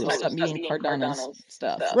 This type of stuff being Cardano's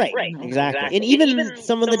stuff. Right, exactly. And even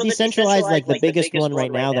some of the decentralized, like the biggest one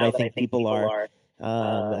right now that I think people are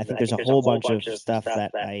I think there's a whole bunch of stuff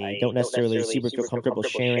that I don't necessarily super feel comfortable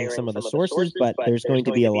sharing some of the sources, but there's going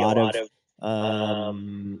to be a lot of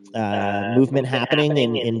movement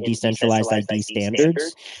happening in decentralized ID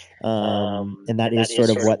standards. And that is sort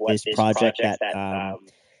of what this project that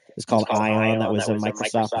is called Ion, that was a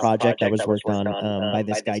Microsoft project that was worked on by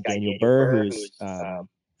this guy, Daniel Burr, who's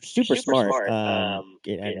super smart and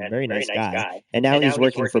a very nice guy. And now he's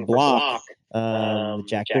working for Block, the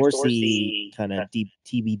Jack Dorsey kind of deep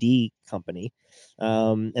TBD company.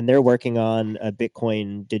 And they're working on a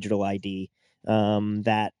Bitcoin digital ID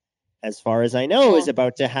that, as far as I know, is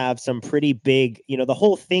about to have some pretty big, the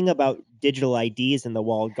whole thing about digital IDs in the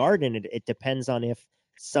walled garden, it depends on if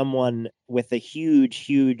someone with a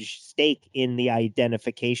huge stake in the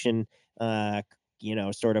identification,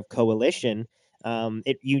 sort of coalition,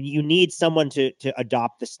 you need someone to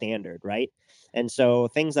adopt the standard, right? And so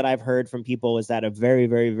things that I've heard from people is that a very,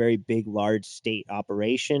 very, very big, large state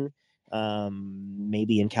operation,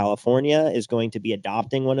 maybe in California, is going to be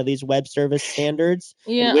adopting one of these web service standards.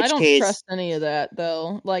 Yeah, in I which don't case, trust any of that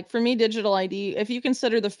though. Like for me, digital ID, if you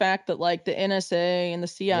consider the fact that like the NSA and the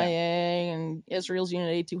CIA and Israel's Unit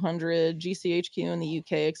 8200, GCHQ in the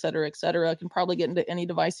UK, et cetera, can probably get into any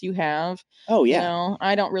device you have. oh You yeah, know,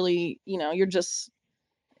 I don't really, you're just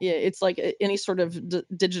yeah, it's like any sort of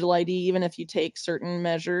digital ID, even if you take certain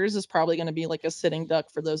measures, is probably going to be like a sitting duck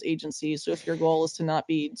for those agencies. So if your goal is to not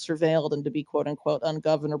be surveilled and to be quote unquote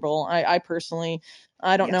ungovernable, I personally,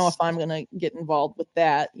 I don't know if yes, I'm going to get involved with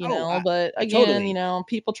that, oh, but I again, totally,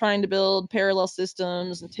 people trying to build parallel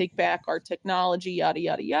systems and take back our technology, yada,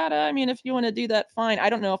 yada, yada. I mean, if you want to do that, fine. I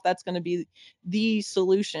don't know if that's going to be the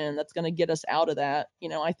solution that's going to get us out of that.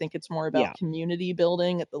 I think it's more about yeah, community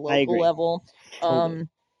building at the I local agree, level. totally.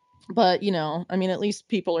 But I mean, at least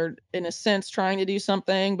people are in a sense trying to do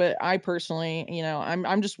something. But I personally,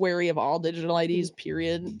 I'm just wary of all digital IDs,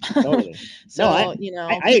 period. Totally. No, So I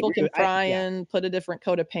people agree. can try Yeah, and put a different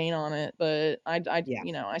coat of paint on it, but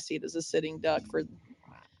yeah. I see it as a sitting duck for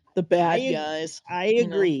the bad I guys. I You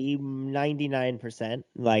know, agree 99%.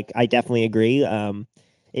 Like I definitely agree.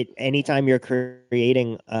 Anytime you're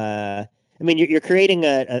creating I mean you're creating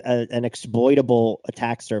an exploitable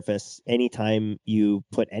attack surface anytime you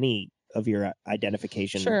put any of your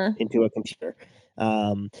identification sure. into a computer.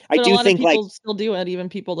 I But a do lot of think, like, people still do it, even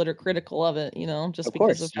people that are critical of it. Just of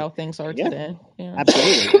because of course, how things are yeah. today. Yeah.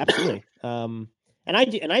 Absolutely, absolutely. And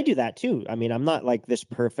I do that too. I mean, I'm not like this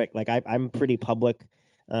perfect. Like I'm pretty public,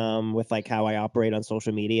 with like how I operate on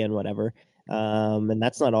social media and whatever. And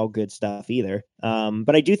that's not all good stuff either.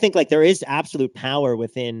 But I do think like there is absolute power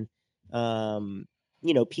within,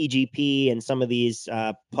 PGP and some of these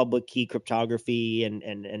public key cryptography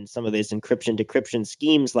and some of these encryption decryption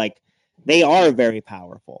schemes. Like they are very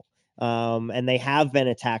powerful. And they have been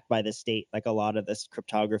attacked by the state. Like a lot of this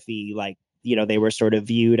cryptography, like they were sort of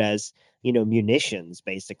viewed as munitions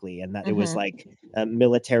basically, and that it was Hmm. like a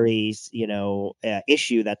military's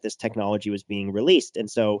issue that this technology was being released. And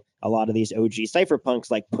so a lot of these OG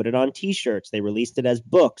cypherpunks like put it on t-shirts, they released it as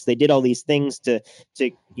books, they did all these things to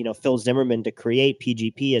Phil Zimmerman to create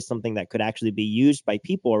PGP as something that could actually be used by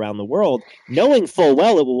people around the world, knowing full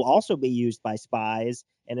well it will also be used by spies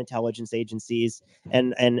and intelligence agencies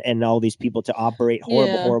and all these people to operate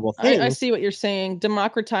Yeah, horrible I things. see what you're saying.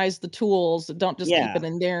 Democratize the tools. Don't just keep Yeah, it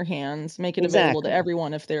in their hands. Make it available to exactly.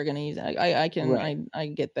 everyone if they're going to use it. Right. I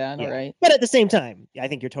get that. All Yeah. right. But at the same time, I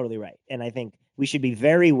think you're totally right. And I think we should be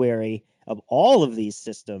very wary of all of these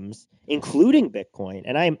systems, including Bitcoin.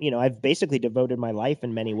 And I've basically devoted my life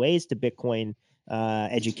in many ways to Bitcoin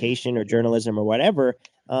education or journalism or whatever.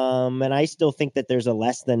 And I still think that there's a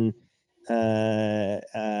less than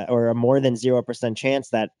or a more than 0% chance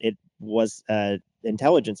that it was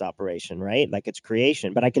intelligence operation, right? Like its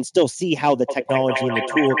creation. But I can still see how the technology and the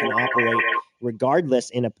tool can operate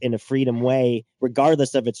regardless in a freedom way,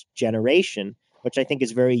 regardless of its generation, which I think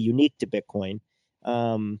is very unique to Bitcoin.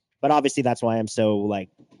 But obviously that's why I'm so like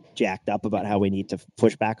jacked up about how we need to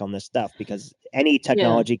push back on this stuff, because any Yeah,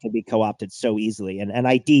 technology can be co-opted so easily, and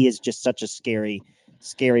ID is just such a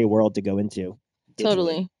scary world to go into digitally.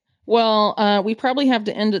 totally. Well, we probably have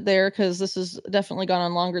to end it there because this has definitely gone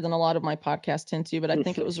on longer than a lot of my podcasts tend to. But I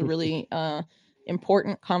think it was a really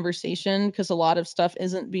important conversation because a lot of stuff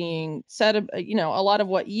isn't being said. A lot of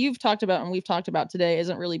what you've talked about and we've talked about today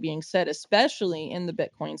isn't really being said, especially in the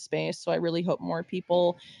Bitcoin space. So I really hope more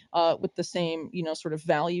people with the same, sort of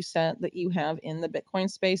value set that you have in the Bitcoin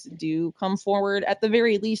space do come forward, at the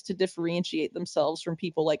very least, to differentiate themselves from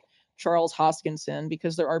people like Charles Hoskinson,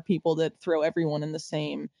 because there are people that throw everyone in the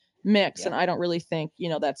same mix. Yeah. And I don't really think,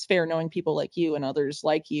 that's fair, knowing people like you and others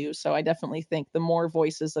like you. So I definitely think the more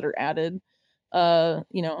voices that are added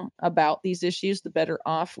about these issues, the better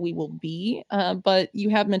off we will be. But you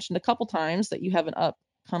have mentioned a couple times that you have an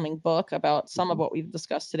upcoming book about some of what we've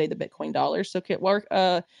discussed today, the Bitcoin dollar. So,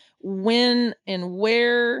 when and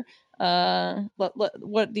where,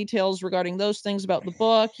 what details regarding those things about the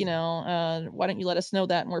book, why don't you let us know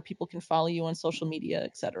that and where people can follow you on social media,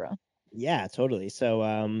 etc. Yeah, totally. So,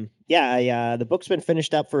 the book's been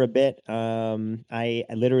finished up for a bit. I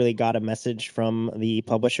literally got a message from the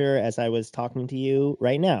publisher as I was talking to you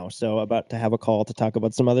right now. So, about to have a call to talk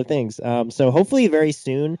about some other things. So hopefully very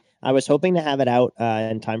soon. I was hoping to have it out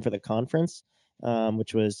in time for the conference,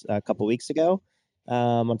 which was a couple weeks ago.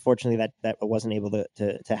 Unfortunately, that wasn't able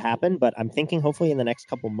to happen. But I'm thinking hopefully in the next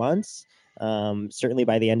couple months. Certainly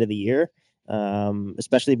by the end of the year.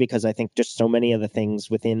 Especially because I think just so many of the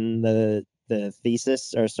things within the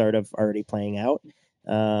thesis are sort of already playing out.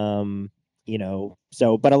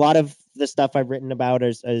 But a lot of the stuff I've written about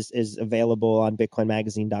is available on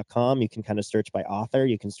bitcoinmagazine.com. You can kind of search by author.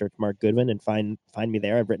 You can search Mark Goodwin and find me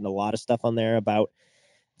there. I've written a lot of stuff on there about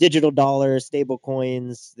digital dollars, stable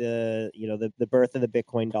coins. The birth of the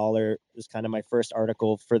Bitcoin dollar was kind of my first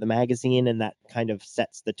article for the magazine, and that kind of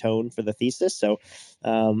sets the tone for the thesis. So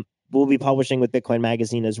we'll be publishing with Bitcoin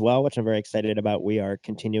Magazine as well, which I'm very excited about. We are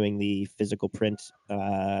continuing the physical print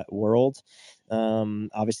world.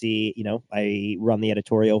 Obviously, I run the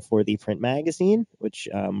editorial for the print magazine, which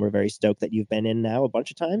we're very stoked that you've been in now a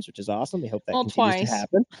bunch of times, which is awesome. We hope that continues to Twice.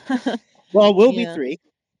 happen. Well, we'll be Yeah. 3.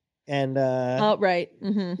 And Oh, right.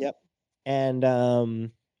 Mm-hmm. yep. And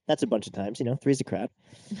that's a bunch of times, 3's a crowd.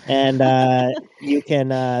 And you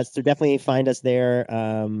can so definitely find us there,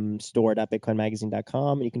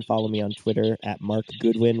 store.bitcoinmagazine.com. You can follow me on Twitter at Mark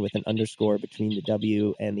Goodwin with an underscore between the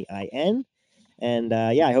W and the IN. And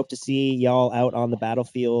I hope to see y'all out on the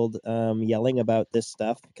battlefield yelling about this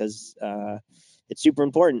stuff because it's super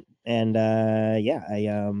important. And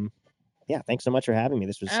thanks so much for having me.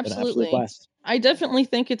 This was an absolute Absolutely. blast. I definitely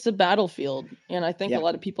think it's a battlefield, and I think a Yeah.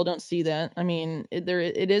 lot of people don't see that. I mean, it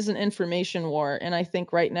is an information war, and I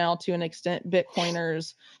think right now, to an extent,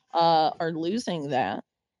 Bitcoiners are losing that.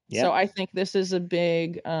 Yeah. So I think this is a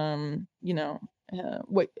big, what a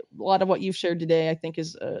lot of what you've shared today, I think,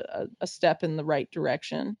 is a step in the right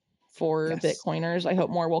direction for Yes. Bitcoiners. I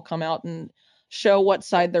hope more will come out and show what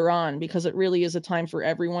side they're on, because it really is a time for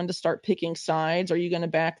everyone to start picking sides. Are you going to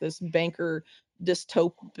back this banker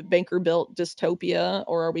built dystopia,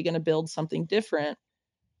 or are we going to build something different?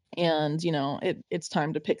 And it's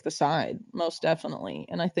time to pick the side, most definitely.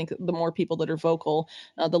 And I think the more people that are vocal,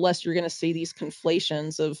 the less you're going to see these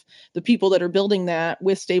conflations of the people that are building that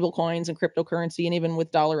with stable coins and cryptocurrency and even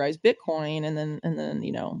with dollarized Bitcoin, and then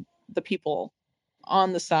the people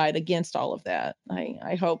on the side against all of that.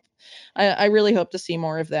 I really hope to see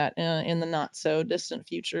more of that in the not so distant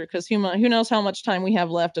future, because who knows how much time we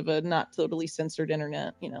have left of a not totally censored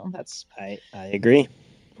internet. That's I agree.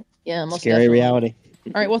 Yeah, most Scary definitely. reality.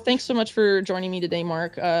 All right. Well, thanks so much for joining me today,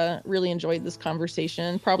 Mark. Really enjoyed this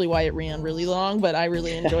conversation. Probably why it ran really long, but I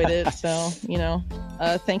really enjoyed it. So,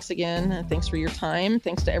 thanks again. And thanks for your time.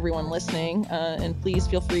 Thanks to everyone listening. And please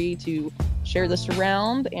feel free to share this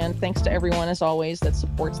around. And thanks to everyone, as always, that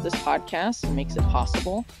supports this podcast and makes it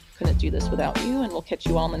possible. Couldn't do this without you. And we'll catch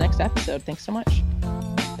you all in the next episode. Thanks so much.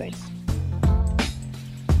 Thanks.